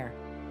anywhere.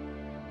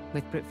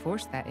 With brute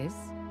force, that is.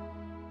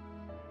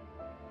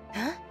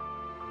 Huh?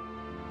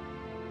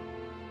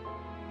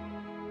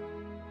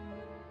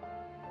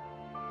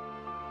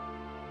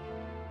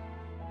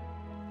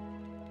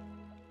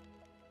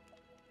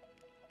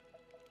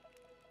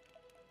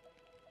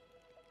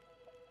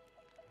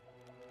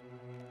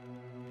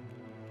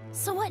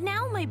 So what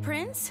now, my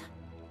prince?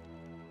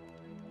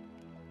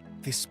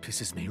 This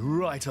pisses me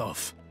right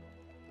off.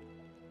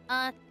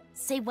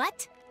 Say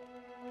what?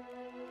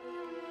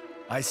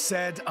 I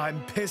said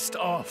I'm pissed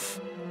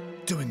off.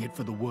 Doing it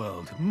for the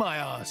world, my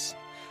ass.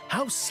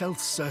 How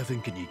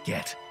self-serving can you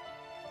get?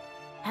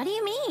 How do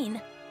you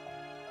mean?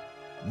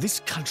 This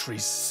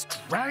country's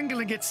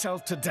strangling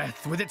itself to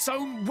death with its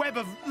own web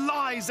of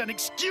lies and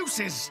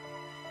excuses.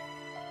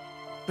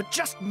 But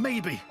just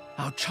maybe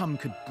our chum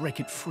could break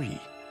it free.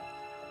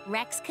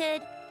 Rex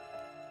could?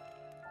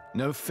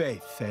 No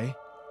faith, eh?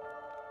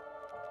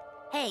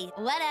 Hey,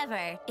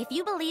 whatever. If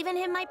you believe in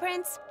him, my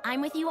prince, I'm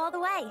with you all the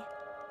way.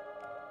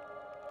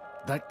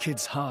 That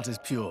kid's heart is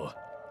pure.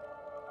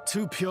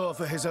 Too pure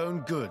for his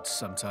own good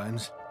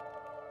sometimes.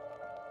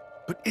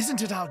 But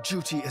isn't it our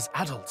duty as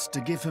adults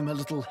to give him a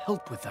little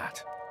help with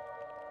that?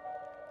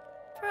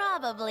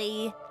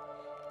 Probably.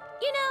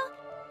 You know,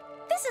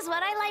 this is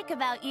what I like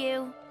about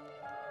you.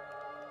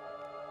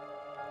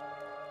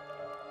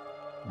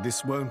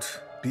 This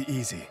won't be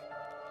easy.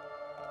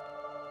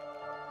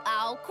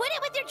 Oh, quit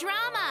it with your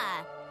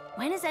drama!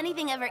 When is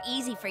anything ever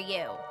easy for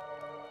you?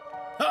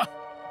 Ha!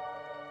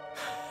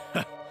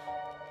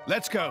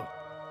 Let's go.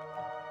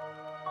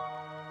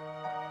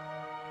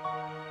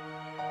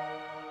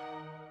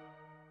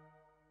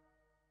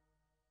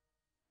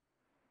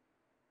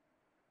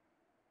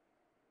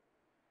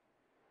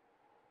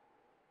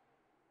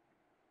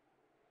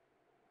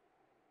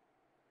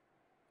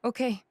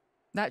 Okay,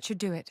 that should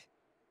do it.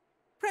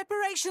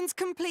 Preparations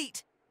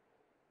complete.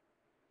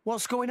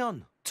 What's going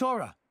on,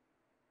 Tora?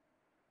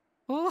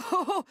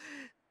 Oh,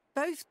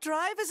 both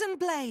drivers and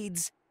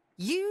blades.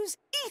 Use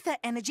ether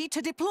energy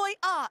to deploy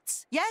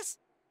arts, yes?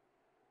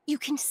 You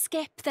can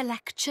skip the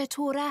lecture,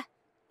 Tora.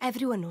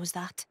 Everyone knows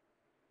that.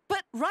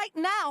 But right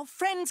now,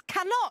 friends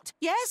cannot,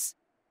 yes?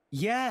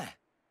 Yeah.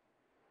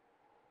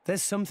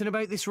 There's something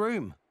about this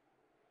room.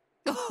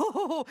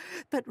 Oh,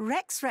 but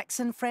Rex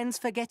and friends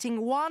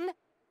forgetting one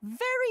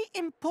very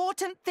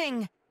important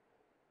thing.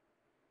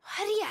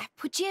 Hurry up,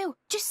 would you?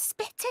 Just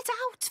spit it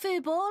out,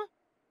 Furball.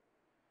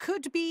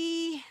 Could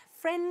be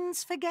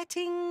friends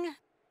forgetting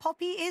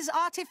Poppy is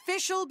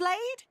artificial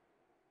blade?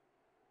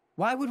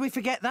 Why would we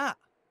forget that?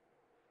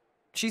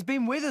 She's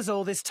been with us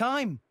all this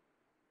time.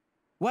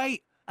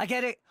 Wait, I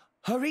get it.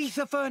 Her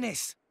ether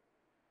furnace.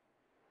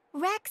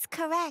 Rex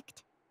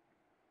correct.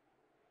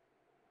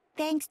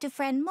 Thanks to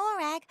friend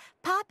Morag,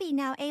 Poppy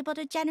now able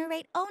to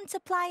generate own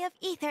supply of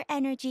ether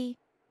energy.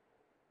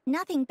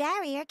 Nothing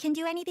barrier can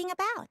do anything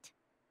about.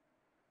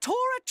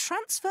 Tora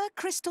transfer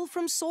crystal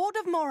from Sword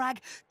of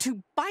Morag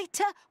to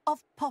Biter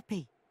of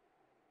Poppy.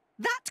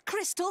 That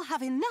crystal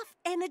have enough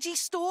energy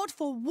stored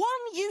for one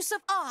use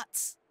of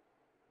arts.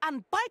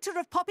 And Biter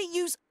of Poppy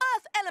use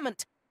Earth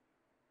element.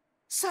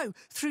 So,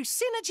 through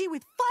synergy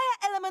with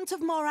Fire element of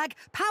Morag,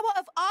 power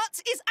of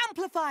arts is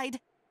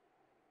amplified.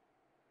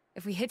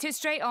 If we hit it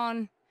straight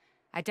on,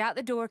 I doubt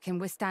the door can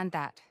withstand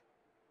that.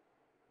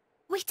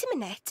 Wait a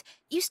minute.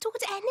 You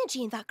stored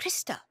energy in that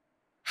crystal.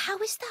 How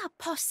is that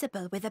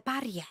possible with a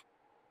barrier?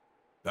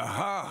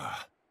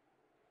 Aha!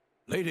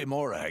 Lady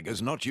Morag has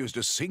not used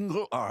a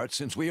single art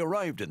since we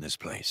arrived in this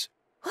place.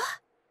 What?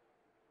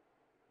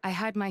 I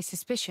had my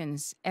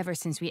suspicions ever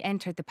since we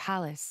entered the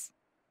palace.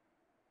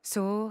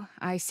 So,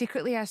 I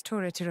secretly asked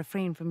Tora to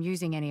refrain from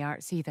using any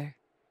arts either.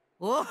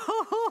 Whoa!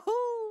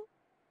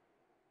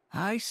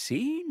 I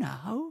see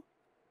now.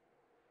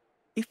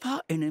 If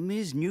our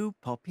enemies knew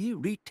Poppy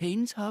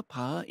retains her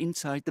power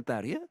inside the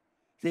barrier,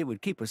 they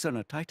would keep us on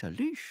a tighter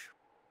leash.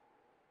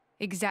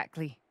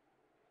 Exactly.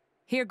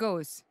 Here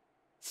goes.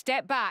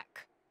 Step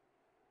back.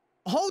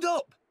 Hold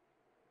up!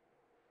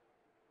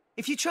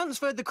 If you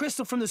transferred the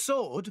crystal from the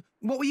sword,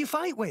 what will you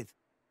fight with?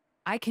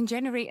 I can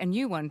generate a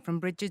new one from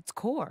Bridget's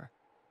core.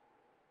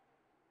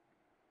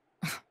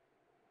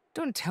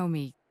 Don't tell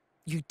me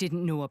you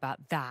didn't know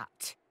about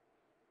that.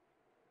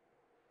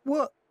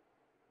 What?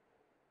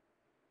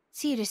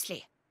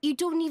 Seriously, you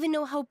don't even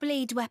know how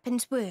blade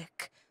weapons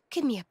work.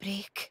 Give me a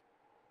break.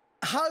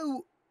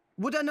 How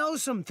would I know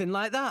something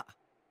like that?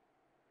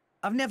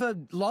 I've never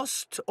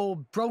lost or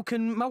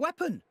broken my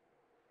weapon.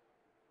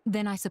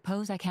 Then I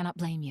suppose I cannot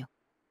blame you.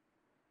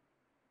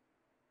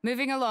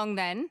 Moving along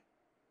then.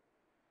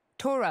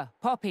 Tora,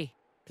 Poppy,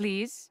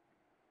 please.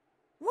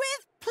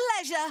 With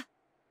pleasure.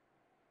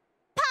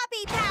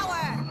 Poppy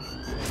power!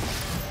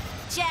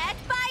 Jet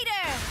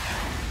Fighter!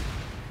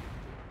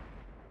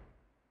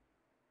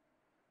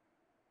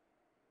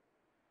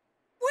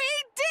 We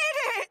did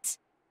it!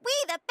 We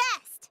the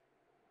best!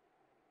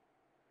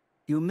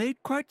 You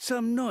made quite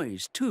some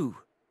noise, too.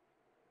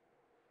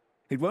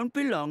 It won't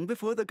be long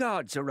before the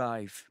guards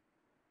arrive.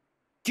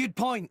 Good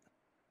point.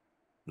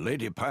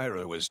 Lady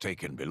Pyra was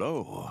taken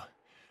below.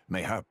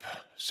 Mayhap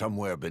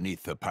somewhere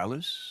beneath the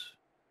palace?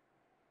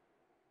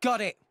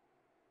 Got it.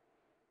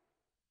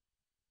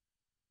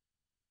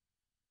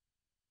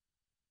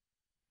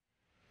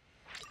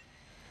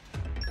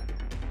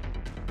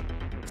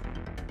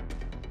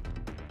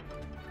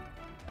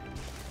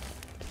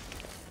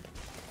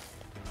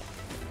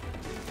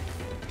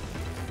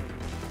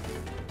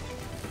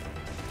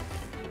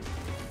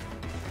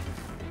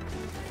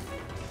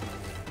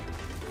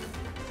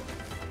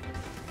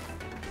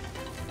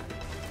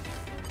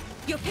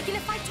 You're picking a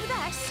fight with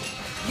us?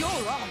 You're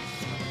on.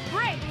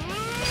 Break!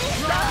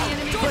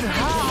 But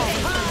how?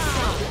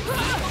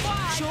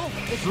 Sure,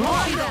 it's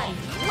Right then.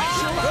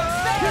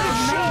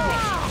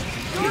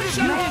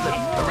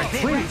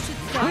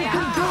 We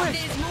can do it!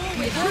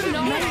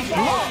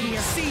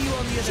 See you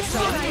on the other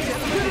side.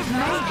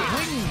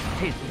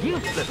 Tis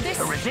useless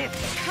to resist.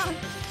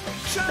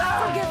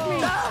 Forgive me!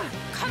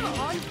 Come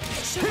on!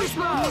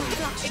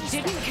 It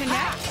didn't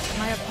connect.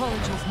 My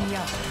apologies,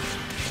 Mia.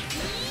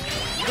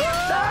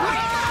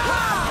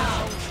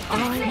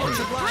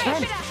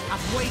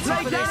 I've waited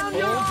for this all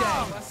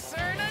day.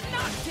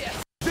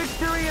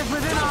 Victory is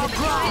within our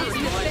grasp.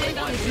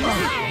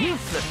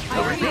 Useless to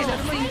resist.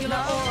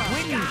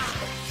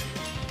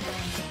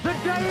 The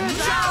day is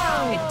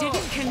out. It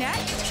didn't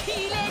connect.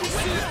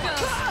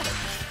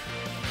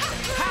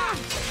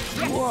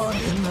 What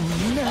in the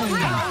name?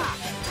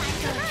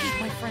 Keep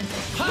my friend.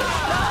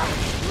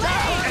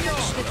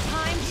 The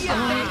time to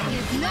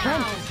is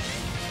now.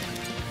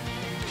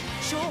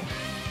 Sure.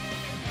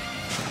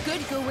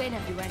 Good go in,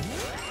 everyone.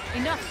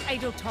 Enough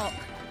idle talk.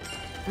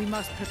 We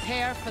must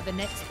prepare for the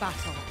next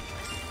battle.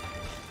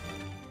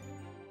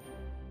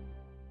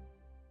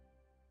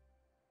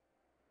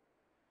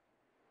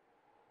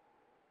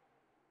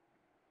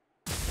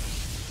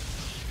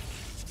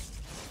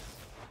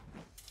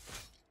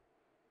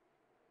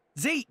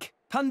 Zeke!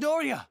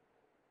 Pandoria!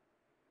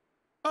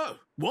 Oh,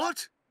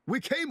 what? We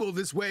came all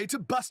this way to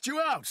bust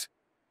you out.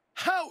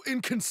 How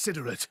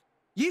inconsiderate.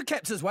 You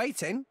kept us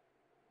waiting.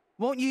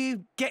 Won't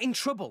you get in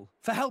trouble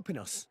for helping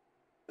us?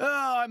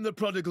 Oh, I'm the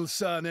prodigal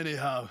son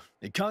anyhow.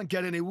 It can't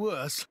get any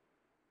worse.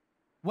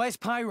 Where's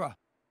Pyra?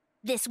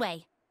 This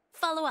way.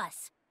 Follow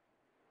us.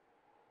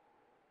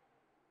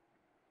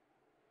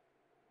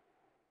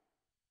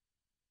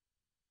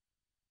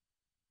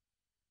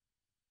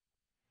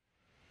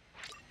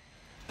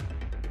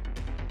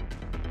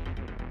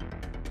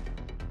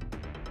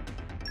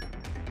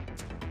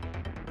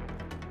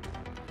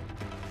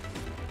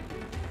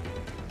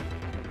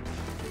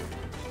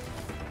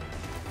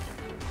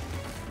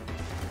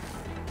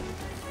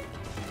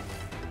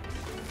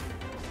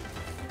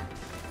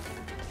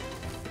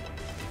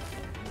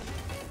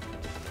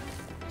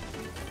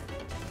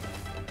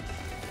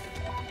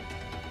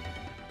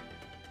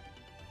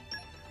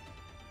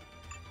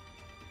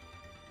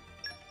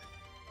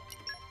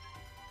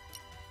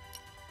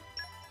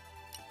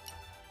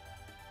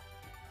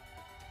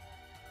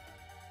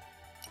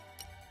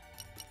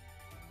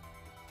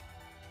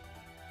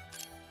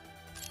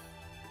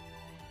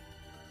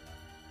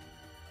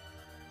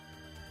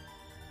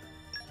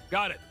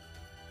 Got it.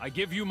 I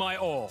give you my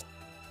all.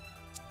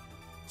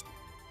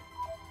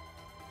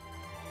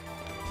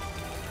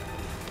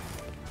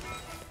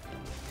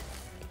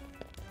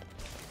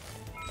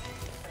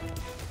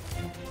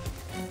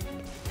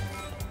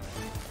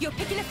 You're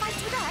picking a fight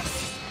with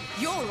us?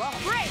 You're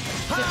off. Break!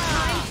 The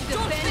time to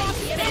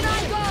defend. In I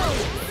go!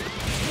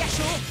 Yeah,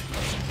 sure.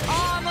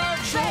 Armor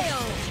fail!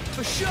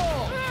 For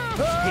sure!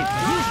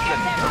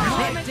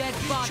 Dead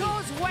body.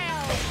 Chose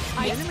well.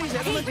 The enemy's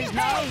element is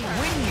now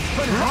wings.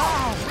 But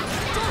how?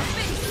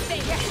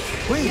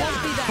 We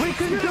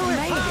can do it!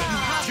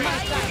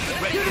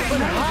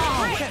 But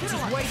how?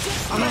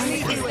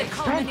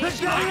 And the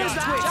day is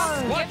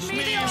out! Watch me!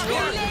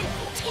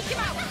 Take him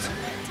out.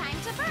 Time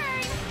to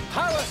burn.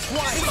 Power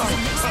swipe!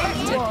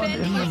 What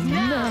in the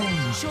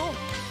name? Sure.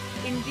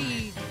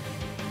 Indeed.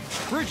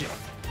 Bridget,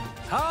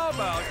 how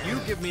about you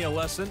give me a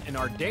lesson in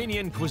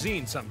Ardanian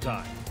cuisine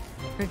sometime?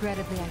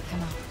 Regrettably, I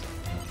cannot.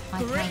 My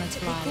Great. talents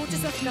He lie caught us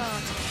in off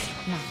guard.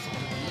 nothing.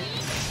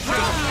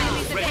 Grab the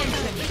enemy's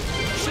attention.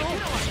 Sure.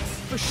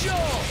 For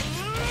sure.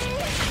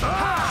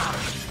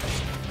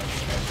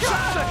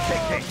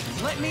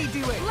 Let me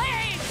do it.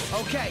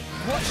 Okay,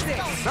 watch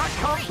this. That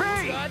can't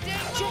be!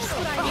 Just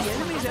what I need.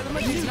 Enemy's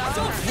element is not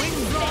Grab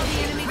the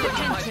enemy's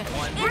attention.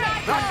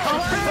 That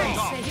can't be!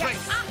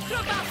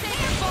 Acrobatic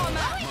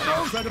performer!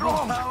 Incredible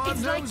power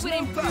It's like knows we're no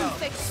in bounds.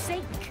 perfect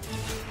sync.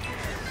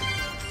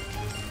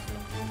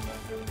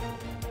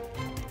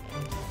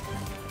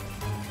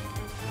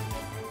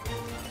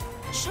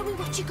 Show me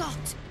what you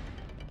got.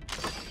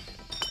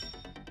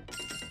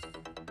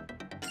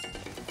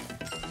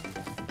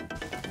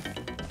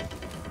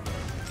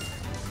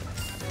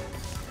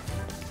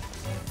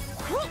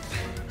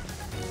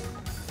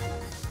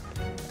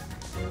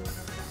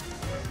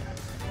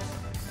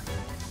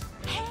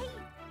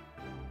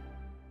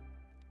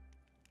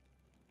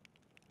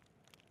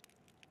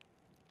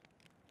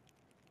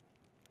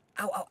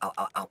 Ow, ow, ow,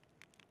 ow, ow.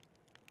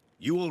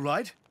 You all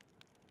right?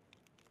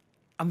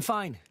 I'm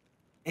fine.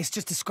 It's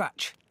just a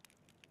scratch.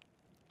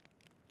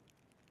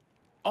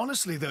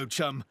 Honestly, though,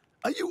 chum,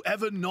 are you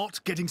ever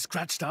not getting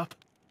scratched up?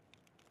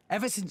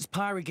 Ever since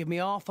Pyre gave me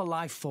half a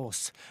life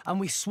force, and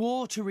we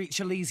swore to reach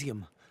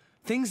Elysium,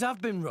 things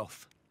have been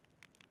rough.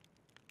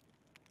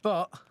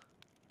 But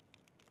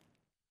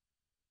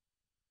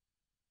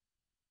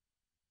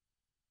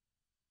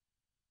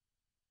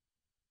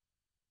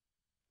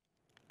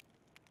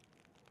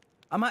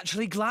I'm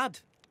actually glad.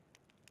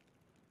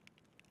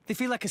 They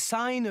feel like a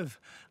sign of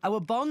our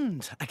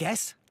bond, I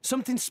guess.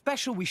 Something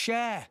special we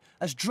share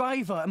as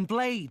driver and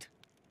blade.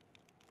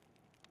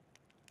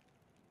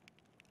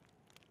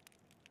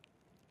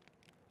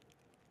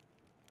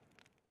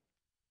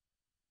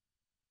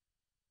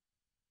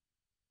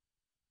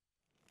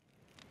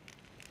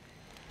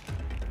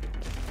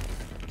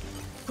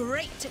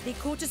 Great. They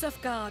caught us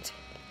off guard.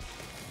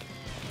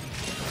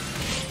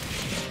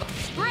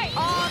 Great!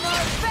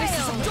 Armor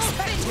failed!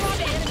 Dolphin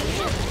Robin!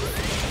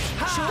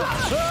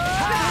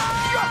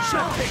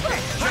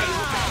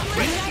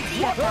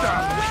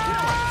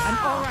 And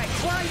all right,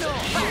 why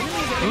not?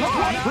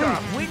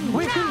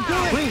 We can do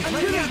it!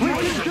 We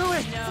can do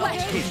it!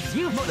 Flesh It's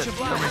useless to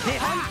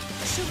resist.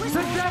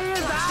 The day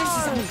is ours! This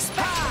is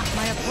unexpected.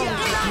 My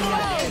apologies.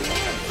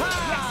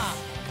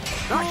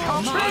 That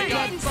can't be!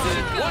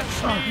 Watch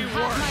me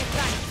work. My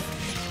thanks.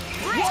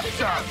 What's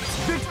that?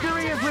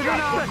 Victory is within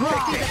our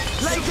grasp!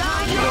 Lay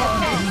down your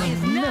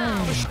Is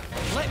now.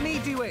 Let me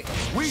do it.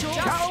 We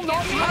shall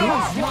not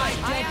lose! My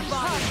dead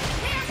body.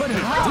 But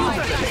how?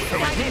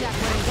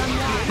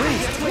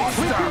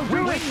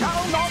 We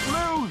shall not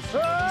lose!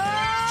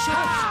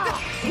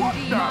 What's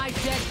Indeed, my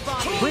dead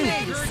body. We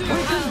can do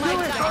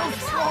it! So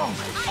strong!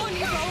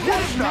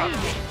 What's that?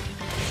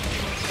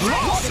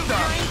 What's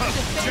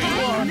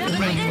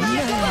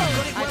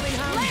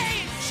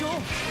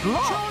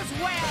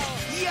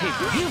It's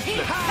useless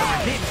to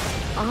resist!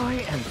 I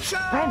am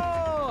spent!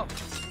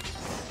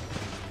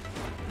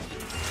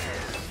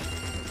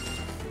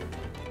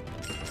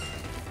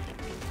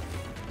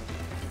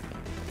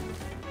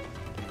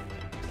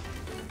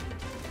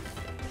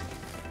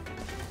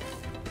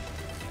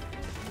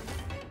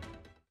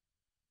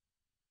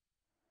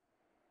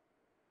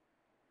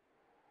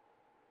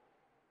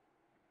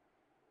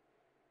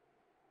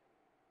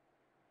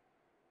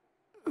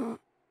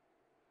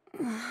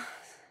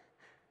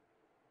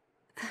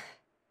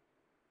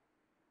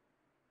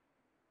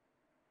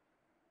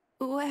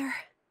 Where?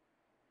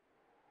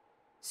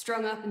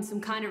 Strung up in some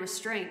kind of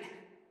restraint.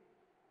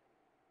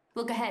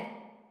 Look ahead.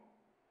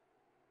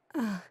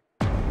 An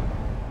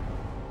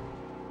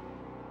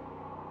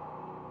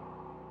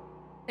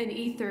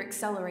ether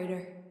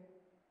accelerator.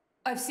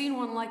 I've seen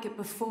one like it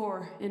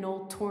before in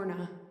Old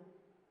Torna.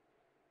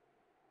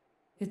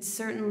 It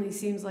certainly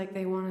seems like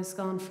they want us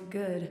gone for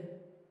good.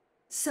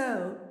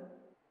 So,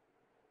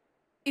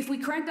 if we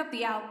cranked up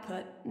the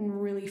output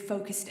and really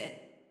focused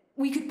it,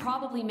 we could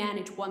probably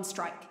manage one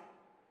strike.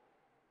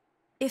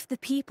 If the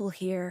people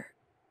here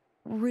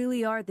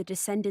really are the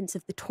descendants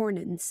of the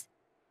Tornans,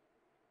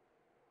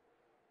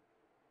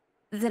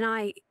 then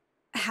I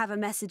have a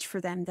message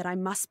for them that I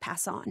must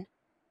pass on.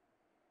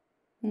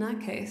 In that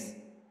case,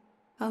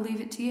 I'll leave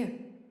it to you.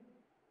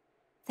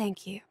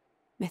 Thank you,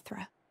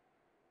 Mithra.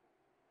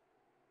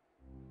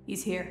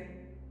 He's here.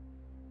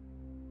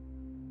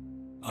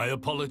 I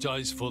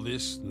apologize for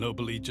this,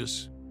 noble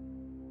Aegis.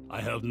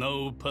 I have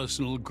no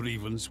personal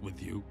grievance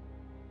with you.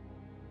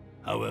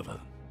 However,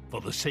 for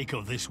the sake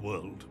of this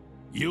world,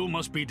 you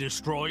must be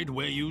destroyed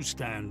where you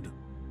stand.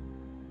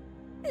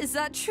 Is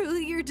that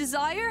truly your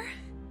desire,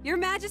 Your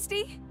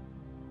Majesty?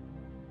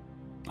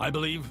 I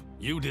believe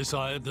you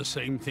desired the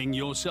same thing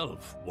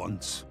yourself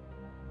once.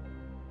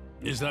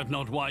 Is that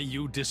not why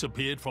you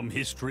disappeared from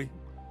history,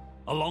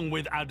 along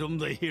with Adam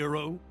the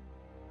hero?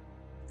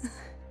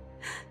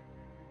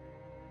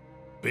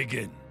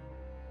 Begin.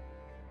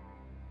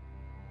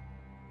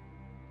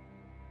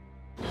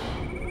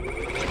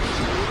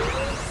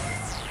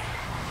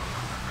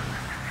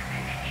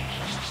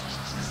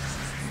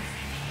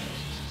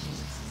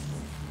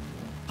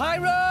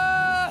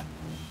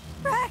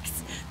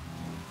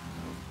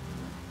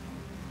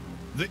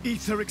 The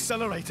Ether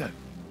Accelerator.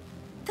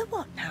 The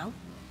what now?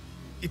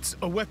 It's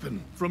a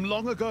weapon from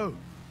long ago,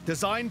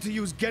 designed to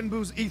use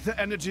Genbu's ether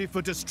energy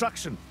for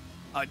destruction.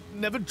 I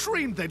never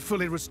dreamed they'd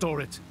fully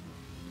restore it.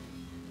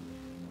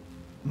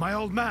 My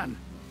old man,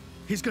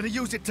 he's gonna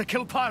use it to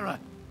kill Pyra.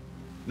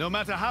 No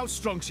matter how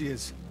strong she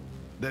is,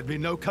 there'd be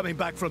no coming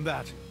back from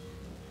that.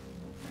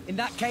 In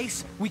that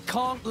case, we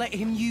can't let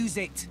him use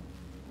it.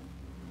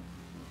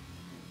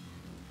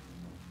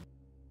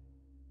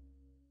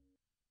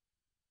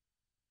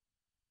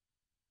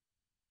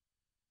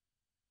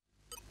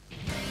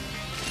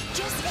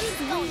 Just keep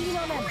leaning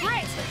on him.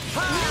 Great!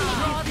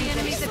 Draw the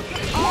enemies at...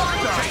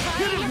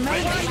 Just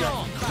let me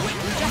know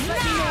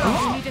if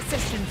you need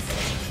assistance.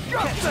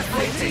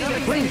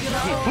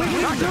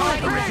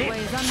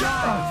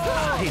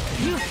 It's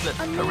useless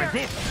to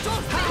resist.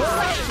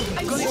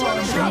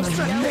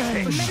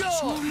 I'm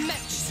so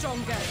much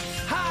stronger.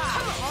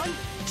 Come on,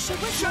 show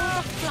us more of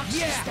a flash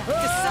stuff.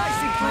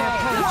 Decisive play.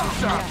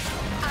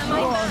 Am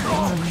I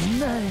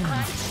man.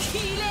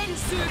 Keelan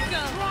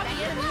Suka?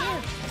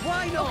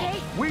 Why not? Okay.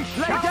 We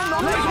slay them on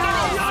the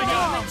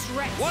ground.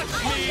 Watch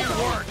me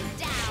work.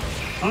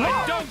 I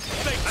don't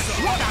think so.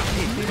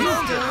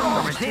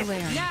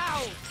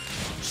 Now.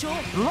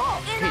 Sure.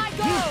 Block In I is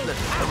go. useless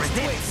to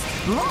resist.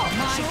 Block.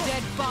 My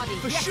dead body.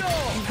 For sure.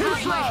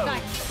 Not my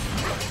fight.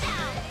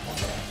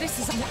 This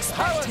is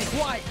unexpected.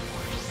 White.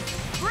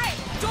 Great.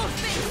 Don't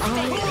think.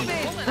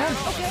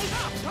 Okay.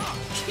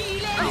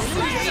 Keelan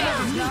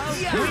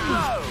Suka.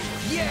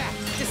 Yeah.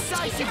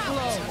 Decisive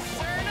blow.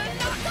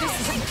 This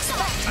is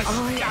unexpected.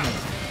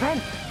 Ben.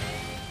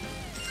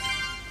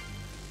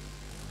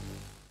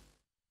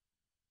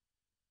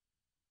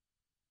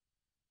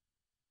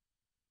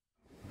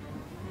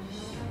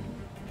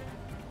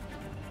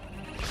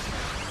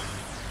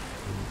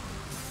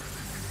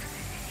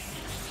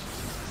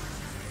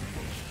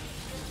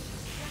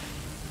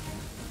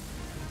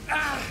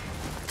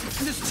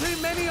 There's too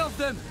many of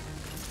them.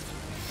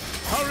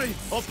 Hurry,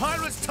 or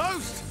Pyra's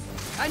toast!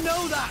 I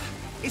know that.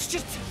 It's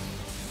just...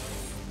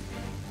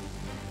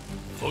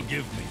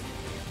 Forgive me.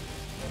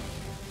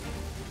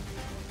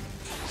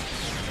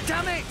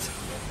 Damn it!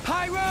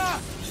 Pyra!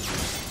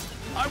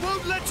 I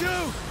won't let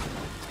you!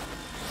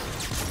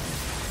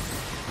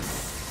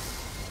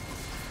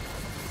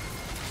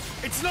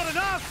 It's not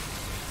enough!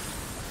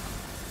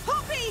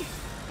 Poppy!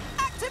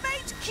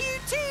 Activate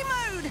QT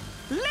mode!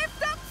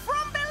 Lift up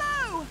from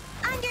below!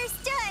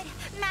 Understood,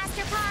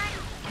 Master Pawn.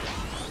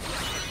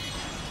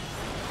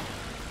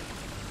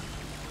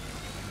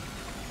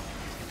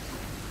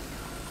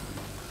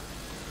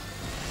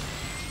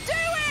 Do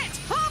it,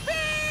 Poppy!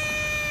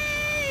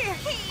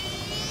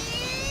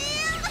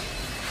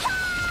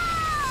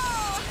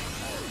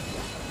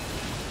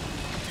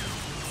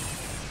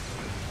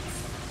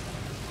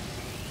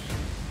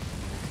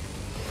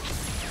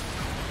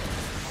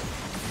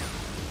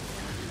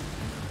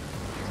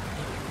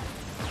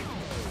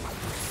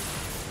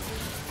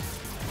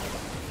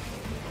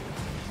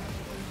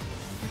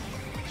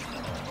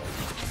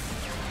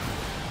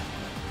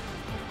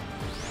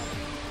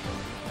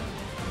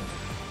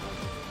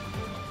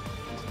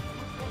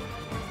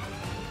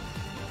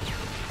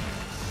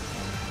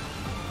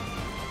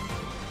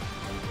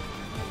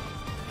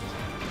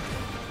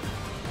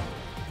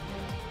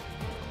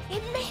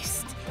 It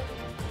missed.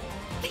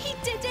 They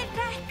did it,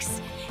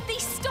 Rex. They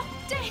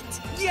stopped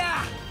it.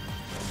 Yeah!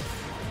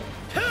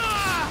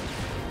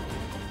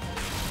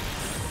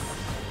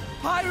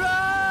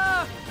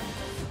 Pyra!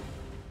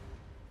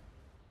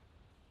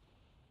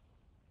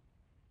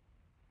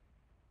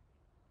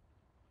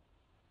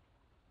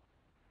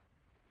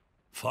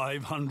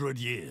 500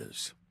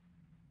 years.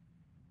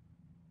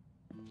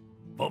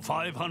 For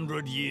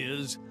 500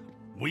 years,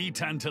 we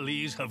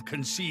Tantalese have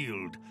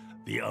concealed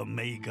the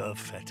Omega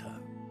Feta.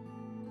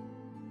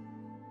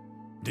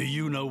 Do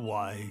you know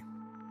why?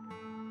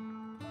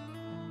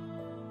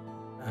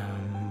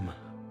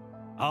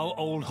 Our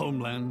old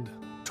homeland,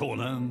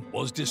 Torna,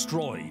 was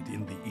destroyed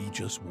in the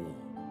Aegis War.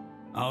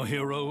 Our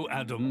hero,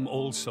 Adam,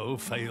 also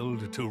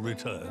failed to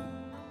return.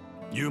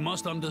 You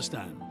must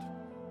understand,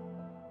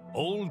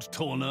 old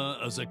Torna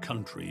as a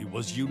country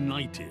was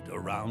united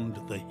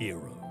around the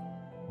hero.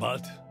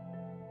 But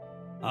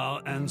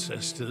our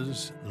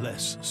ancestors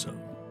less so.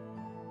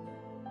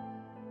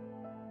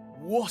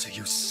 What are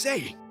you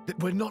saying? That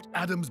we're not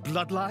Adam's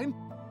bloodline?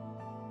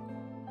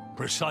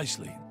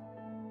 Precisely.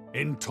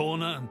 In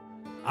Torna,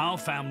 our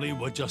family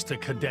were just a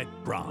cadet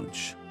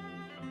branch.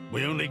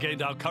 We only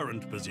gained our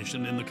current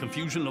position in the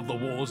confusion of the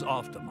war's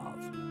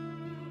aftermath.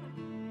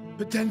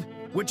 But then,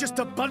 we're just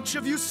a bunch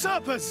of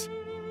usurpers!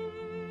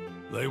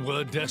 They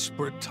were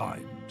desperate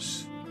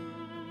times.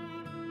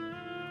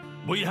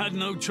 We had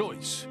no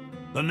choice.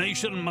 The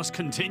nation must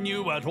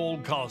continue at all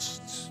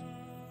costs.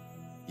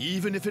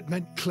 Even if it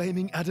meant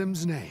claiming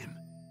Adam's name?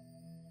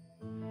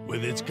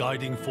 With its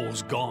guiding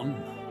force gone,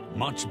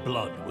 much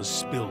blood was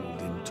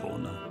spilled in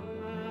Torna.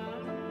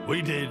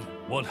 We did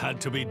what had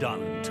to be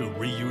done to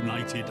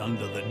reunite it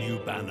under the new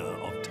banner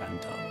of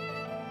Tantal.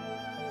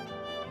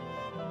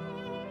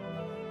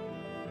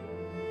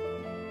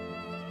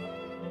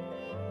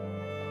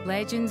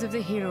 Legends of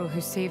the hero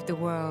who saved the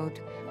world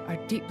are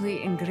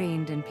deeply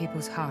ingrained in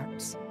people's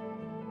hearts.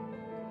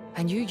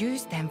 And you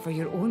used them for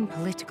your own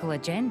political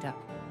agenda.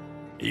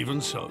 Even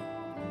so,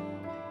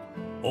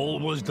 all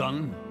was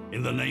done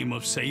in the name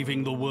of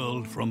saving the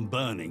world from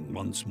burning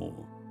once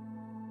more.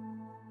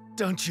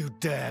 Don't you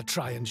dare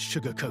try and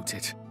sugarcoat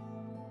it.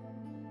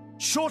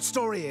 Short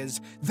story is,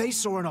 they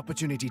saw an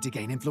opportunity to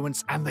gain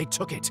influence and they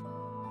took it.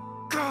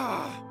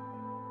 Gah!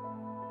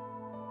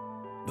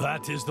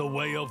 That is the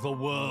way of the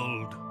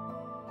world.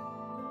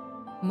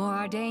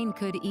 Morardain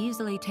could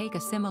easily take a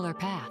similar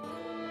path.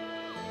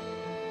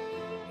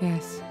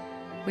 Yes,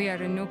 we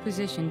are in no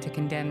position to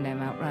condemn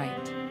them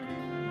outright.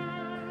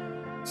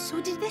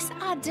 So did this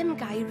Adam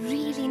guy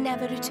really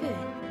never return?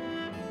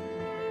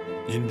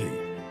 Indeed.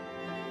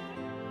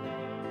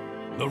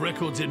 The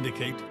records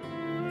indicate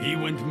he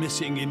went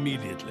missing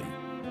immediately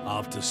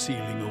after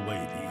sealing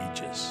away the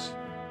Aegis.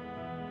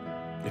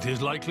 It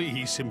is likely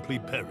he simply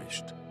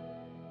perished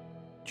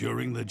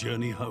during the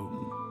journey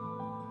home.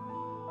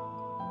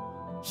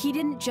 He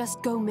didn't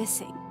just go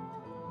missing.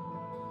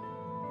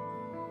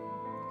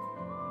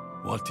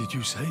 What did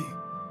you say?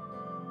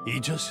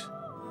 Aegis?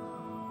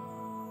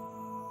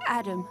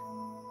 Adam.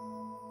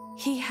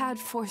 He had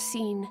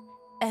foreseen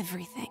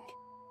everything.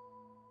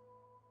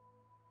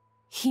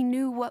 He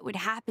knew what would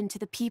happen to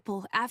the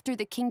people after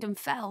the kingdom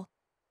fell.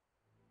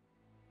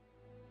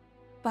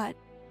 But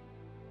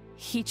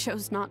he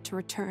chose not to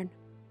return.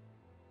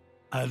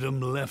 Adam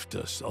left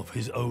us of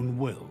his own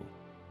will.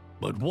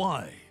 But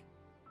why?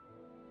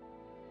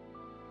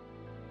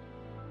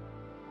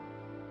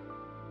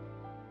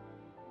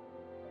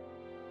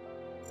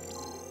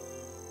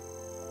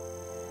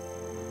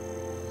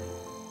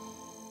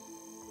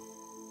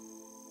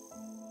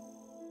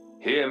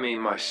 Hear me,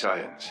 my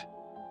scions.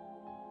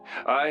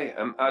 I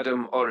am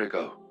Adam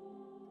Origo.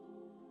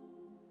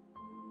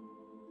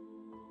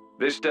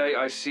 This day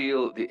I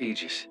seal the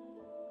Aegis,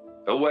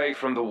 away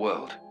from the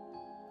world.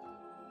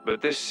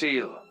 But this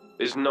seal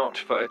is not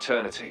for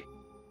eternity.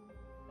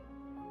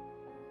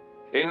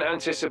 In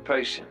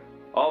anticipation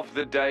of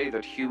the day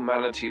that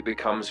humanity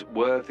becomes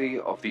worthy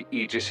of the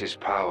Aegis's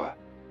power,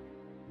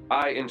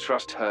 I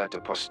entrust her to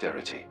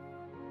posterity.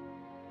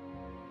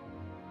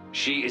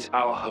 She is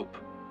our hope.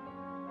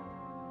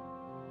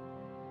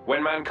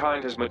 When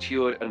mankind has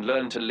matured and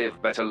learned to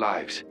live better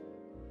lives,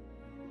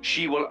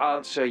 she will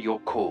answer your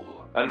call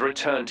and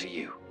return to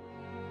you.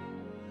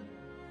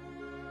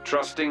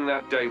 Trusting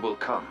that day will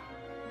come,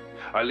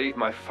 I leave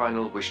my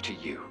final wish to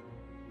you.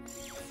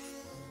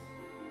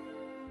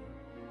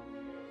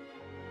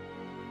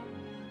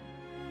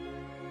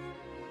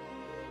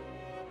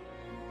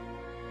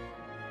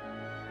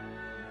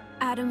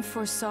 Adam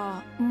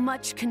foresaw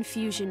much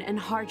confusion and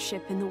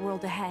hardship in the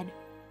world ahead.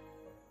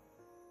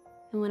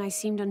 And when I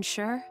seemed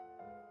unsure,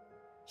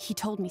 he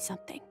told me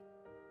something.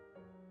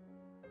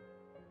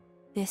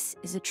 This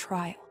is a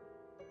trial.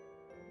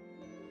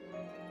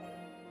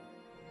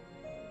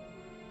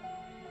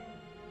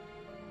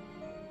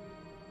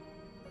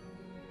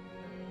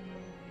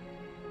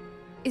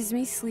 Is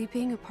me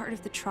sleeping a part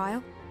of the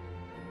trial?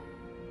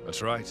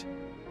 That's right.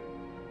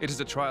 It is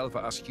a trial for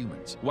us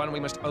humans, one we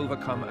must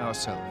overcome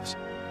ourselves.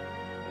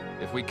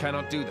 If we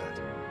cannot do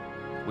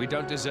that, we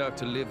don't deserve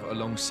to live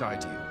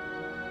alongside you.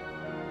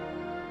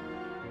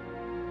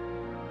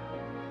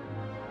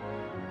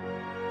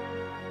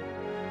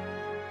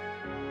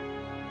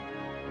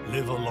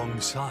 Live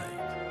alongside?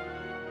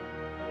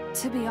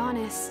 To be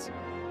honest,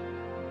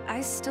 I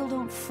still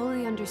don't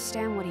fully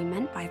understand what he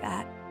meant by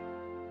that.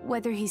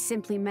 Whether he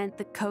simply meant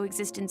the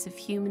coexistence of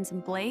humans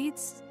and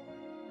blades,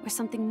 or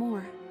something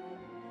more.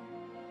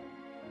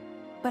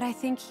 But I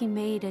think he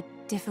made a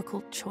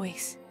difficult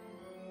choice.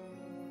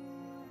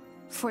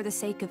 For the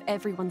sake of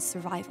everyone's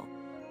survival.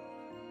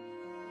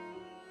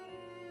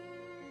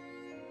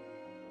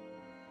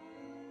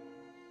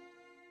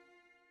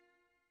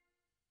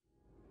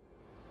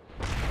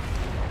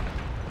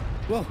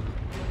 Whoa.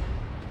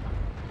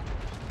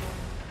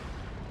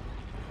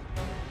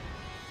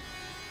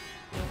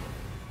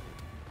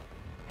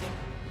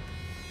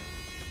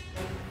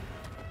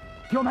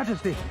 Your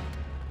Majesty!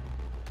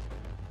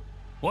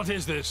 What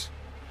is this?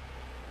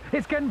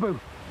 It's Genbu!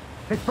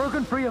 It's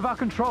broken free of our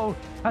control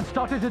and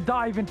started to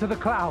dive into the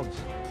clouds.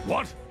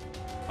 What?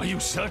 Are you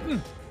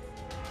certain?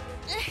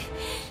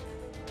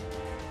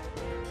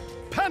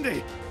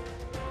 Pandy!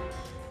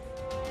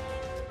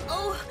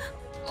 Oh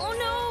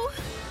no!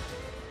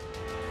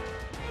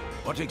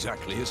 What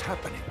exactly is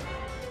happening?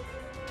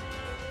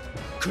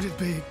 Could it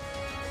be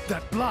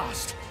that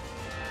blast?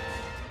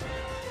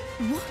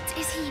 What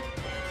is he?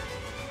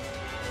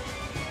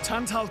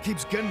 Tantal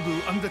keeps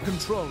Genbu under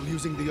control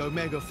using the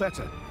Omega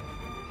Theta.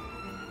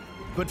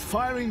 But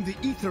firing the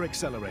ether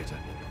accelerator,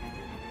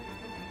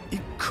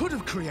 it could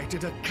have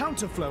created a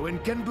counterflow in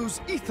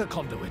Genbu's ether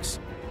conduits,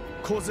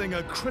 causing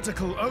a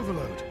critical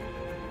overload.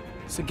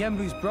 So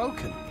Genbu's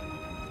broken?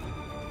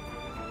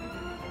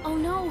 Oh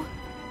no!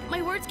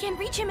 My words can't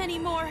reach him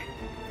anymore!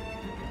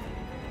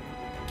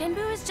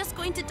 Genbu is just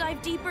going to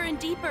dive deeper and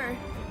deeper.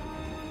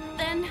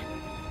 Then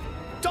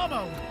dumb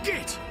old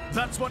git!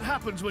 That's what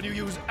happens when you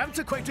use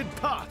antiquated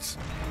parts.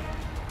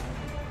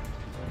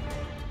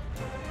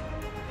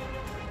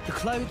 The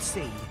Cloud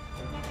Sea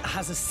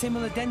has a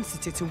similar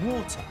density to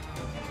water.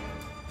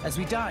 As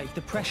we dive,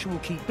 the pressure will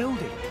keep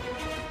building.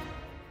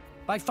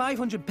 By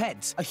 500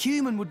 peds, a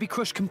human would be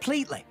crushed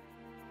completely.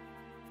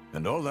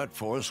 And all that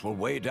force will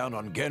weigh down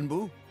on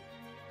Genbu?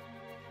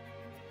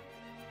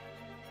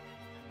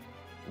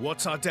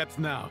 What's our depth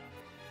now?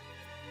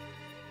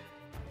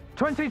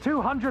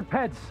 2,200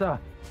 peds, sir.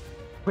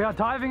 We are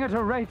diving at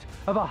a rate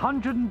of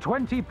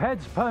 120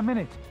 peds per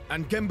minute.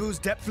 And Genbu's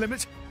depth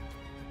limit?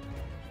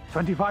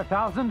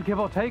 25,000, give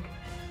or take.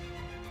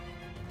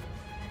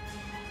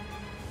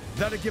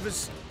 That'll give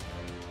us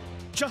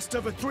just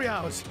over 3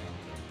 hours.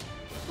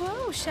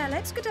 Whoa,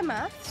 Charlotte's good at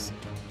maths.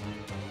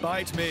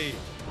 Bite me.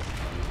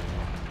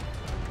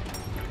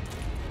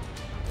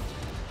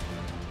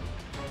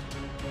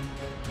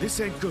 This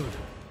ain't good.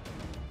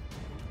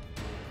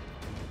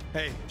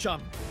 Hey,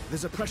 chum,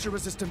 there's a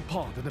pressure-resistant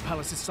pod in the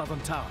palace's southern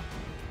tower.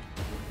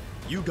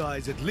 You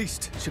guys at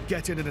least should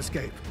get in and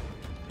escape.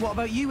 What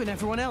about you and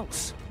everyone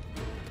else?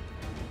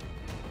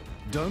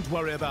 Don't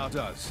worry about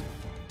us.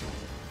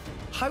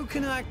 How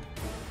can I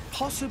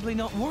possibly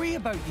not worry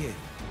about you?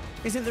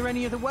 Isn't there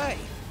any other way?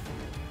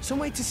 Some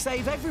way to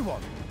save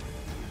everyone?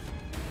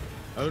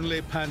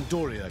 Only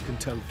Pandoria can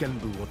tell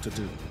Genbu what to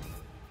do.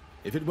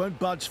 If it won't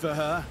budge for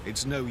her,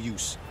 it's no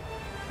use.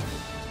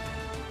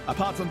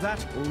 Apart from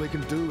that, all we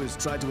can do is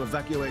try to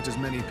evacuate as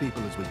many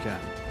people as we can.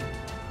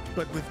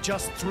 But with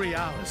just 3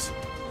 hours.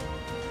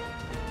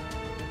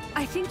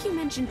 I think you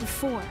mentioned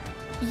before,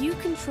 you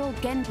control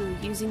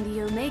Genbu using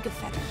the Omega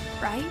Fetter,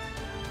 right?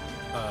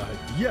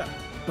 Yeah,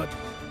 but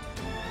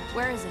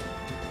Where is it?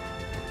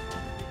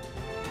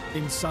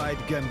 inside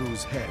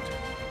Genbu's head.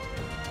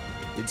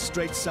 It's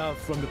straight south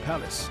from the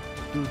palace,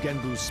 through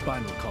Genbu's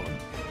spinal column.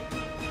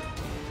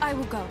 I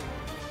will go.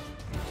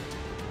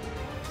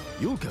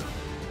 You'll go?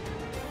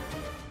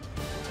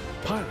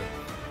 Pyra,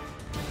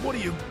 what are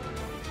you...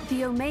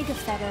 The Omega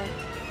Fetter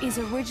is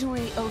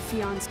originally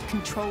Ophion's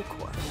control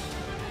core.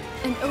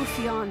 And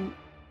Ophion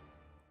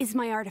is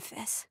my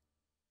artifice.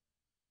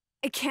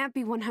 I can't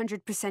be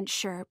 100%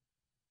 sure,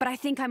 but I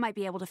think I might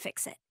be able to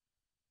fix it.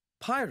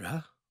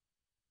 Pyra?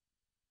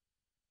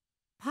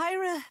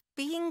 Pyra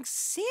being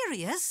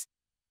serious?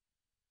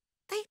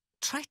 They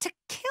tried to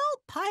kill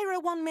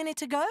Pyra 1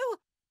 minute ago.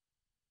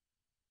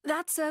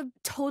 That's a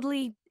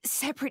totally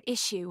separate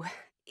issue.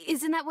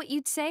 Isn't that what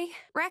you'd say,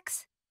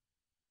 Rex?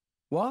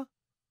 What?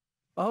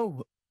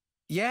 Oh,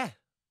 yeah.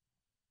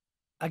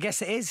 I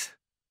guess it is.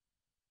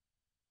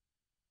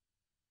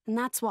 And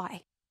that's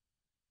why.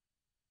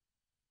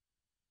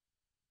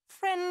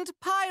 Friend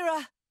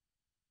Pyra.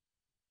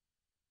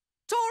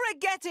 Tora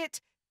get it!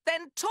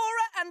 Then Tora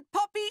and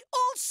Poppy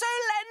also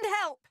lend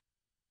help!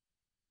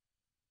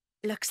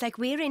 Looks like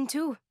we're in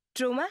too.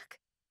 Dromak?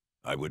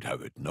 I would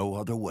have it no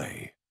other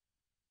way.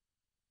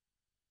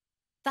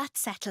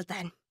 That's settled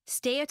then.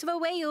 Stay out of our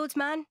way, old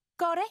man.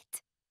 Got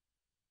it?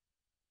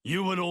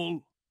 You would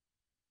all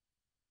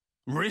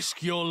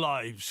risk your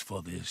lives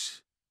for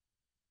this.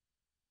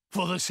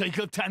 For the sake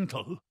of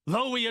Tantal,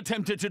 though we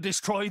attempted to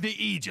destroy the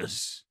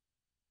Aegis.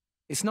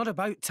 It's not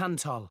about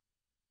Tantal.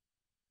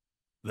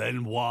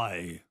 Then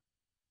why?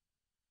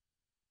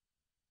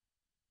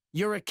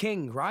 You're a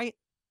king, right?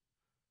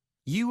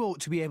 You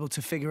ought to be able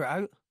to figure it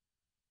out.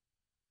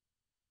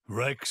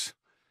 Rex,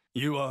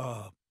 you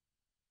are...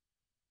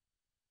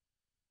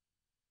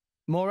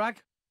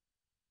 Morag?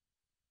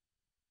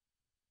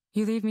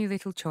 You leave me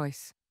little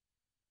choice.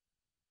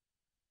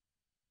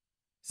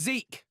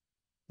 Zeke,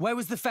 where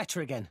was the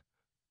fetter again?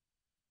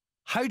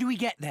 How do we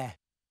get there?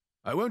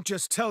 I won't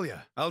just tell you.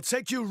 I'll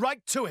take you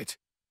right to it.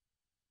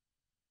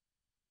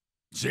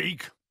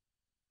 Zeke?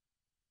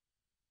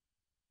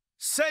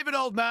 Save it,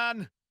 old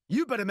man.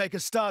 You better make a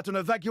start on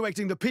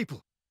evacuating the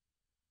people.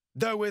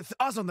 Though with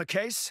us on the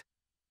case,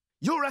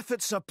 your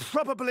efforts are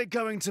probably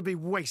going to be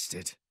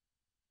wasted.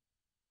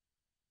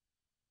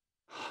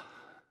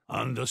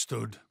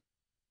 Understood.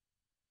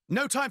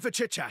 No time for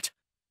chit-chat.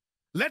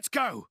 Let's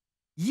go!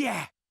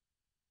 Yeah!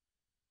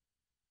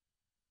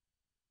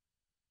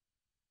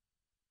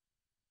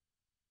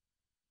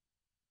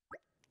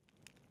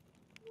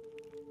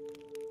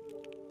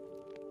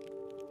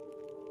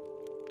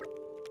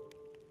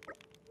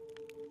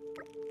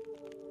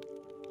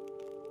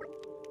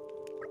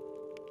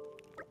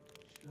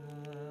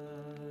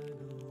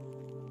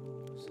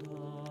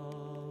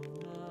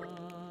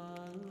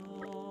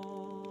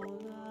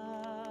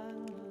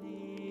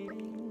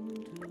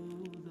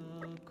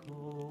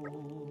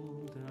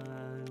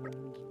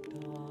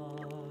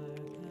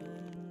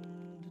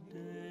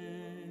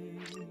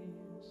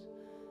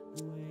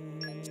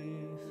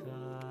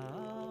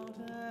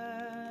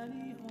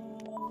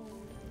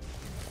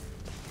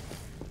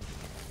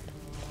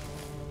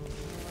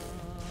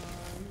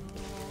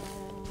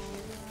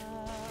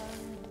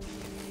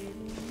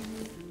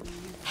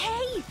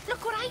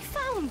 Look what I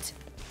found!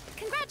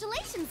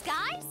 Congratulations,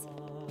 guys!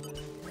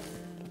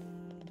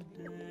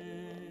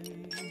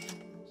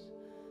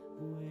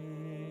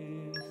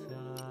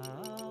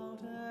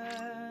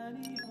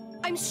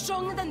 I'm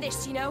stronger than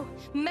this, you know?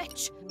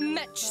 Much,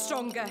 much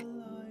stronger.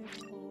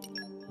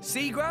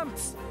 See,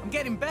 Gramps? I'm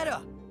getting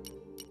better.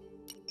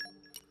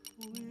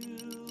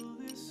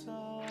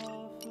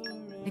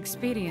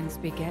 Experience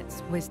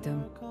begets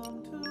wisdom.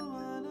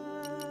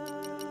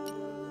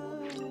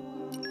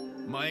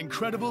 My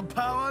incredible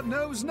power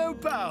knows no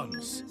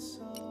bounds.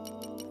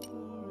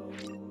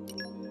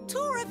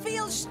 Tora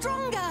feels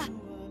stronger.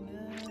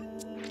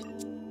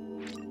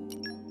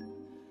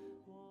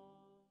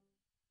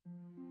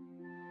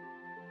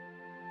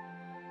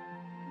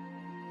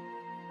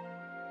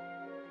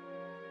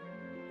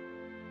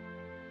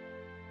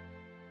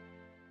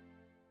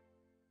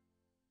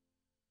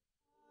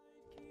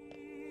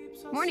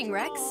 Morning,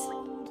 Rex.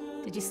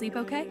 Did you sleep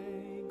okay?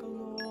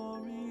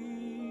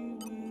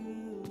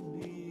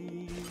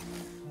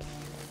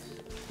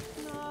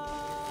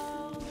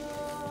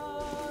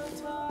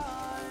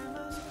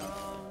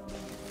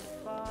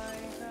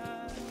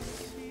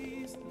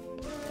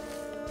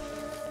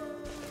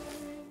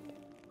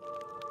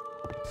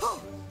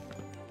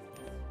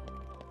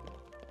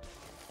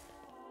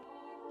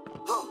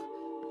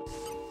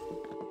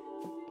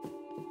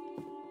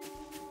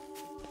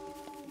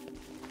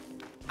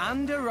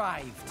 And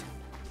arrived.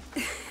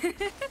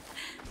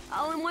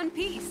 All in one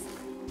piece.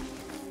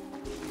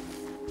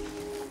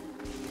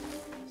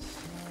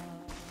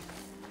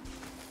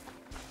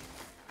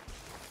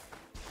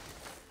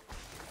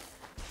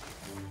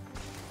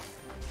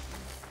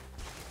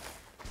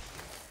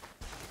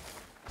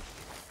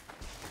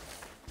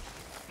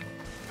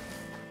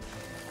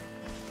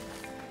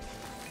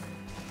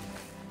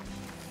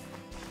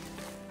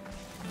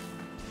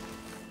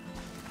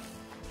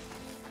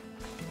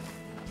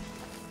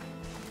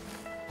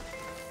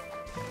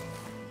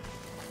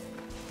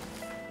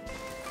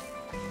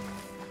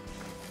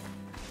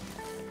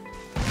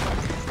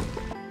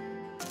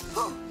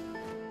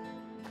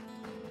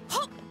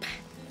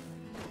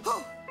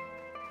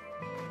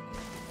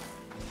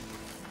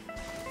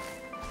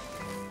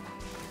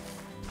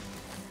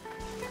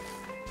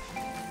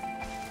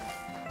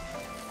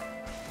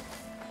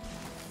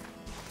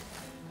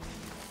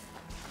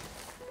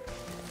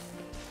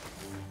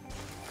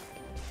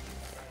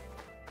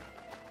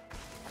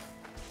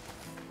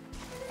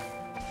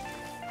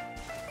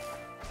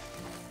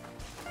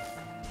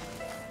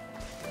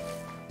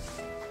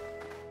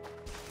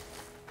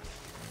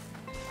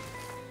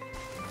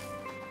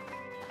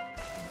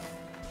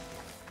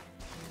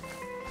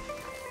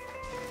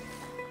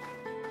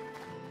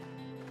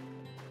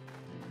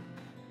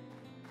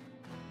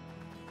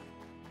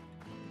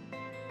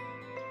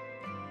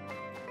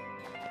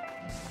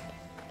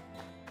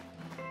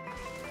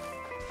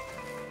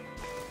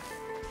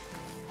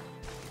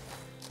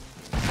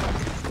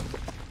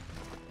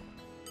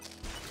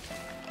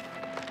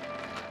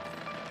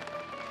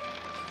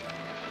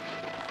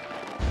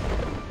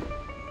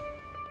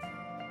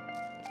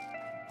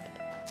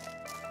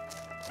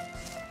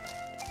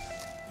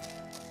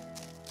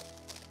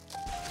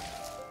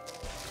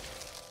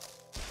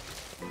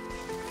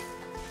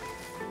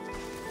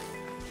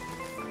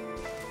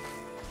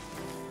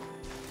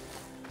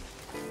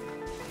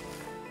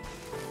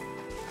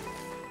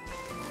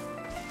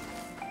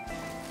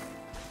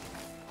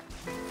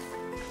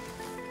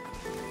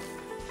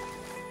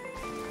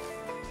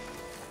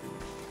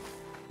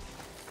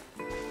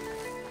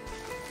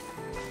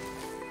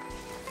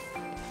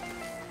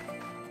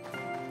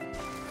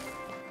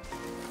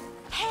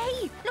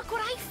 Look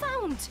what I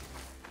found!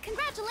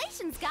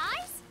 Congratulations,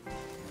 guys!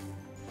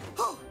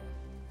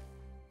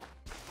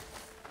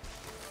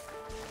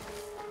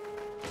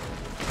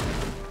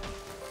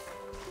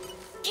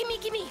 Gimme,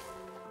 gimme!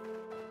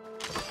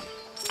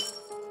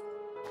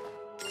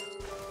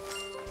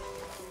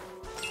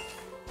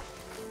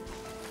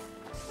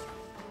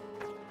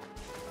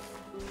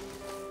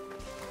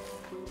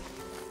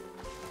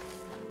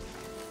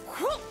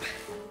 Whoop!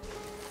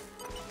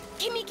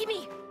 Gimme,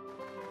 gimme!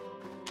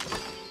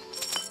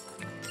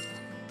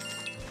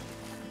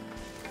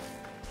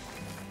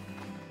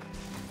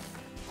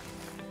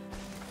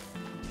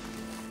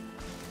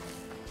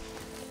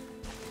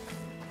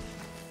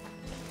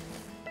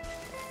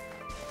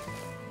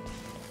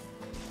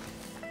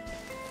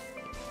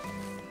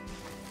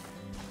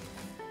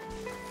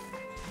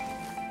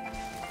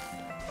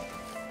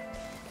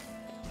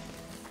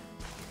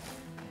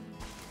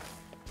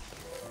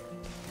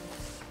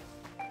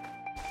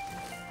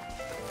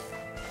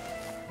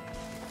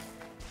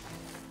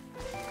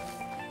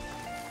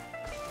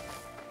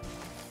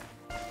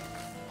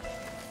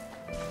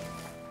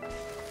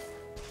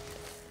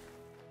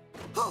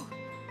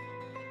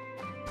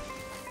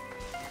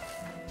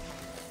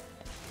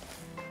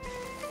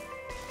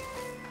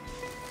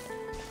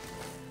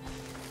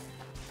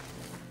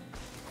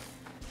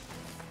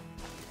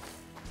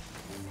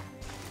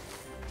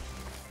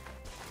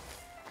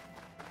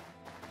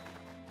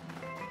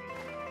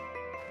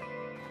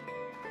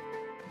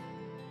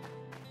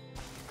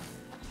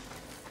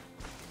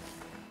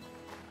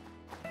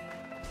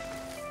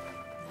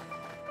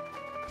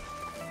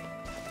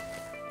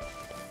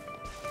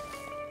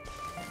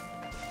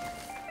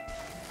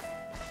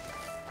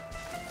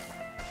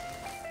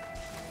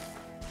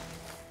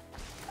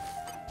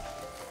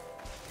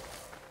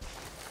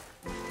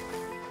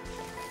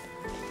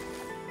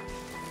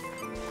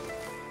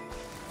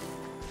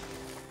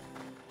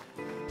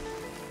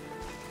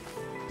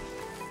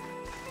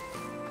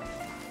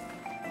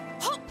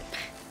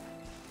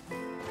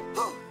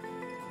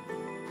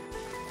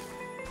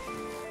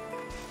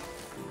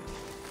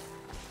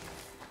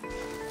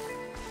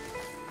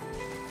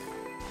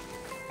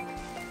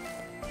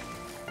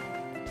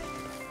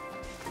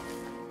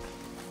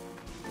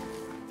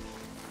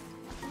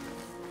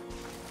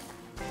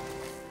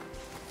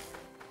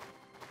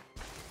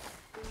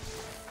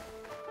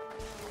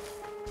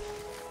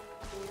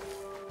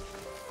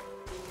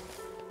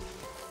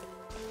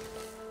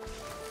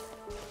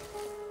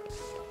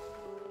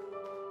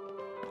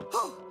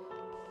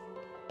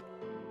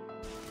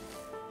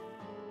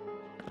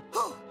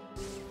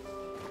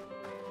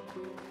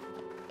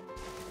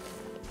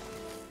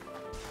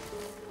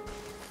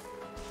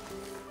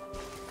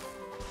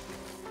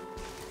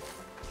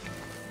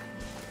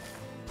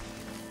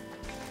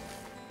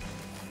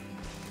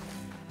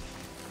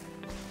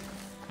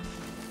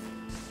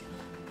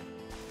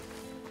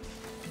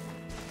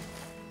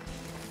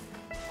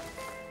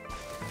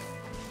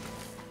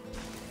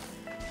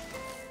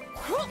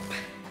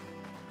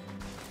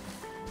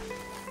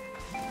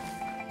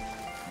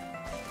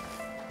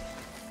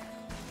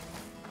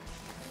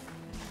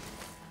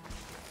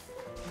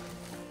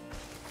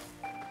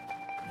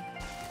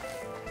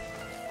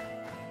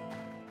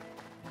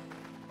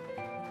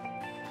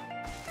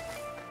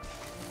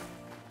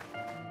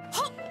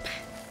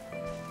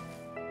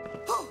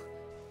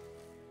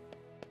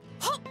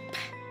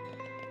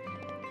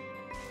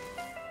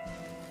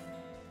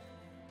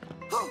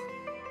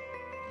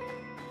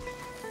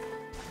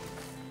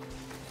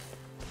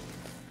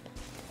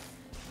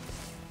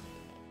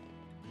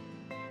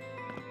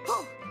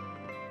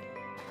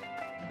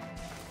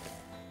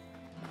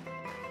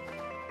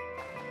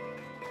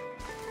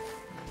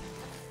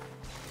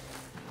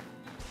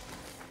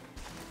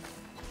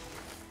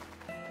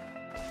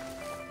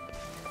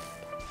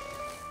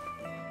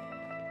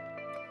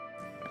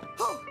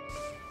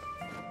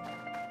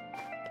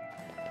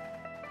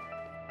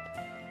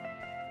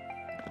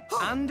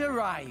 And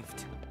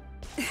arrived.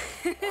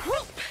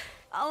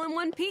 All in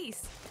one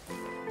piece.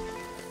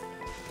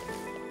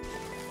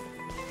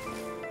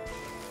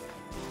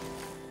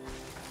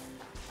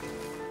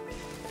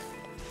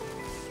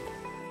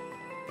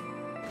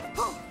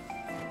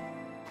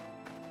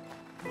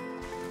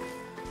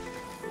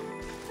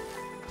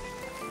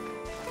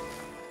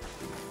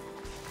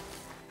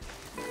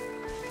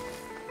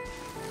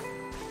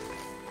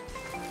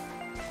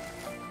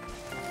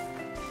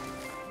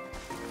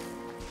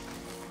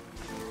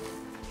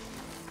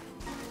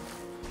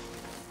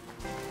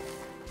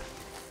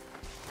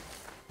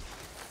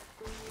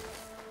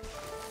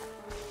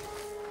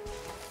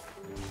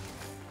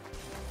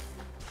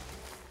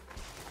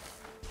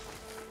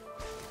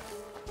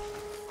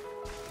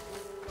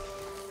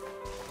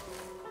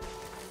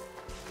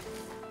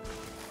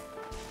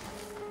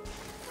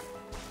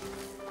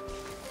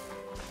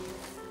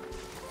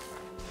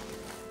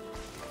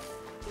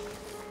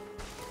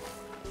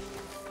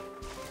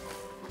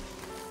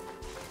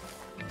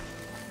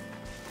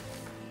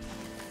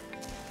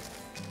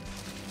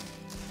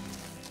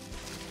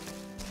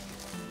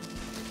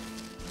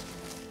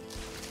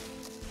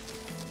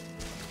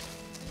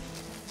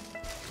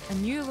 A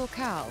new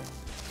locale.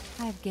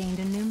 I've gained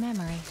a new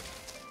memory.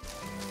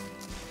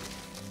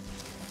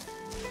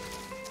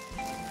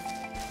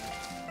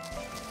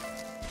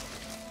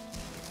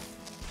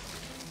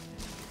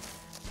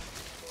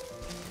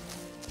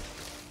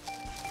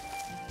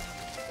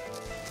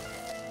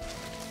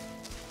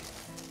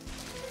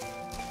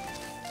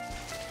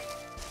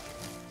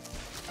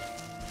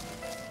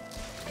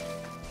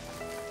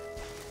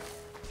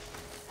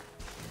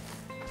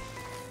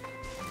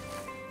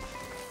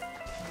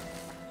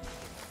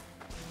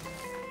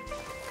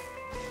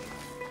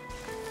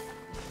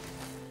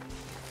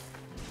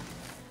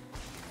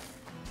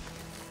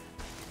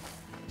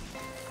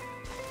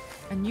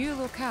 A new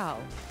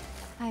locale.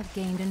 I've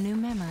gained a new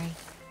memory.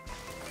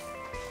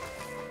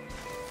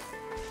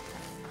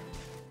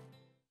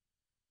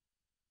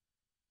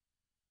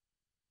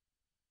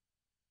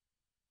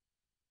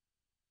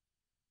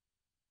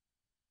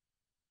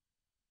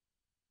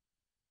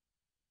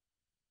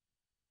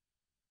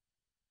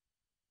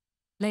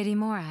 Lady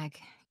Morag,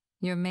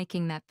 you're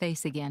making that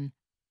face again.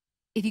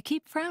 If you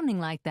keep frowning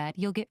like that,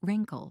 you'll get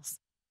wrinkles.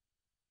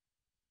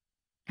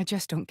 I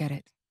just don't get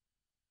it.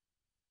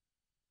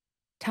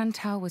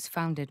 Tantal was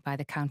founded by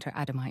the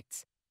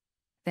Counter-Adamites.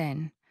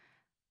 Then,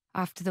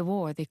 after the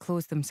war, they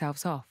closed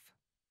themselves off.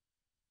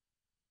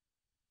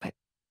 But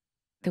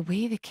the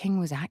way the king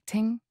was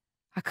acting,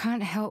 I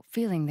can't help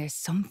feeling there's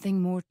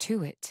something more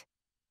to it.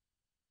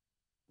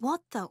 What,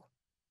 though?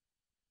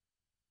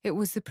 It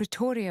was the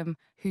Praetorium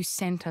who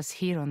sent us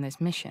here on this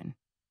mission.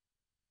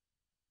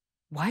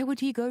 Why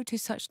would he go to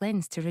such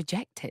lengths to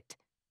reject it?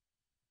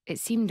 It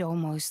seemed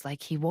almost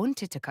like he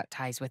wanted to cut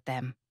ties with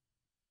them.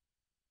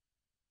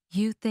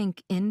 You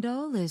think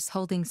Indol is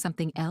holding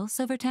something else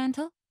over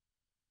Tantal?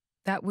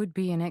 That would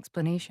be an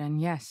explanation,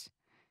 yes.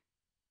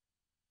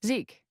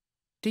 Zeke,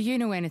 do you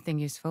know anything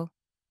useful?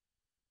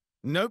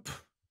 Nope.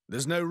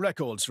 There's no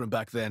records from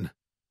back then.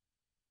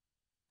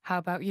 How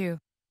about you?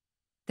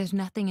 There's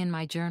nothing in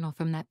my journal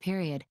from that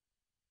period.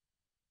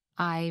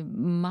 I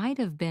might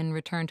have been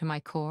returned to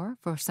my core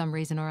for some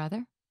reason or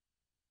other.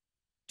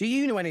 Do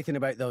you know anything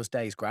about those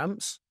days,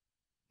 Gramps?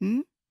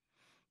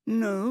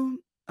 No,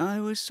 I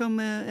was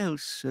somewhere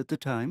else at the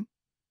time.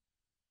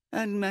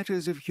 And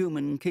matters of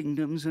human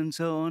kingdoms and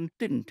so on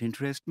didn't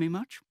interest me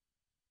much.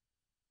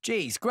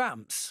 Geez,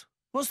 Gramps.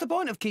 What's the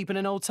point of keeping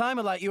an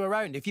old-timer like you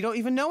around if you don't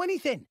even know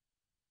anything?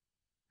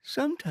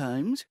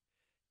 Sometimes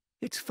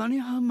it's funny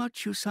how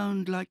much you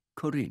sound like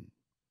Corinne.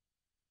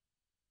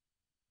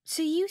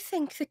 So you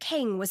think the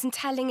king wasn't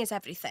telling us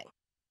everything?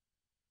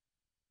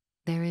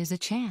 There is a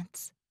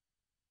chance.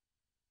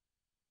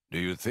 Do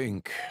you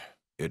think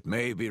it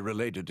may be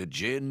related to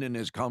Jin and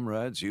his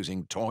comrades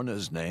using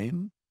Torna's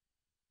name?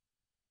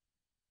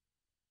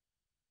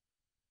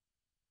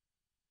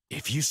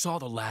 If you saw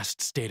the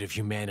last state of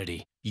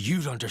humanity,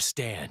 you'd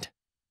understand.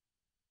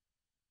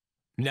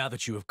 Now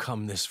that you have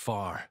come this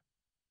far.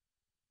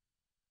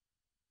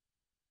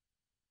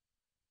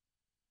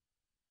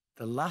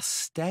 The last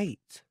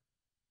state?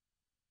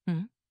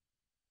 Hmm?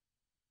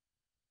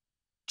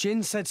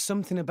 Jin said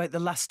something about the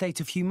last state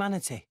of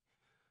humanity.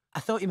 I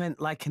thought you meant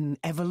like an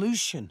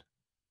evolution.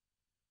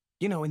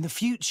 You know, in the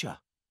future.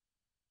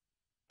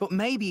 But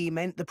maybe he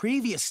meant the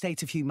previous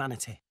state of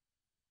humanity.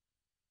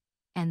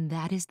 And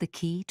that is the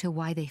key to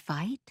why they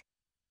fight?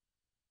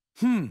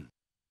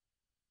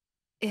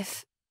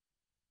 If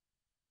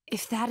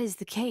that is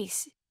the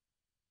case,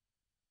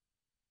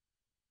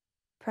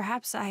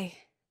 perhaps I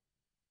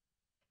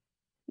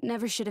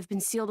never should have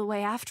been sealed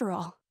away after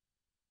all.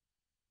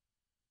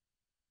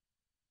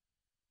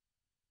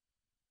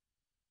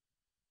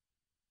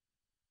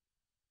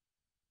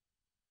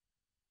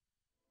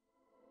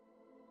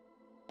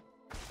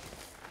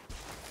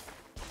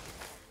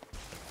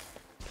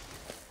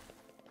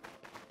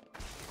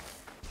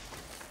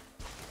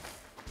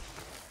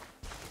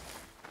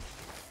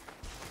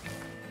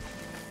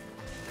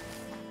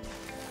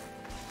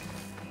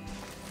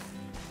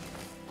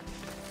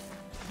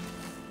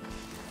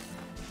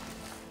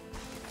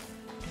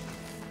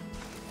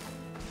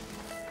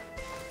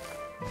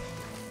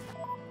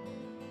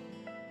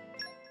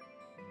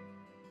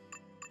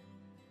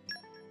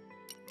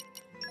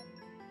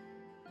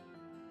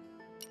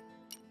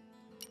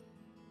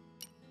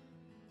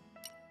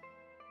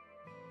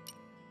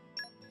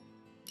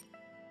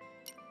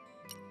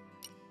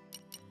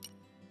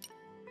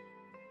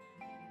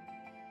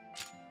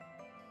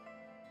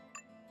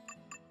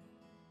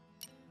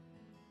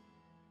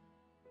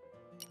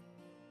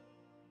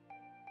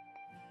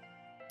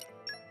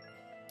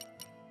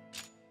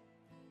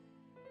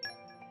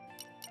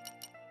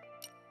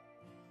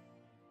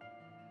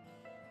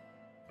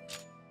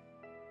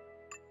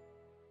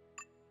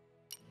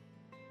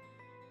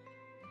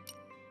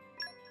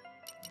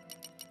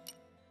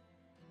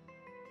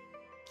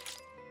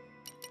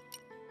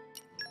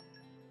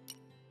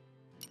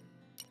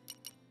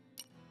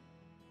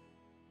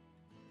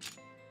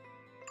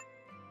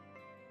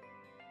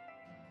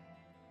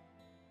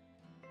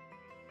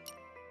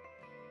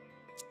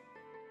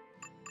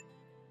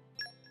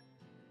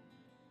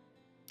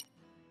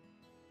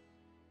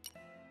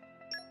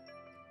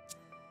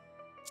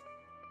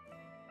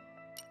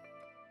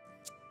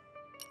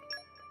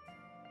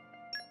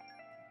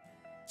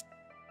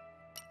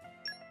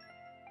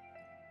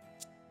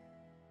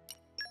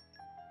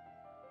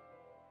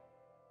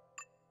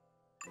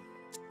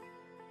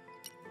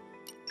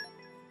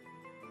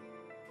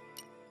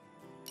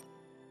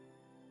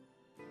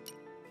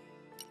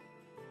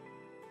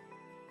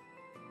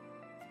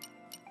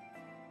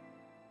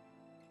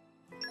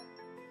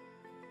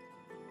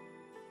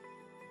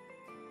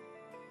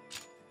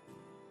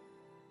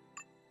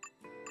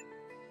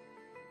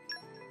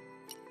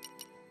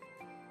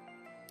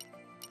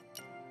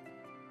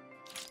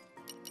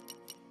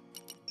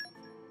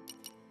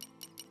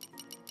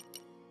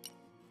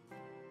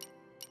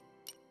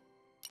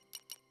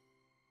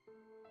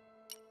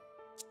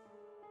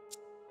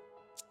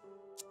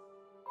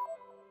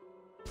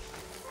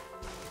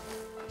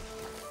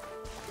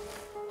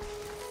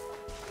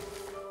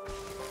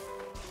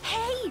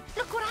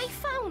 Look what I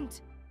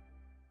found!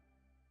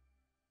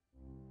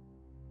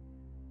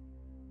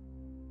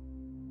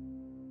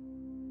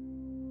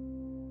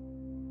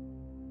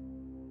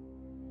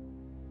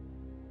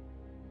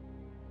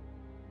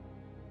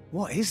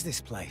 What is this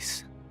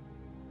place?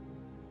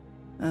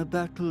 A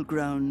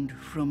battleground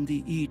from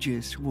the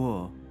Aegis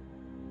War.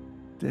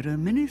 There are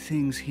many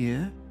things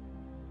here,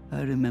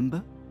 I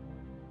remember.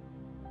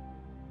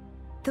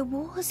 The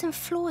walls and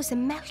floors are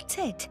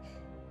melted.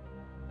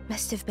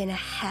 Must have been a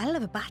hell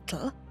of a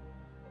battle.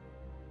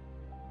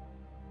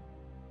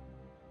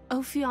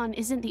 Ophion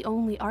isn't the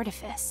only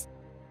artifice.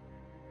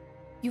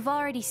 You've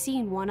already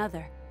seen one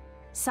other,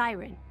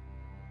 Siren,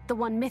 the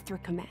one Mithra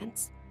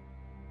commands.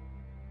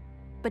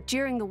 But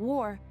during the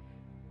war,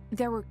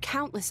 there were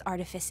countless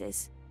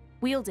artifices,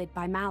 wielded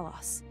by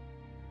Malos.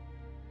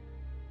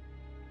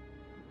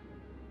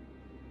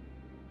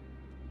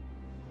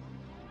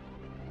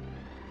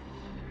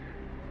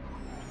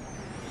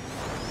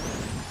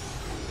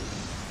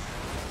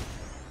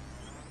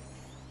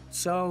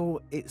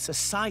 So, it's a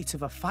site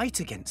of a fight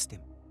against him.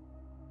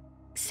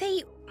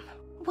 Say,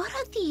 what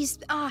are these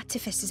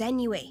artifices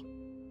anyway?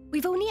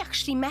 We've only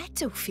actually met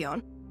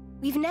Ophion.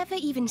 We've never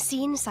even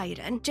seen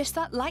Siren, just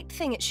that light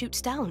thing it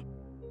shoots down.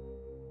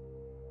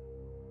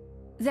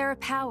 They're a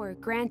power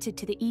granted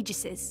to the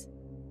Aegises.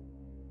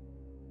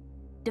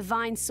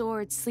 Divine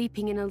swords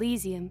sleeping in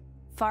Elysium,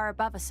 far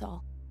above us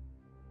all.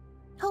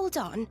 Hold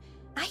on,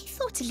 I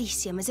thought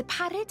Elysium was a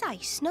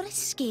paradise, not a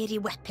scary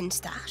weapon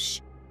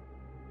stash.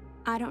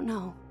 I don't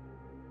know.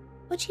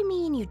 What do you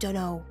mean you don't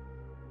know?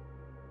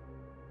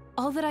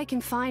 All that I can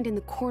find in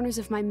the corners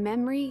of my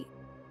memory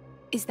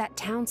is that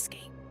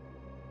townscape.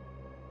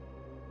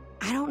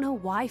 I don't know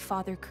why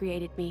Father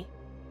created me,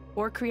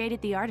 or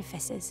created the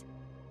artifices.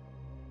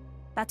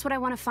 That's what I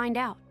want to find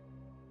out.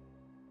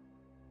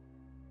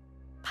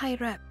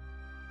 Pirate.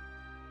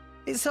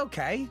 It's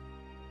okay.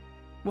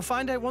 We'll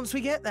find out once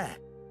we get there.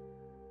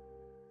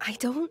 I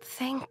don't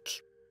think...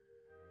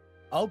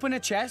 Open a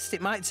chest,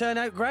 it might turn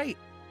out great.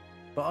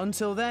 But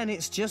until then,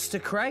 it's just a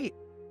crate.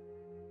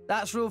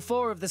 That's rule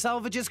 4 of the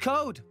Salvager's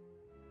Code.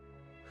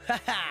 Ha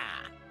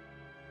ha!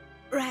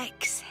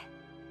 Rex,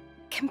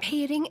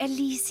 comparing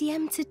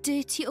Elysium to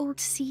dirty old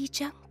sea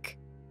junk.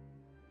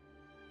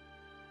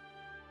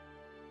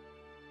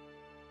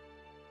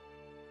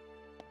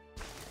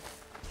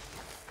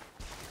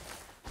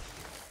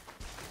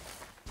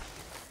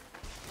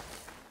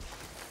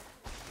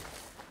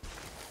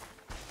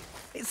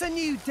 It's a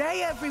new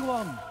day,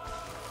 everyone!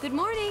 Good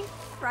morning.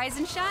 Rise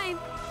and shine.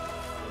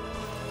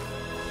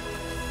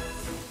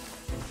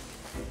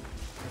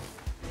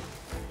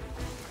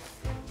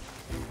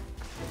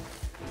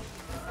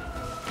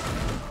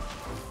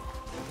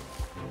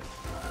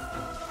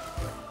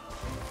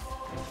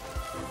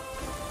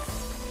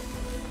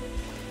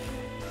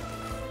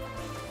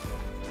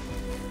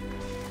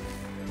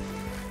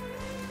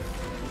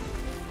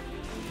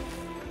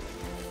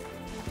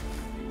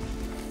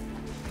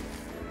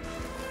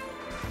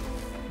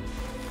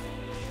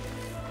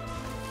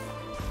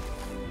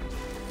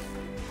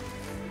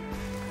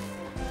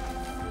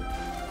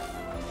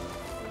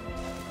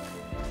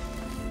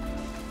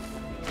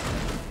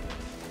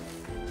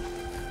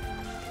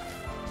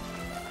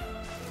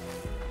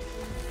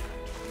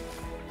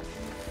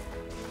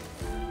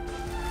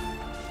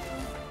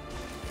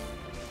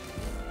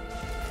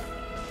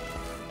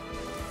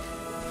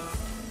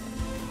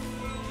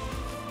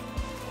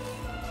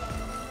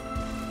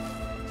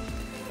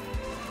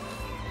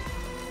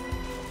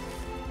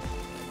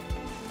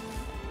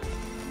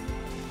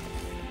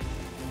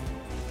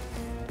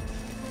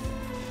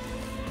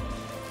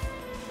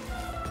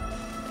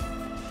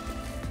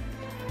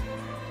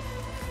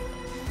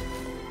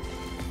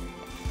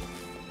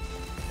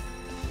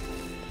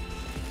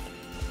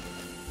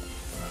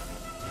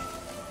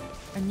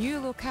 A new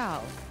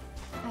locale.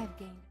 I've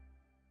gained.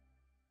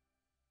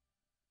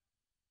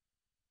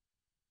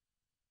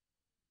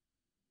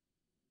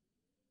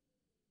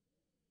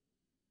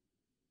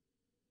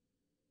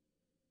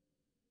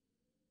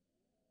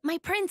 My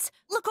prince,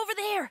 look over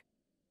there!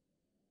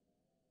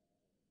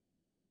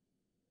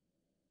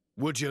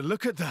 Would you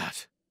look at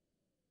that?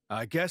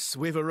 I guess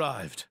we've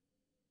arrived.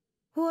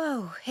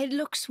 Whoa, it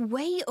looks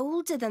way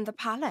older than the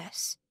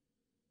palace.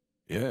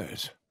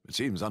 Yes, it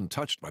seems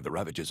untouched by the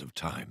ravages of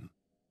time.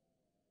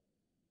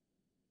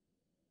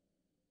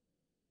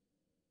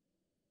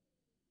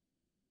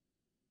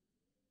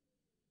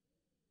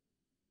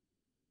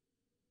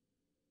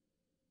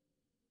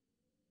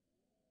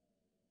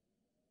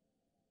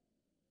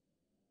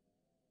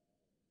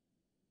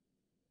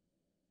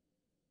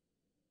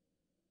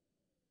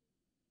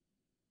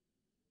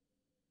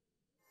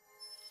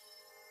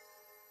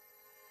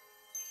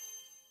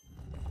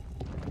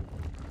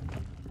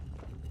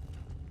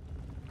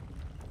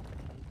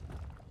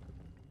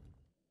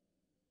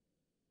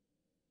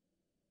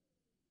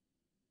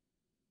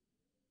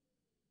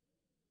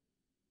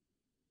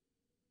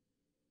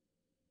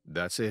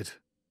 That's it.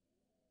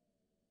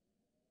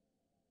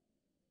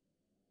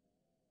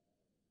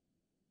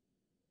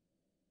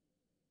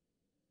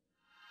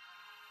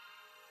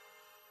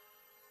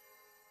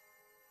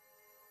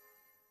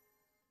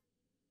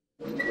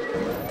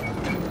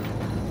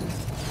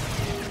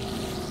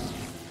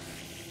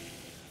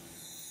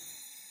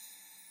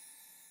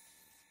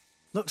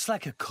 Looks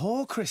like a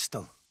core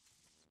crystal.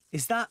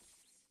 Is that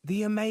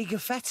the Omega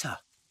Theta?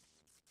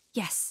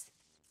 Yes.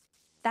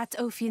 That's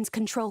Ophion's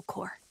control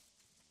core.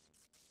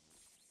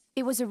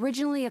 It was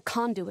originally a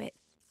conduit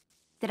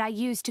that I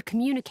used to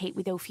communicate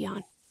with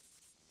Ophion.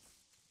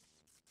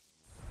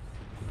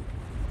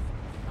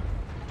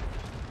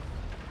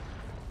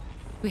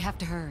 We have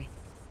to hurry.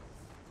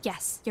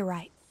 Yes, you're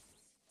right.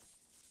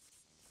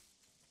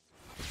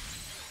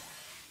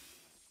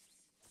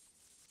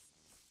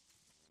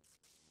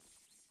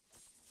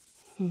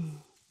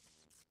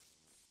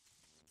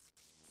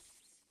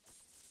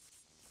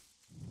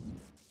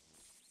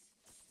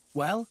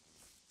 Well,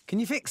 can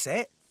you fix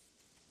it?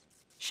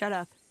 Shut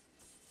up.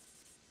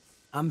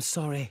 I'm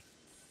sorry.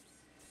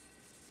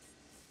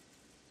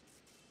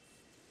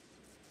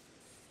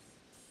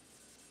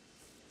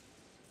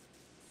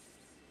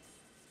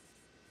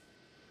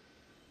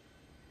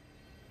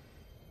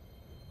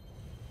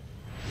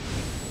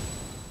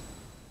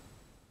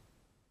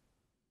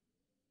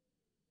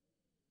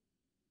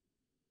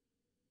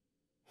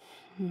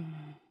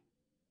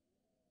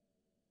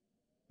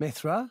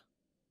 Mithra?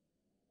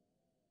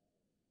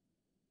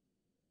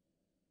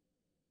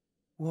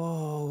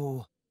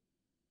 Whoa.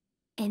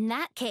 In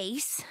that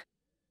case...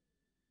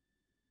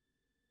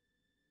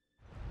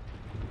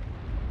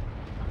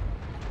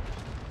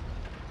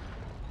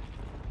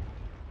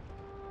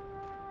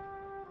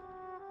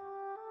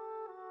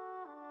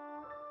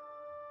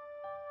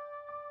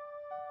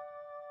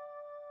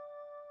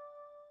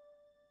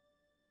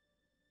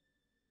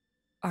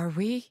 Are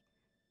we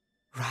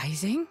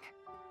rising?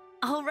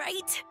 All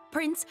right,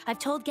 Prince. I've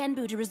told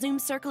Genbu to resume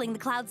circling the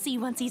Cloud Sea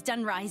once he's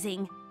done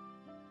rising.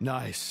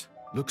 Nice.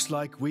 Looks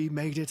like we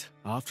made it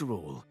after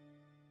all.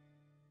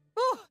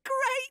 Oh,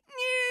 great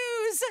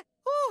news!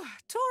 Oh,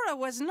 Aurora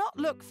was not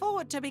look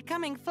forward to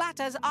becoming flat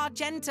as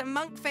Argentum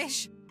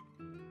monkfish.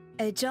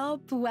 A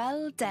job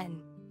well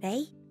done,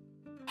 eh?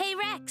 Hey,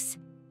 Rex,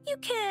 you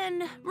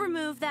can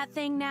remove that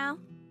thing now.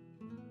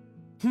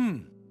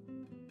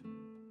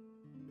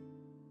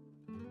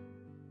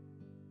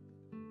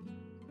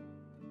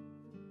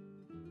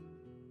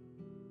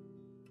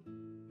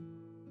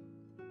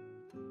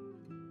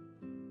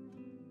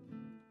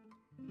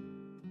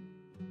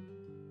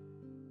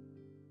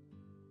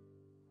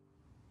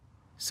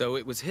 So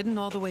it was hidden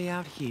all the way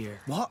out here.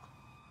 What?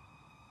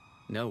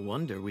 No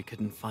wonder we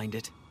couldn't find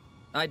it.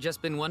 I'd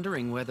just been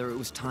wondering whether it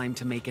was time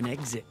to make an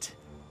exit.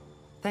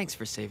 Thanks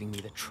for saving me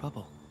the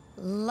trouble.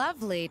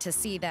 Lovely to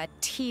see that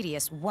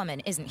tedious woman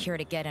isn't here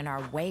to get in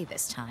our way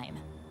this time.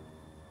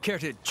 Care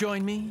to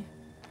join me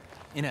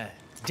in a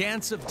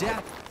dance of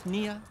death,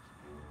 Nia?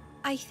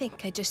 I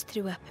think I just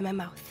threw up in my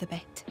mouth a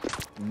bit.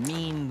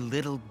 Mean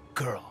little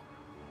girl.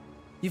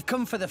 You've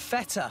come for the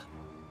feta,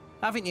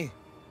 haven't you?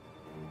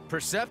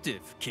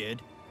 Perceptive,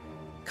 kid.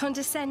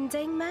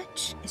 Condescending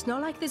much? It's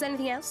not like there's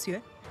anything else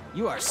here.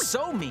 You are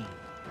so mean.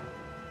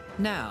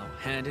 Now,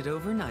 hand it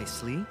over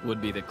nicely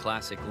would be the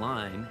classic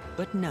line,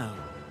 but no.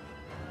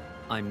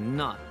 I'm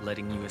not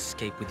letting you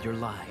escape with your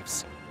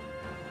lives.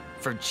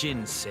 For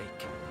Jin's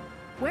sake.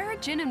 Where are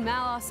Jin and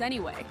Malos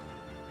anyway?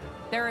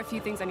 There are a few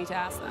things I need to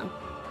ask them.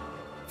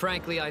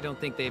 Frankly, I don't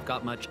think they've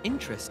got much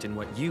interest in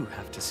what you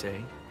have to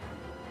say.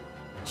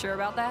 Sure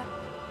about that?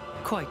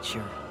 Quite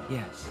sure,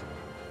 yes.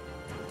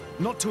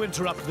 Not to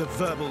interrupt the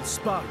verbal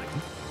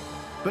sparring,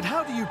 but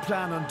how do you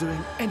plan on doing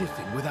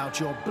anything without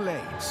your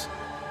blades?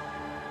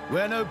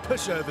 We're no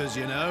pushovers,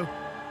 you know.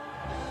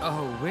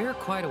 Oh, we're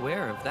quite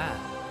aware of that.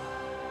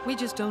 We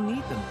just don't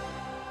need them.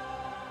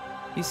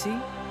 You see?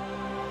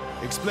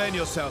 Explain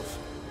yourself.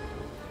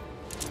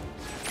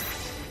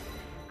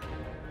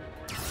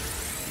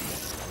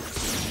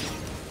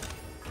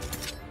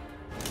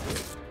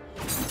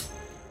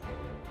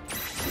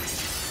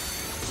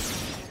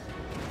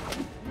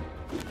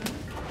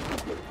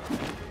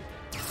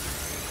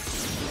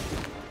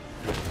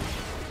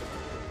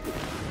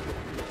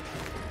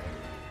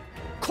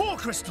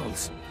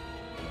 Crystals!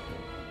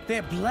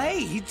 They're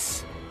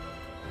blades?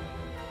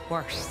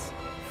 Worse.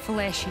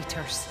 Flesh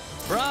eaters.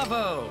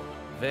 Bravo!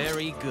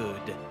 Very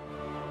good.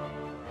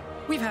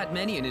 We've had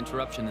many an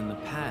interruption in the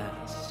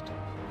past.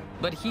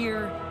 But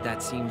here,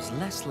 that seems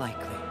less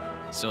likely.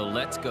 So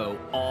let's go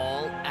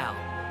all out.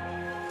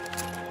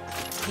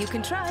 You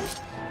can try,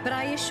 but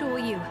I assure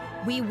you,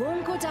 we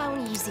won't go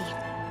down easy.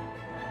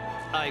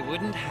 I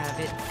wouldn't have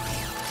it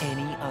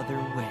any other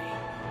way.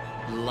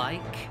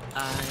 Like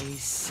I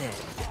said,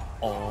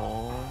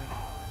 all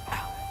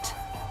out.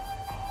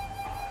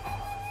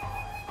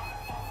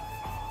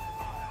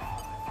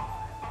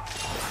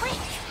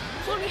 Quick!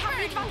 We have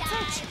the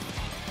advantage!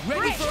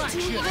 Ready for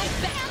action!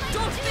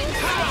 Don't think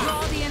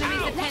draw the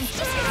enemy's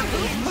attention.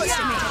 Push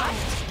me!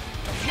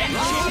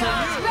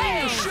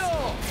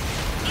 Sure!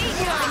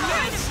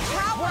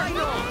 Why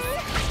not?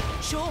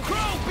 Sure!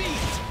 Crow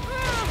beat!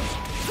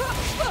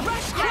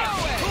 Rush down!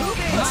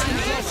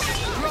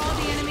 Draw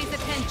the enemy's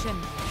attention.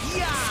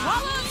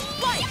 Swallow's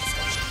bite!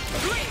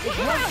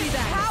 Won't do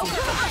that.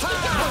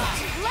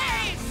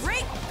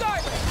 Great garden!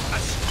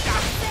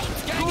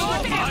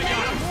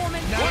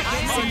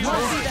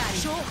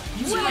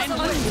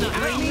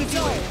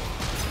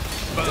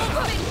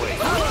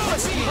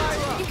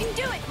 You can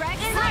do it, Greg!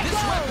 This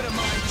weapon of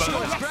mine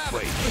shows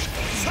gravity.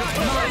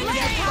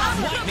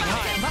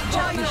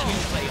 You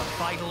play a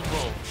vital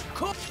role.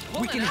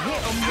 We can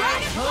hit them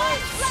right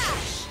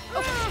Flash!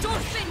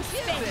 Dolphin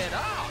spin!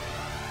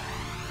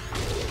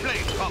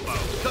 Blade combo,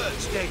 third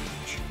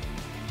stage.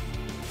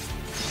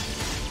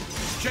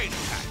 Chain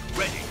attack,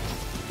 ready.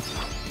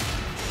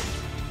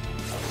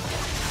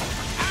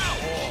 Ow!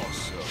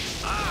 Awesome.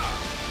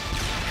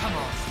 Come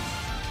on.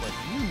 What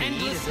you need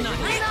Endless is a night.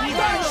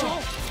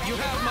 little... You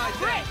have my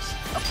thanks.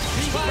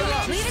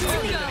 Leave it to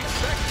me.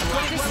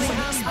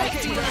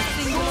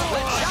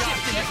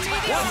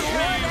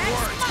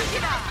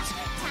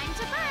 Time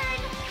to burn!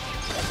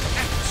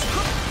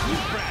 You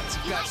brats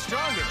got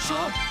stronger.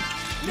 Sure.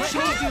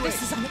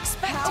 This is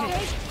unexpected.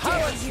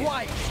 Power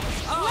swipe!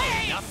 Oh,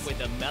 enough with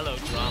the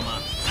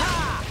melodrama.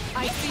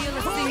 I feel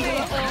a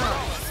single aura.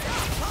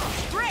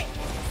 Great!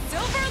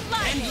 Silver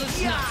light!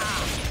 Endless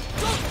night.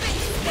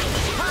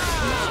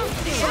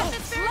 The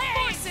atmospheric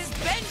forces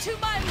bend to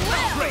my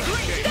will!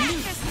 That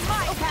is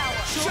my power!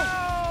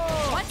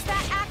 What's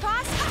that,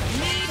 Akos?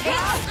 Need his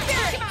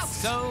spirit!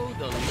 So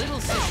the little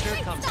sister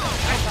comes back.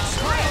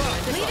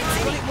 Lead it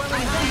to me!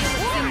 I feel a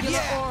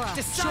singular aura.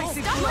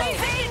 Decisive Stop blow!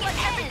 saying like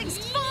everything's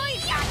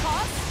fine,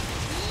 Akos!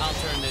 I'll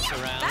turn this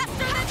around.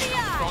 Faster than the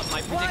eye! Thought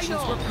my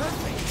predictions were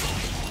perfect.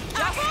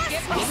 Akos!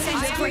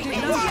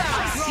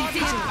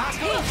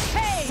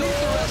 Hey! Do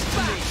the rest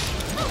to me.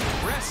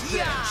 Rest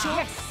there.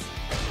 Yes!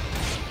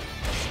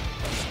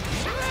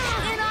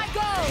 In I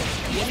go!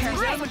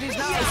 Remedies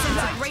now. This is a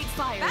great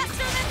fire!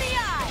 Faster than the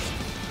eye!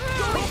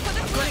 Going for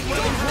the great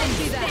weapon!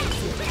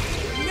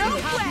 No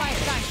way!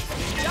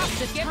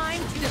 The time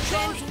to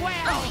defend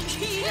well.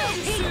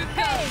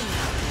 Hey!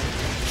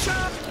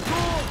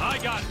 I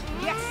got it.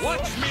 Yes.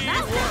 Watch me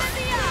work.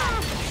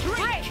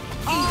 Break!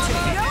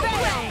 No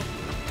way!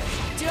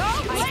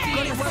 Don't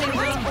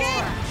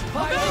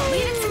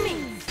Leave it to me!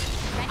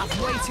 I've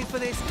waited for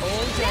this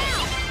all day.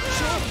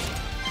 Sure.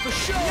 For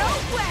sure. No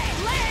way!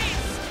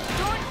 Blaze!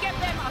 Don't give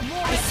them a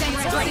more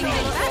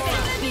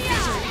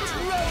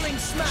Rolling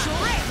smash.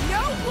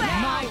 No way!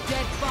 My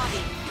dead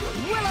body.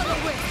 Will o' the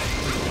wisp.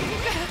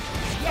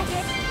 Yes,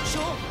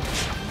 sure.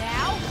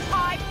 Now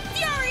I'm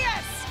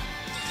furious!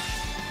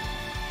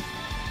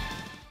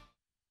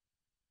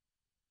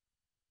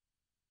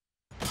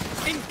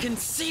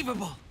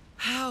 Inconceivable!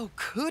 How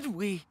could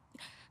we?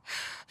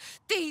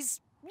 These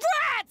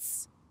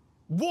rats!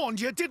 Warned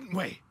you, didn't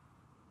we?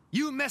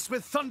 You mess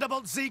with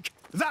Thunderbolt Zeke,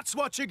 that's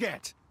what you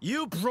get.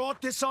 You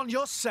brought this on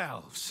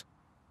yourselves.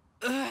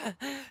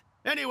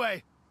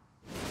 Anyway,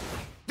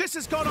 this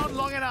has gone on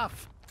long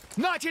enough.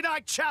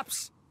 Nighty-night,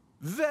 chaps.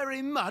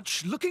 Very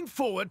much looking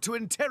forward to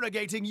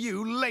interrogating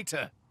you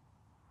later.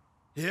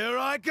 Here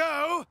I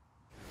go.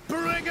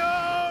 Bringer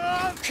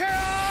of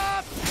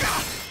chaos!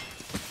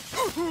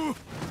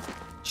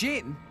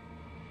 Jin?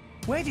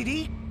 Where did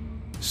he?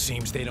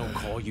 Seems they don't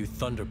call you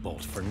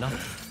Thunderbolt for nothing.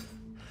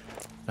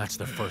 That's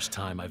the first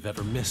time I've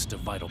ever missed a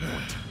vital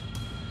point.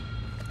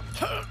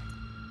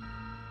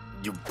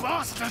 You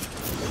bastard!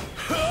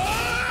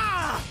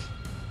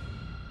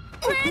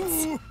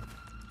 Prince!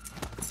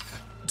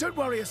 Don't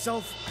worry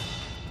yourself.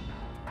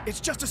 It's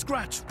just a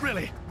scratch,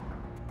 really.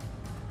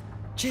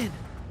 Jin,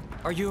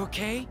 are you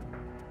okay?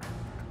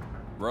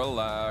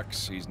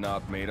 Relax, he's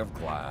not made of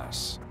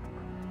glass.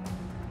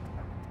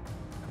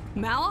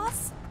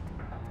 Malos?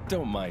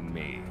 Don't mind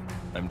me.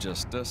 I'm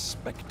just a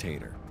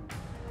spectator.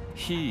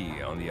 He,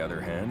 on the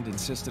other hand,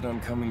 insisted on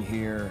coming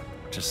here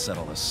to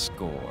settle a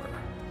score.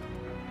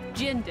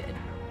 Jin did.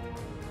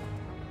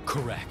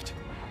 Correct.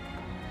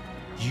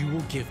 You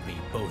will give me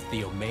both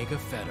the Omega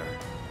Fetter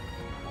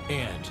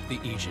and the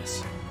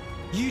Aegis.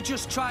 You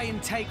just try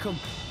and take them.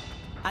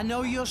 I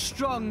know you're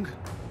strong,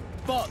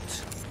 but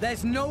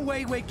there's no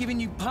way we're giving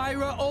you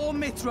Pyra or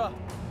Mithra.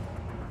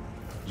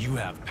 You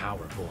have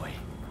power, boy,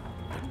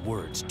 but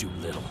words do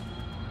little.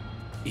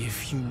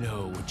 If you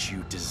know what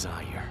you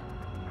desire,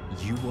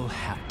 you will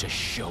have to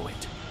show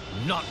it.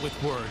 Not with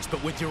words,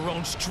 but with your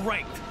own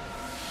strength.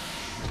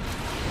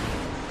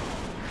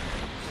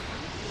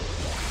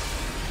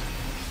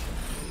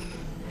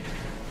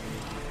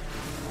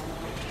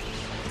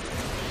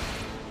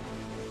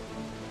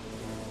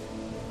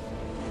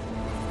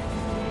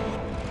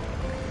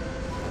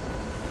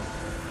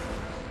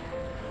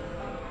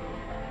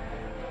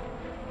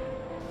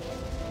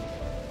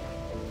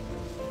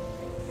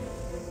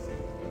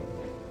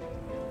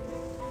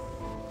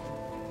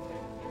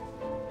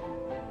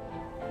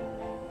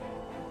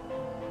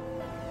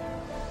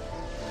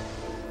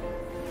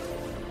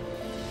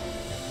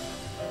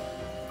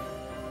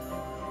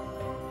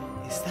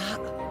 Is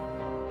that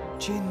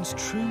Jin's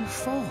true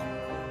form?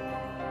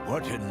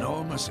 What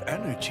enormous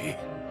energy.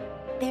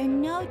 There's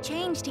no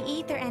change to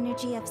ether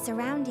energy of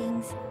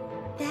surroundings.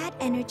 That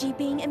energy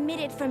being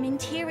emitted from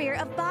interior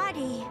of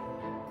body.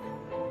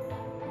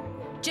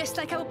 Just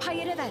like our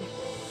Pyra then.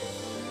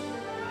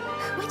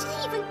 Where did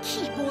he even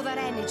keep all that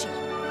energy?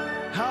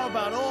 How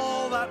about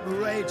all that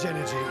rage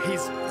energy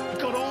he's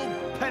got all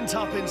pent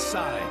up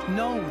inside?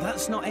 No,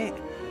 that's not it.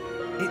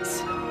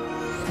 It's...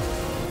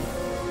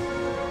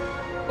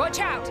 Watch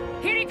out!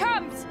 Here he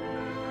comes!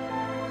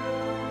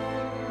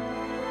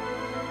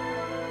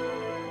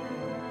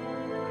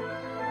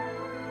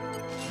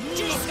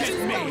 Look at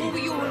me!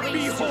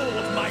 Behold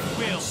my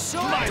will!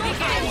 My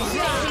power!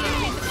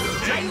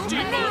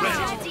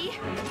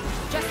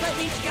 Just let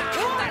me go!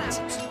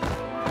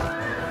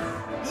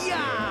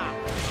 Yeah!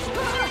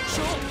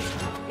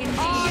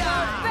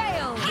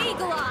 Fail!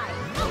 Eagle Eye!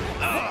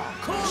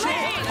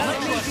 Let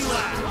me do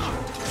that.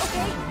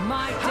 Okay,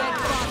 my dead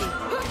body.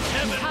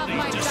 You have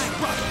my back.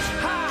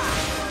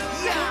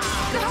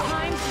 The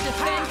time to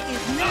defend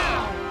is now.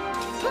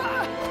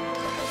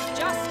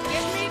 Just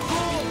give me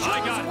gold. I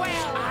got it.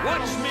 Well.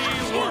 Watch me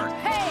work.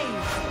 Hey!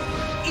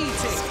 Eat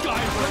it!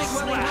 Skyward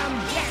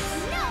slash! Yes!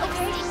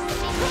 Okay,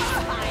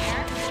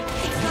 fire.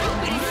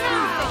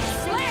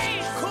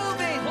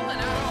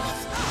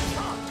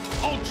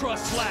 Ultra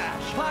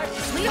slash! Let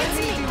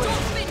me do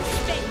it!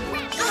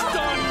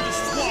 Stunned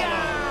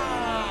swallow!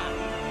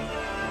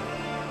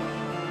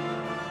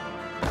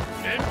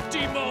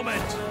 Empty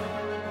moment!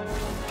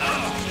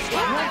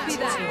 Won't be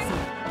that easy.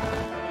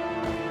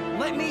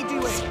 Let me do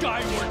it!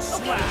 Skyward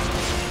slash!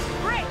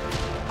 Break!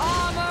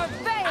 Armor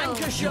veil!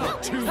 Anchor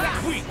shot! Too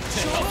weak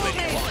to open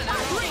it!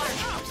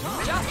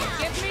 Just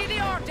give me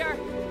the order!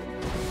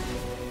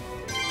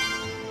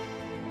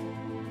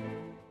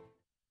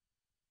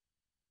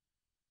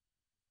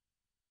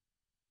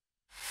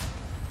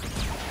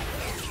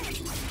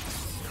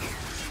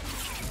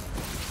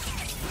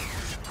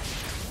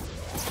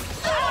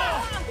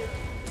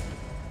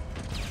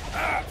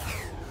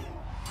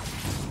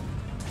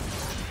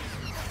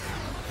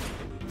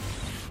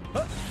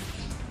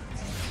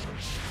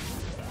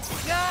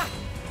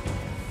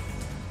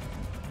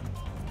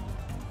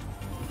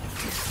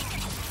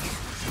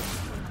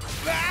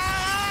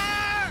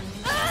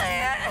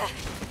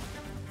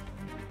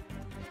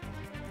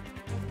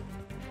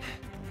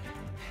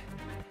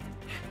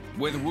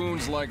 With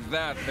wounds like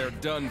that, they're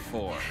done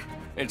for.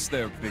 It's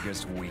their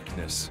biggest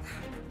weakness.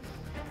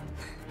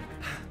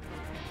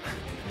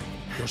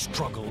 Your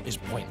struggle is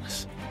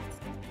pointless.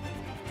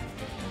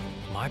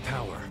 My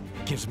power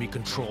gives me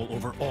control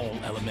over all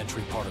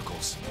elementary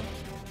particles.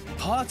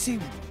 Party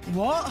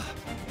what?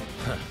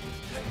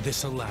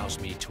 This allows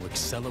me to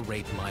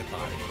accelerate my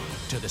body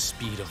to the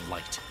speed of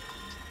light.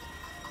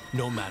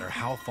 No matter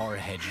how far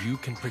ahead you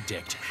can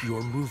predict,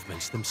 your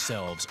movements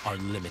themselves are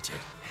limited.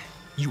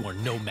 You are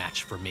no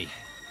match for me.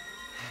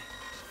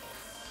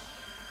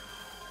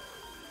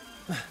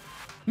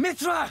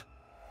 Mithra!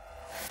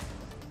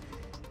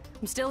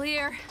 I'm still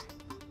here.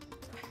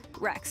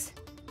 Rex,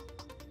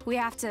 we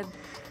have to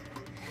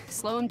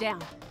slow him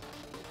down.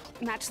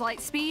 Match light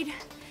speed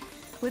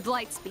with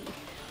light speed.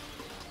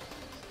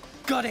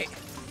 Got it.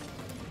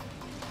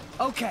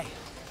 Okay.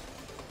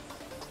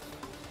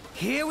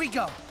 Here we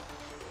go.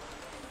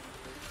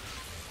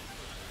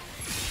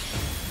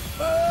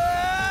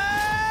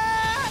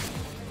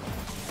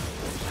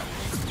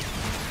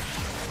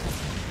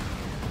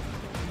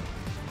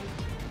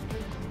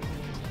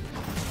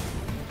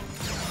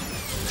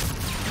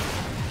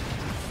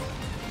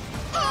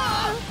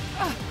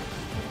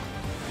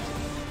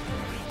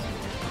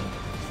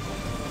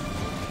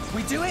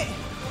 We do it?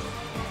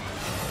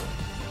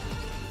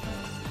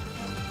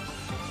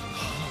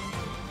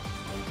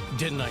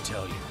 Didn't I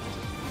tell you?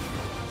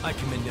 I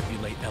can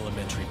manipulate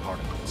elementary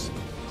particles.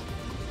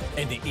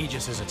 And the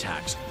Aegis's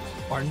attacks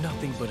are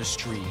nothing but a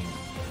stream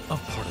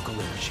of particle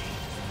energy.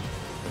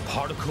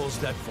 Particles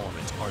that form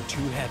it are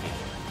too heavy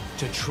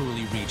to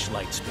truly reach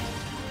light speed.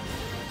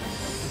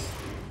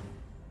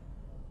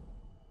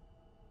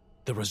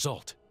 The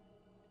result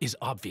is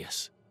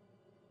obvious.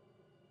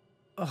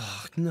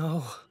 Oh,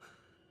 no.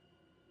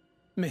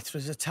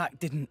 Mithra's attack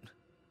didn't...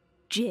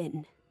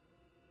 Jin.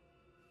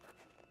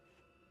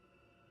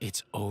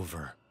 It's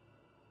over,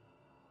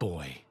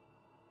 boy.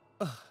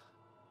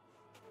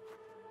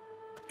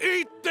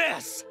 Eat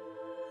this!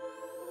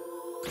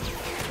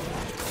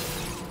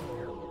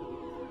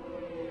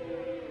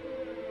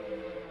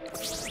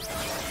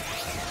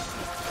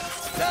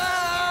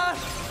 Ah!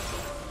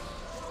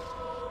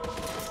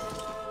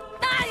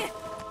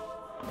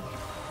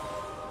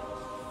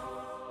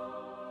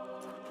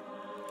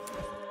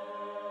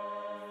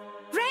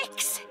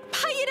 Rex!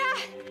 Pyra!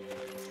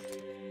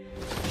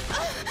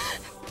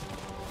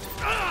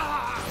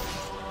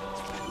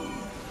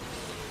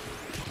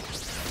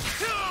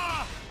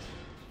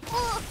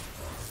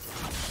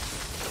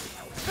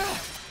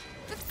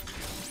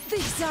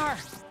 These are...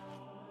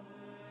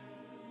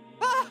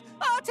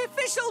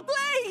 Artificial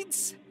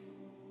blades!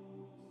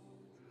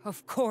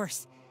 Of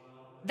course.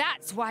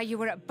 That's why you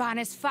were at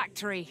Banner's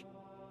factory.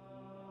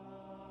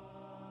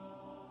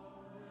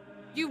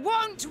 You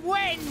won't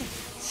win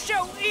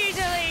so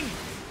easily!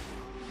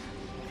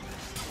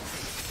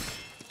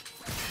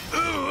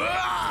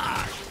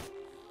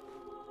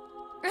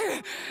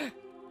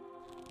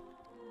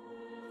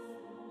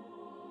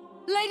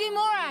 Lady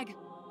Morag!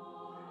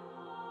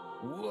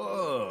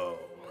 Whoa.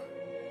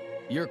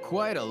 You're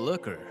quite a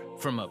looker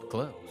from up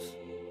close.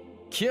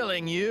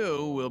 Killing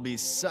you will be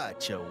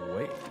such a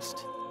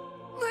waste.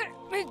 Let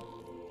me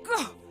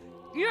go!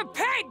 You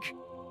pig!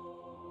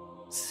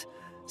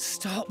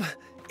 Stop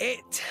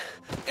it!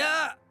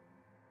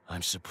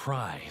 I'm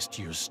surprised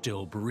you're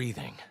still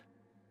breathing.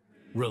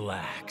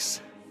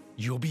 Relax.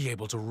 You'll be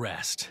able to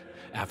rest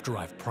after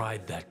I've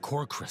pried that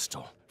core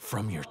crystal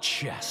from your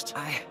chest.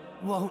 I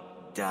won't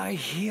die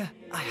here.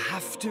 I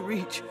have to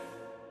reach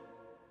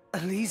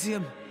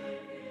Elysium.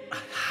 I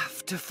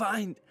have to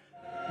find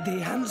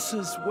the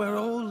answers we're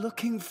all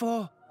looking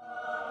for.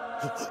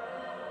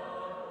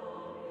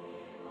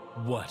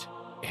 What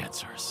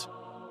answers?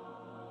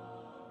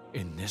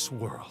 In this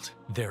world,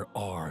 there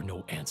are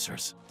no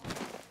answers.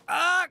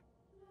 Ah!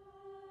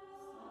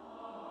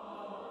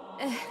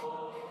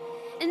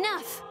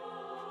 Enough!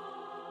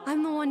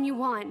 I'm the one you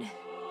want.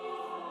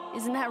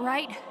 Isn't that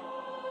right?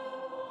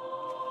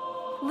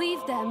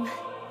 Leave them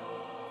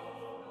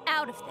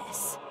out of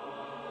this.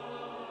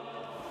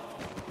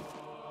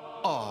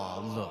 Aw,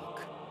 look.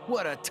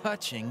 What a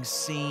touching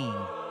scene.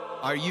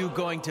 Are you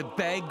going to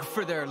beg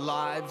for their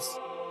lives?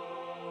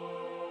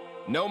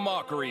 No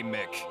mockery,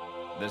 Mick.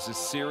 This is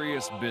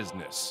serious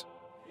business.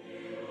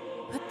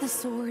 Put the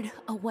sword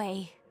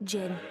away,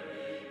 Jin.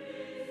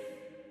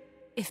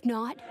 If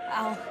not,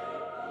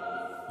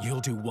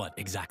 You'll do what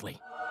exactly?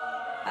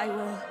 I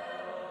will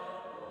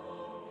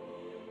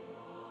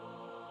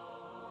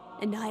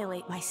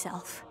annihilate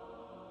myself.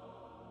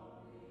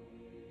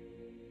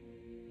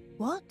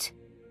 What?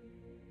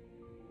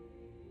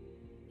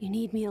 You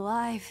need me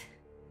alive,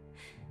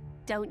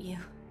 don't you,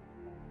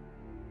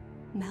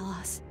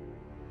 Melos?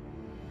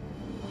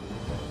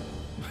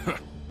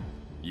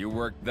 You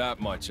worked that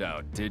much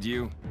out, did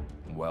you?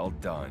 Well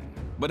done.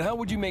 But how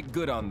would you make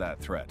good on that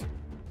threat?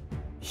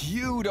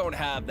 You don't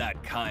have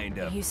that kind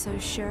of... Are you so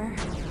sure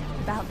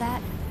about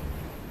that?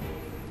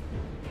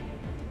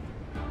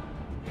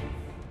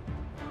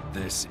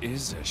 This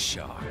is a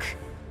shock.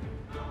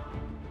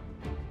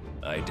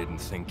 I didn't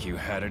think you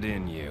had it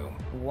in you.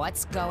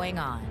 What's going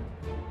on?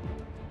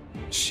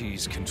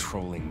 She's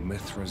controlling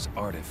Mithra's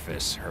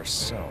artifice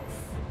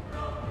herself.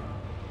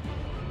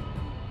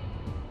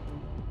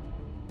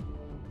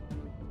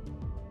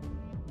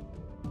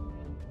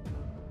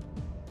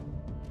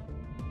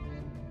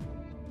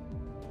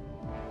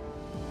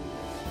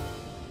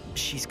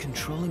 She's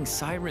controlling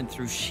Siren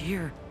through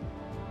sheer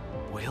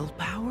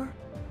willpower?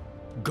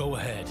 Go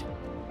ahead.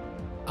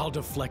 I'll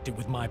deflect it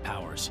with my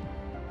powers.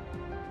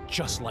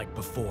 Just like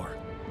before.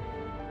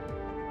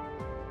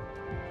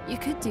 You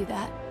could do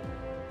that.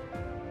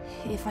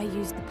 If I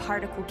used the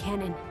particle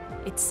cannon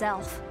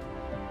itself.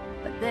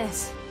 But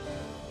this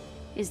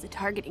is the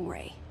targeting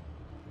ray.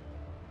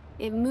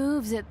 It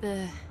moves at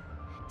the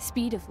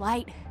speed of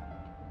light.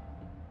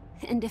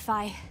 And if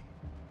I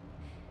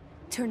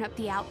turn up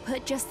the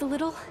output just a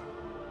little,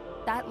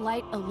 that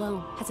light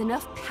alone has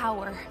enough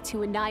power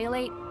to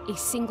annihilate a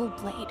single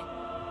blade.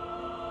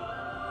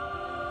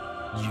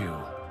 You.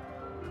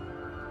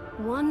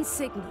 One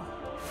signal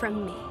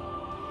from me,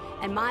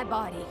 and my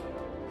body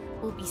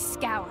will be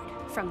scoured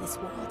from this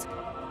world.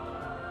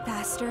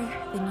 Faster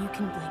than you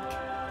can blink.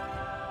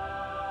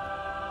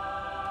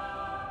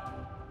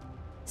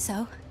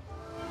 So,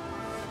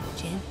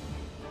 Jin?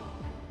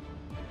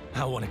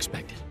 How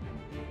unexpected.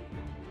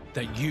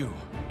 That you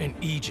and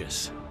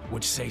Aegis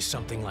would say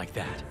something like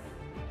that.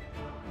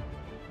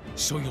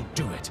 So you'll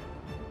do it.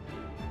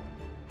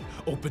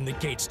 Open the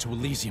gates to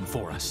Elysium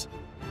for us.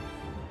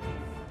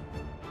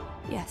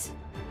 Yes.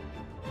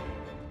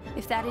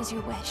 If that is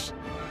your wish.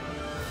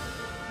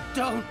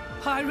 Don't,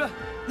 Pyra!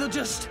 They'll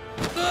just...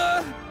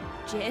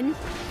 Jin?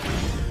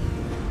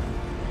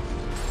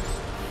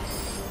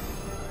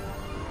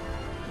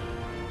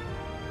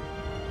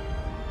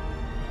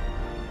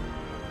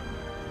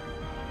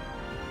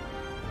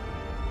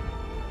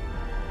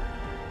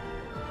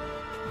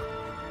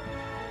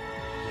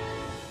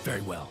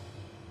 Very well.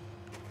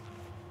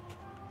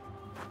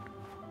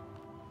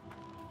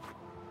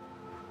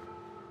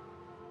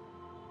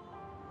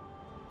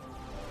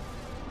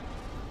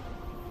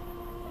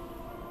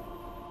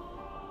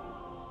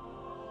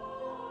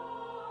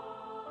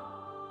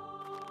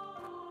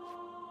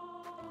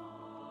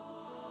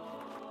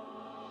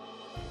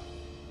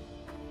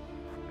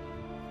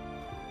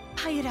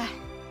 Pyra.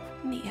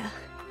 Mia.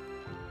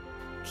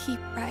 Keep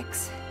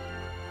Rex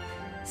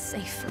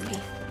safe for me.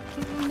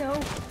 No.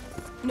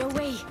 No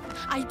way.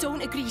 I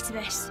don't agree to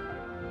this.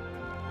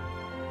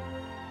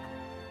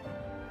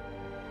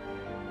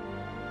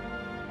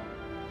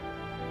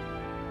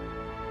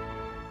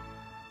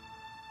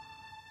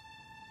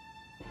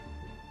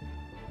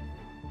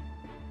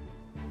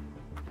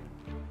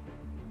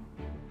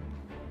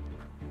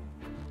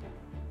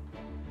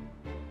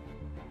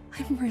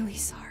 I'm really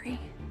sorry,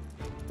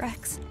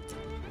 Rex.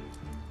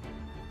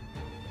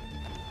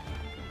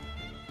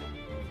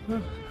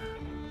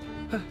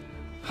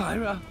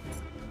 Pyra?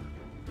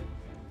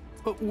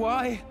 But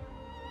why?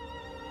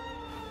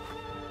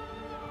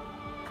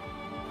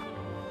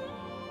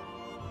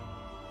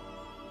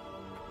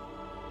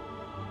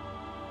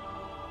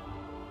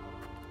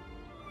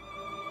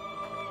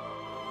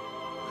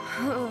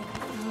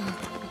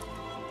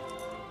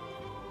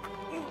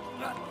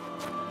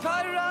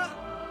 Pyra!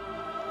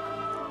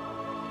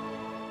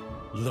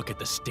 Look at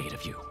the state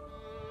of you.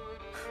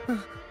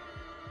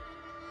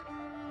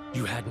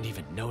 You hadn't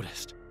even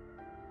noticed.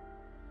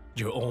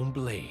 Your own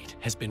blade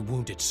has been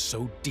wounded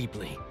so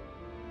deeply,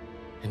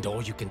 and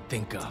all you can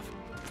think of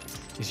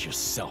is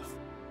yourself.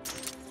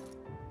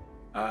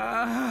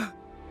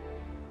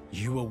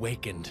 You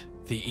awakened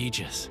the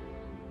Aegis.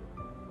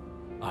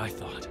 I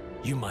thought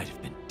you might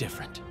have been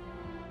different,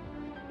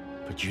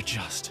 but you're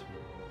just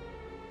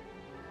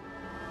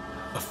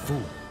a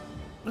fool.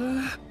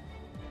 A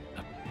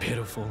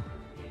pitiful,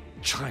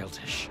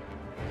 childish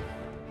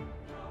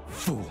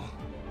fool.